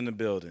is in the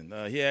building.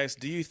 He asked,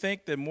 do you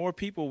think that more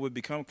people would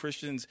become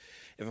Christians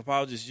if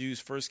apologists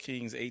use 1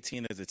 Kings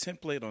 18 as a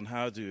template on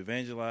how to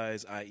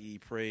evangelize, i.e.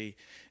 pray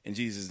in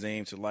Jesus'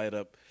 name to light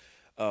up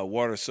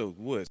water-soaked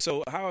wood?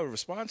 So how I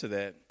respond to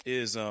that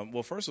is,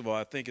 well, first of all,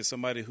 I think as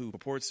somebody who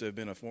purports to have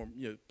been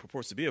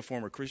purports to be a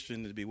former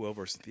Christian, to be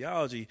well-versed in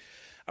theology,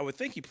 I would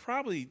think he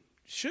probably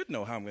should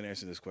know how I'm going to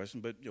answer this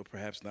question, but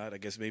perhaps not. I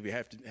guess maybe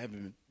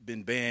haven't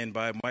been banned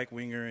by Mike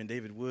Winger and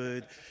David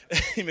Wood.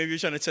 Maybe you're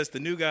trying to test the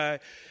new guy.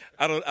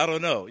 I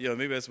don't know.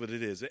 Maybe that's what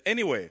it is.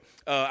 Anyway,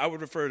 I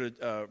would refer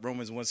to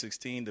Romans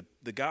 1:16.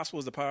 The gospel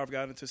is the power of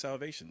God unto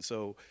salvation.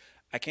 So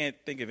I can't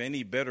think of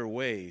any better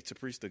way to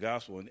preach the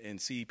gospel and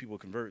see people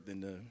convert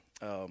than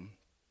to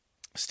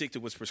stick to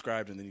what's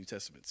prescribed in the New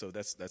Testament. So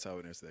that's how I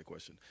would answer that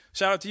question.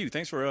 Shout out to you.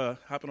 Thanks for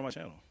hopping on my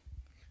channel.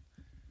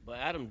 But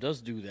Adam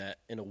does do that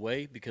in a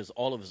way because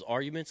all of his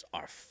arguments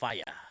are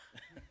fire.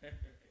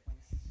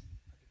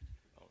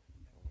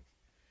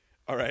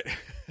 All right.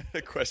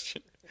 A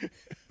question.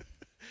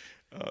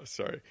 Oh,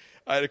 sorry.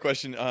 I had a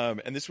question,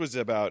 and this was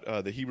about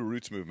the Hebrew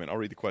Roots movement. I'll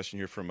read the question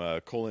here from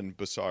Colin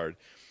Bussard.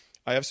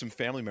 I have some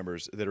family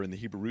members that are in the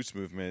Hebrew Roots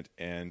movement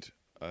and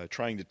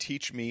trying to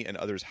teach me and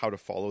others how to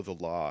follow the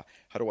law.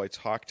 How do I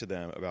talk to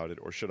them about it,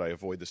 or should I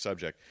avoid the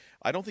subject?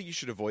 I don't think you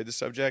should avoid the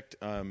subject.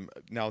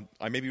 Now,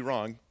 I may be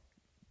wrong.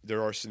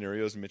 There are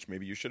scenarios in which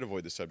maybe you should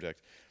avoid the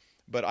subject.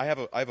 But I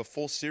have a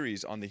full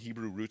series on the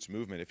Hebrew Roots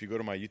movement. If you go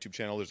to my YouTube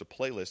channel, there's a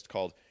playlist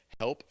called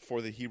Help for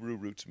the Hebrew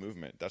Roots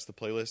Movement. That's the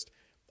playlist.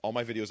 All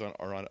my videos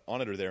are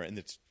on it are there, and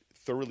it's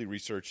thoroughly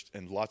researched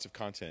and lots of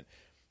content.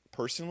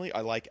 Personally, I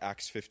like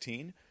Acts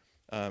 15.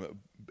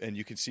 And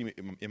you can see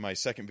in my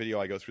second video,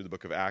 I go through the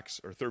book of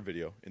Acts, or third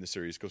video in the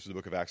series, goes through the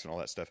book of Acts and all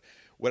that stuff.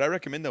 What I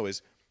recommend, though,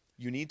 is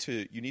you need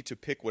to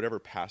pick whatever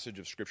passage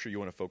of Scripture you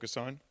want to focus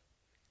on.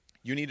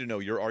 You need to know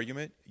your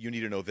argument, you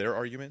need to know their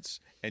arguments,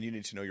 and you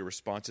need to know your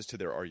responses to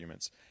their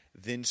arguments.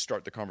 Then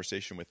start the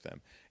conversation with them.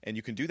 And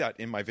you can do that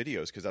in my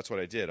videos, because that's what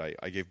I did.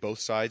 I gave both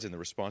sides and the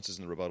responses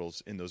and the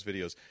rebuttals in those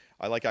videos.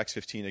 I like Acts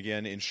 15.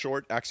 Again, in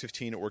short, Acts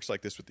 15, it works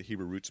like this with the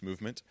Hebrew Roots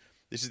movement.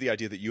 This is the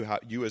idea that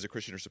you as a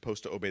Christian are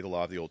supposed to obey the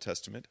law of the Old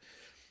Testament.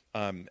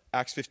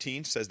 Acts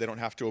 15 says they don't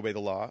have to obey the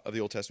law of the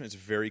Old Testament.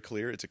 It's very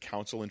clear. It's a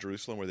council in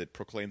Jerusalem where they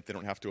proclaim that they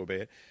don't have to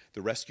obey it.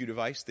 The rescue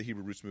device the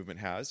Hebrew Roots movement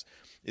has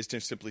is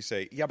to simply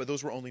say, yeah, but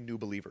those were only new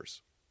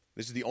believers.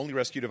 This is the only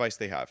rescue device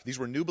they have. These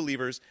were new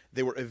believers.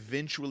 They were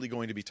eventually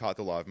going to be taught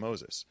the law of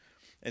Moses.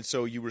 And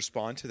so you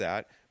respond to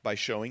that by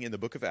showing in the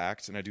book of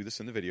Acts, and I do this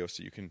in the video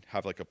so you can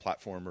have like a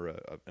platform or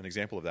an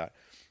example of that.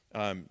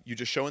 You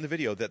just show in the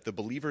video that the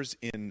believers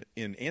in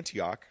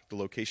Antioch, the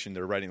location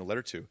they're writing the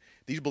letter to,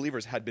 these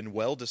believers had been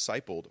well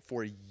discipled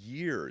for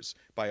years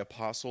by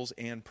apostles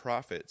and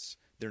prophets.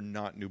 They're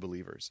not new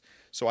believers.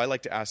 So I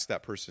like to ask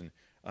that person,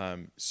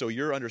 so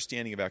your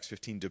understanding of Acts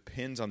 15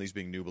 depends on these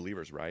being new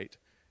believers, right?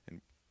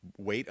 And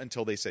wait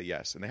until they say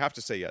yes. And they have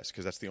to say yes,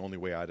 because that's the only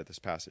way out of this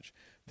passage.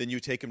 Then you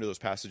take them to those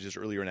passages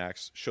earlier in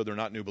Acts, show they're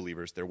not new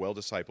believers, they're well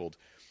discipled,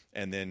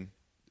 and then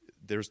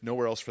there's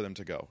nowhere else for them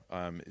to go.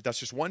 That's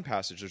just one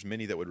passage. There's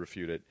many that would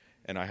refute it,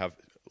 and I have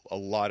a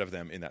lot of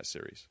them in that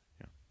series.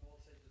 Yeah.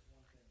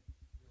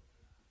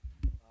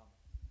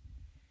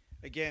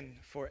 Again,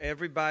 for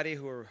everybody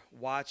who are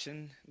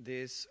watching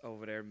this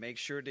over there, make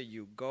sure that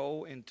you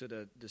go into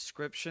the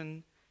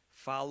description,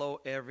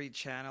 follow every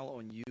channel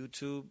on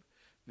YouTube,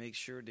 make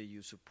sure that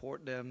you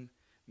support them.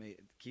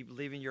 Keep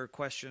leaving your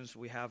questions.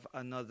 We have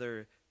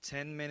another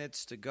 10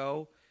 minutes to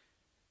go.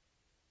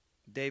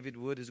 David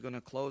Wood is going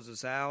to close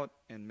us out,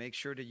 and make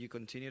sure that you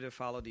continue to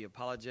follow the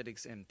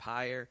Apologetics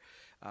Empire.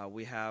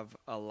 We have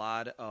a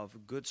lot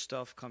of good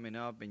stuff coming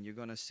up, and you're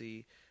going to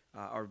see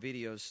our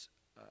videos,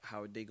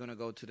 how they're going to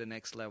go to the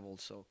next level.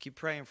 So keep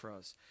praying for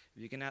us.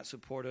 If you cannot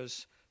support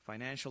us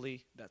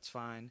financially, that's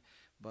fine,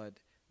 but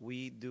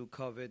we do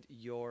covet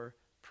your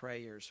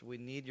prayers. We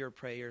need your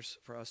prayers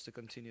for us to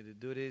continue to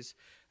do this.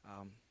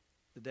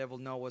 The devil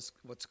knows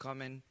what's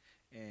coming,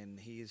 and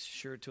he is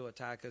sure to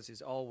attack us.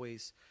 He's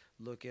always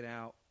looking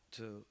out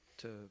to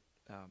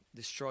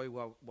destroy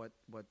what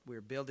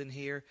we're building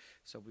here.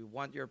 So we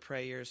want your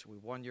prayers. We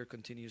want your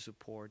continued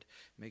support.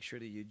 Make sure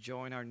that you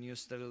join our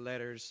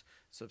newsletters,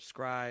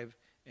 subscribe,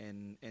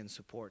 and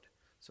support.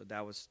 So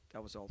that was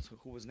all. So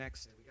who was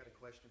next? We got a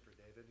question for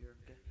David here.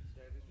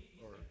 David?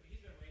 He's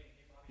been waiting.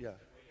 Yeah.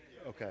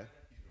 Okay.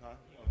 Huh?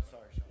 Oh,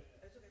 sorry, Sean.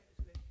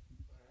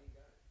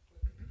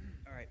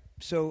 All right.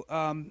 So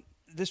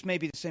this may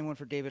be the same one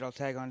for David. I'll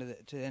tag on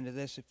to the end of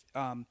this.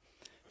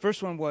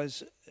 First one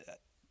was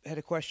had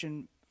a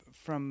question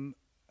from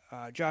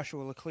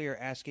Joshua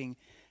LeClaire asking,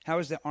 how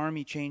has the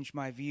Army changed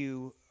my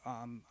view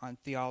on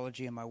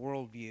theology and my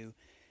worldview?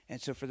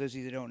 And so for those of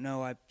you that don't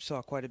know, I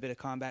saw quite a bit of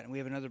combat, and we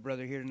have another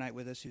brother here tonight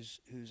with us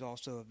who's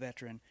also a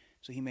veteran,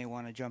 so he may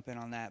want to jump in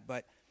on that.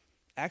 But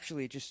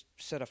actually, it just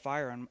set a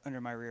fire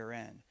under my rear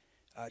end.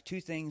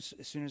 Two things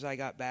as soon as I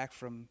got back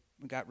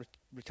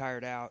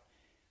retired out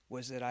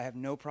was that I have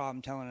no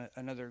problem telling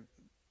another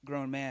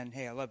grown man,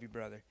 hey, I love you,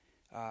 brother,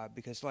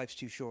 because life's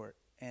too short.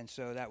 And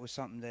so that was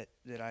something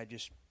that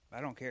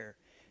I don't care.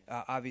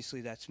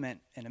 Obviously, that's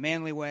meant in a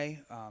manly way.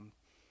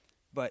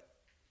 But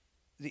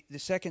the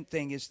second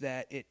thing is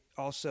that it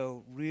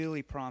also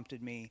really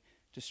prompted me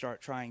to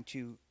start trying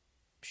to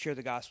share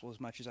the gospel as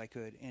much as I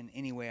could in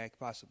any way I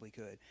possibly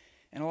could.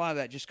 And a lot of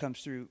that just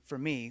comes through, for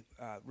me,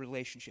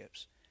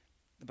 relationships.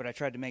 But I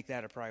tried to make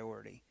that a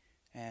priority.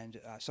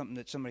 And something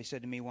that somebody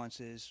said to me once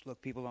is,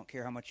 look, people don't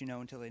care how much you know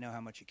until they know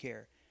how much you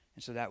care.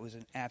 And so that was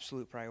an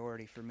absolute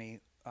priority for me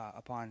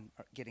upon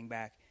getting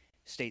back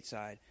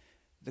stateside.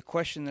 The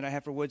question that I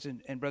have for Woods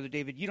and Brother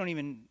David, you don't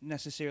even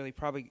necessarily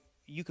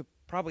you could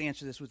probably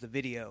answer this with a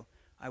video,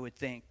 I would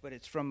think, but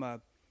it's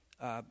from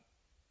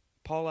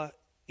Paula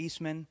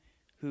Eastman,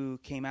 who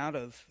came out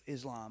of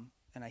Islam,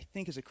 and I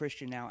think is a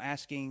Christian now,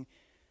 asking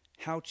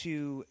how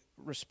to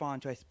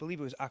respond to, I believe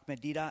it was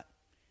Ahmed Deedat,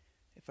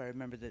 if I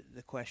remember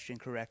the question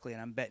correctly,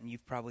 and I'm betting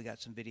you've probably got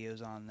some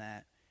videos on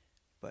that,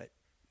 but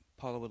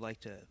Paula would like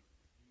to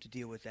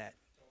deal with that.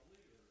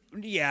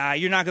 Yeah,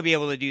 you're not going to be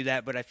able to do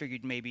that, but I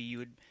figured maybe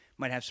you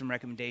might have some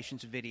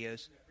recommendations of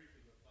videos.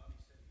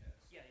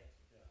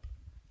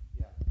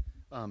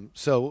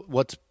 So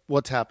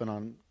what's happened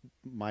on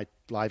my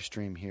live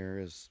stream here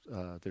is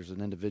there's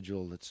an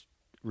individual that's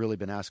really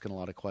been asking a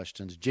lot of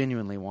questions,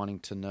 genuinely wanting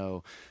to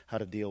know how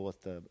to deal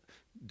with the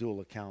dual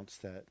accounts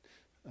that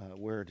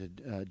where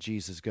did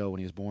Jesus go when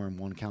he was born.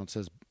 One account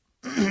says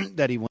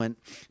that he went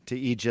to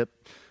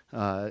Egypt,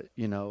 and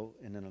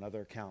then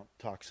another account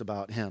talks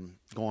about him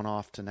going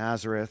off to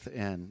Nazareth,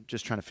 and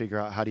just trying to figure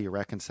out how do you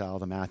reconcile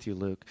the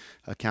Matthew-Luke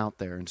account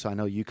there. And so I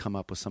know you come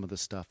up with some of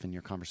this stuff in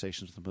your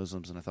conversations with the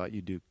Muslims, and I thought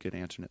you'd do good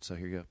answering it. So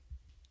here you go.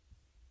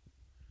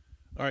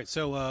 All right.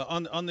 So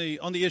on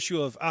the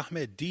issue of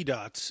Ahmed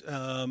Deedat,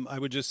 I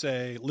would just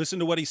say listen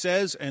to what he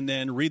says, and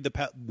then read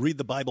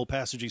the Bible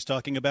passage he's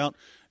talking about,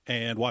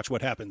 and watch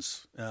what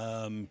happens.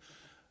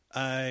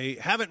 I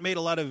haven't made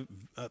a lot of,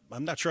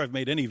 I'm not sure I've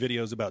made any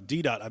videos about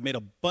Deedat. I've made a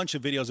bunch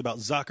of videos about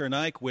Zakir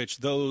Naik, which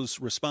those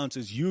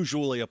responses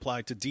usually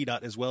apply to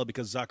Deedat as well,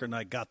 because Zakir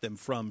Naik got them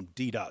from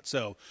Deedat.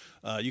 So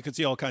you can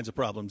see all kinds of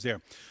problems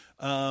there.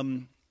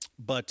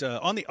 But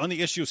on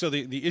the issue, so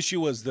the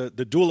issue was the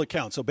dual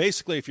account. So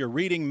basically, if you're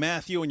reading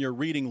Matthew and you're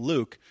reading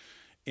Luke,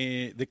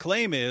 the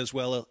claim is,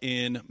 well,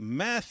 in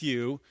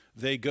Matthew,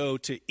 they go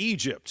to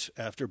Egypt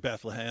after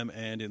Bethlehem,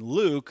 and in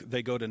Luke,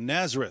 they go to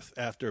Nazareth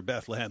after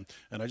Bethlehem.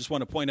 And I just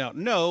want to point out,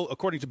 no,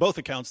 according to both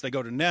accounts, they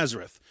go to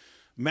Nazareth.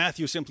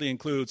 Matthew simply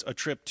includes a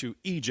trip to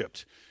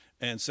Egypt.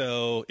 And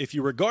so if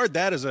you regard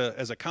that as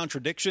a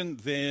contradiction,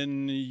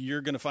 then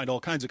you're going to find all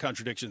kinds of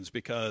contradictions,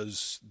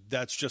 because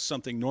that's just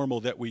something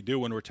normal that we do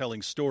when we're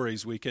telling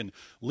stories. We can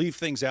leave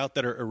things out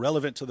that are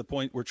irrelevant to the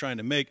point we're trying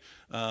to make.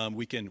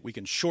 We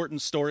can shorten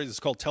stories. It's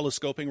called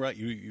telescoping, right?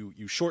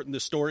 You shorten the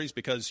stories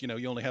because,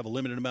 you only have a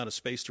limited amount of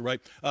space to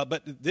write.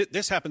 But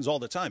this happens all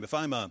the time.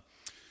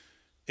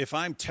 If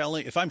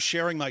I'm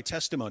sharing my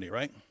testimony,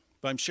 right?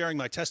 If I'm sharing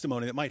my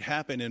testimony, it might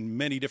happen in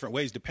many different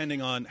ways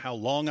depending on how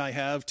long I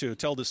have to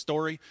tell the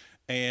story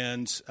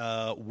and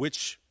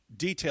which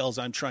details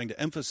I'm trying to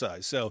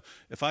emphasize. So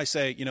if I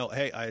say,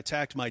 hey, I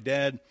attacked my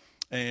dad,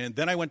 and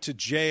then I went to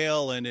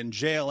jail, and in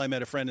jail I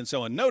met a friend and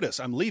so on.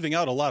 Notice I'm leaving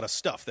out a lot of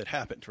stuff that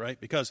happened, right?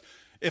 Because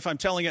if I'm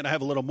telling it and I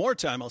have a little more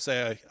time, I'll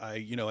say I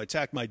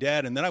attacked my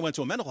dad, and then I went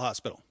to a mental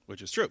hospital,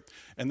 which is true.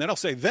 And then I'll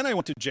say, then I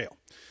went to jail.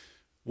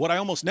 What I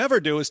almost never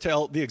do is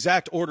tell the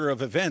exact order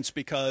of events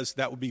because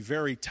that would be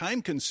very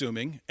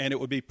time-consuming and it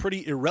would be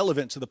pretty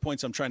irrelevant to the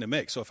points I'm trying to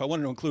make. So if I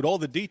wanted to include all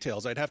the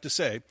details, I'd have to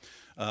say,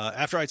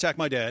 after I attacked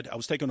my dad, I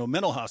was taken to a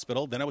mental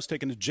hospital, then I was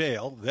taken to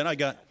jail, then I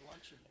got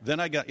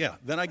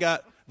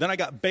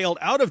bailed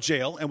out of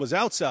jail and was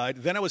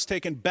outside, then I was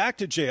taken back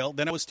to jail,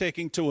 then I was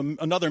taken to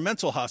another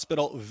mental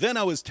hospital, then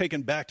I was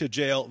taken back to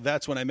jail.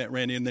 That's when I met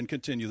Randy, and then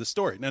continue the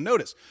story. Now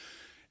notice,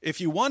 if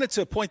you wanted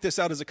to point this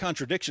out as a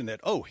contradiction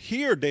that,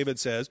 here David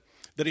says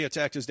that he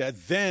attacked his dad,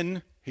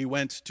 then he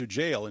went to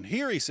jail. And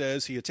here he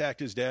says he attacked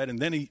his dad and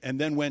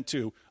then went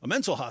to a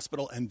mental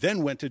hospital and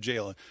then went to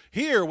jail. And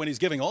here, when he's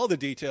giving all the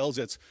details,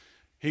 it's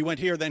he went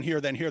here, then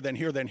here, then here, then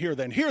here, then here,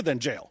 then here, then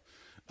jail.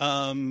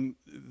 I'm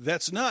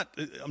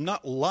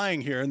not lying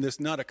here, and this is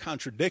not a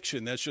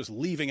contradiction. That's just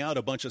leaving out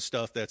a bunch of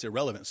stuff that's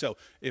irrelevant. So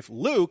if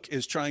Luke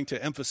is trying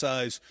to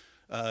emphasize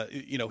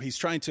he's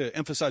trying to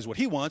emphasize what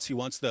he wants. He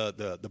wants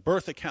the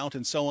birth account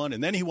and so on,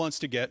 and then he wants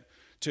to get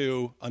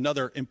to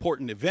another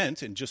important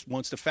event and just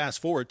wants to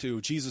fast forward to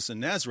Jesus in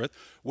Nazareth,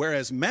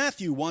 whereas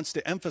Matthew wants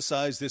to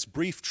emphasize this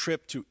brief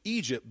trip to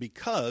Egypt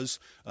because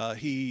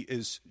he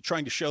is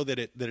trying to show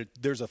that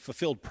there's a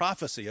fulfilled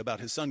prophecy about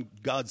his son,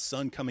 God's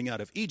son, coming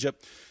out of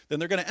Egypt. Then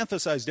they're going to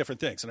emphasize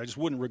different things, and I just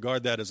wouldn't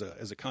regard that as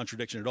a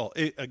contradiction at all.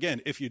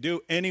 Again, if you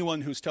do,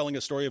 anyone who's telling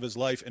a story of his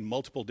life in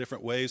multiple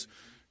different ways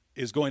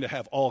is going to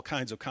have all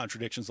kinds of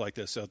contradictions like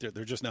this. So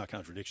they're just not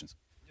contradictions.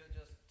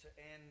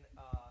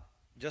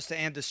 Just to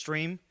end the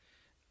stream,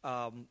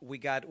 we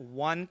got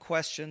one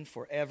question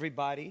for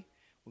everybody.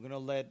 We're going to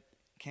let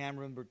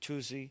Cameron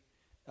Bertuzzi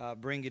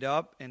bring it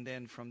up, and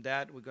then from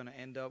that, we're going to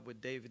end up with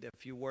David, a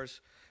few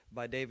words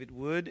by David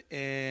Wood,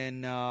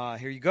 and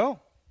here you go.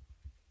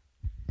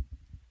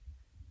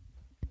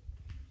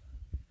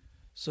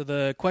 So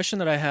the question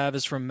that I have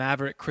is from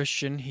Maverick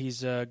Christian.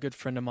 He's a good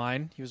friend of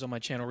mine. He was on my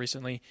channel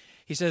recently.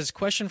 He says,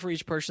 question for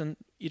each person,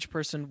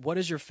 what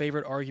is your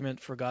favorite argument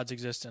for God's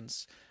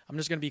existence? I'm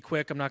just going to be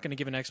quick. I'm not going to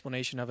give an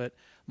explanation of it.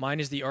 Mine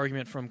is the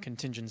argument from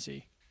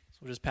contingency. So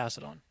we'll just pass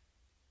it on.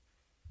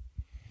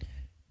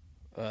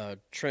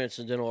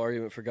 Transcendental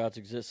argument for God's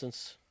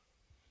existence.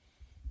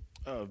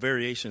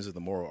 Variations of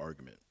the moral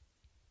argument.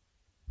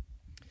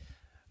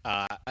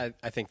 I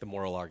think the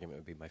moral argument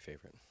would be my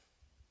favorite.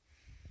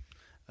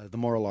 The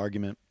moral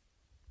argument.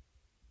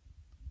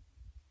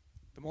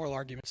 The moral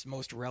argument's the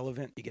most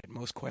relevant. You get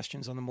most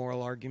questions on the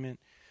moral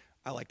argument.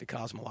 I like the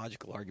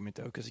cosmological argument,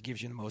 though, because it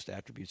gives you the most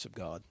attributes of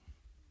God.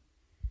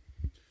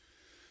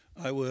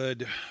 I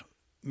would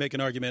make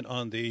an argument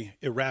on the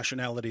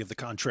irrationality of the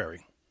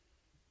contrary.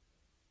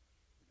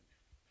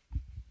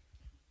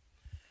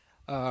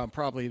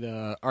 Probably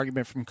the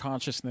argument from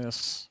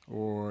consciousness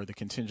or the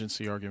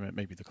contingency argument,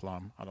 maybe the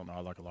Kalam. I don't know.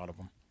 I like a lot of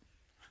them.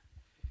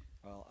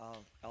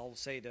 Well, I'll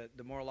say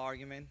the moral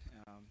argument,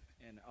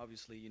 and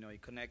obviously,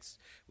 it connects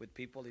with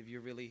people if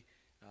you've really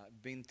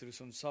been through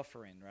some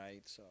suffering,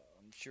 right? So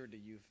I'm sure that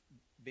you've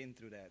been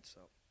through that. So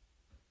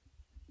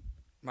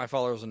my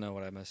followers will know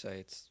what I must say.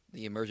 It's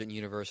the emergent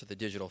universe of the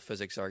digital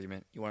physics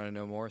argument. You want to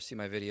know more? See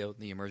my video,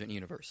 The Emergent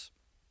Universe.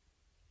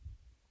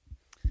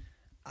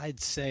 I'd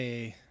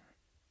say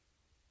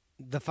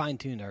the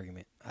fine-tuned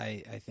argument.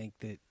 I think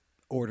that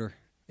order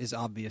is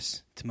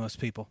obvious to most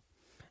people,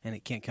 and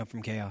it can't come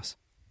from chaos.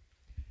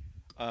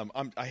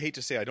 I hate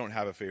to say I don't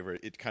have a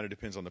favorite. It kind of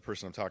depends on the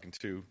person I'm talking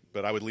to,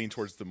 but I would lean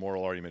towards the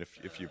moral argument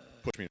if you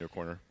push me into a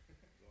corner.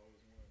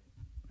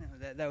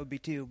 That would be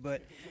two,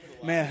 but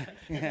man,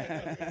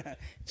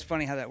 it's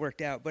funny how that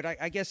worked out. But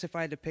I guess if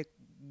I had to pick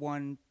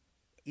one,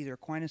 either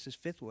Aquinas'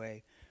 fifth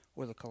way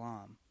or the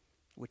Kalam,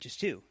 which is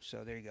two.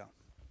 So there you go.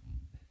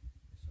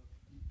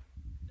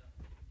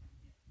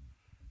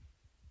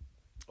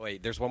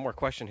 Wait, there's one more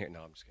question here. No,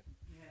 I'm just kidding.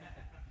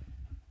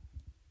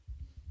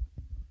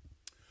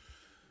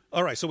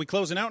 All right, so we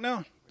closing out now?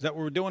 Is that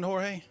what we're doing,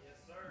 Jorge? Yes,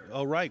 sir.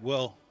 All right,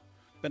 well,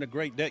 been a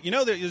great day.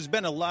 There's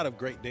been a lot of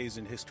great days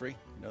in history.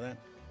 You know that?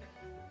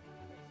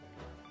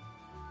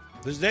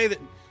 There's a day that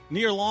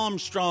Neil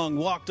Armstrong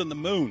walked on the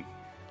moon.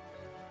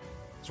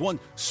 It's one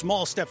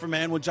small step for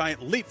man, one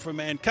giant leap for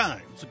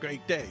mankind. It's a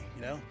great day,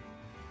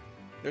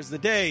 There's the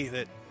day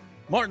that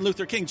Martin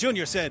Luther King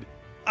Jr. said,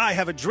 I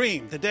have a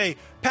dream. The day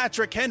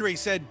Patrick Henry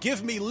said,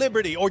 give me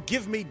liberty or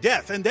give me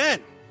death. And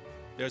then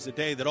there's a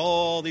day that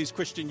all these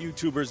Christian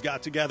YouTubers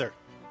got together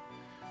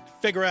to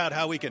figure out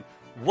how we can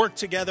work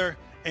together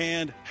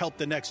and help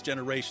the next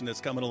generation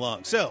that's coming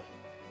along. So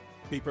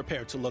be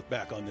prepared to look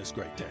back on this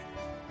great day.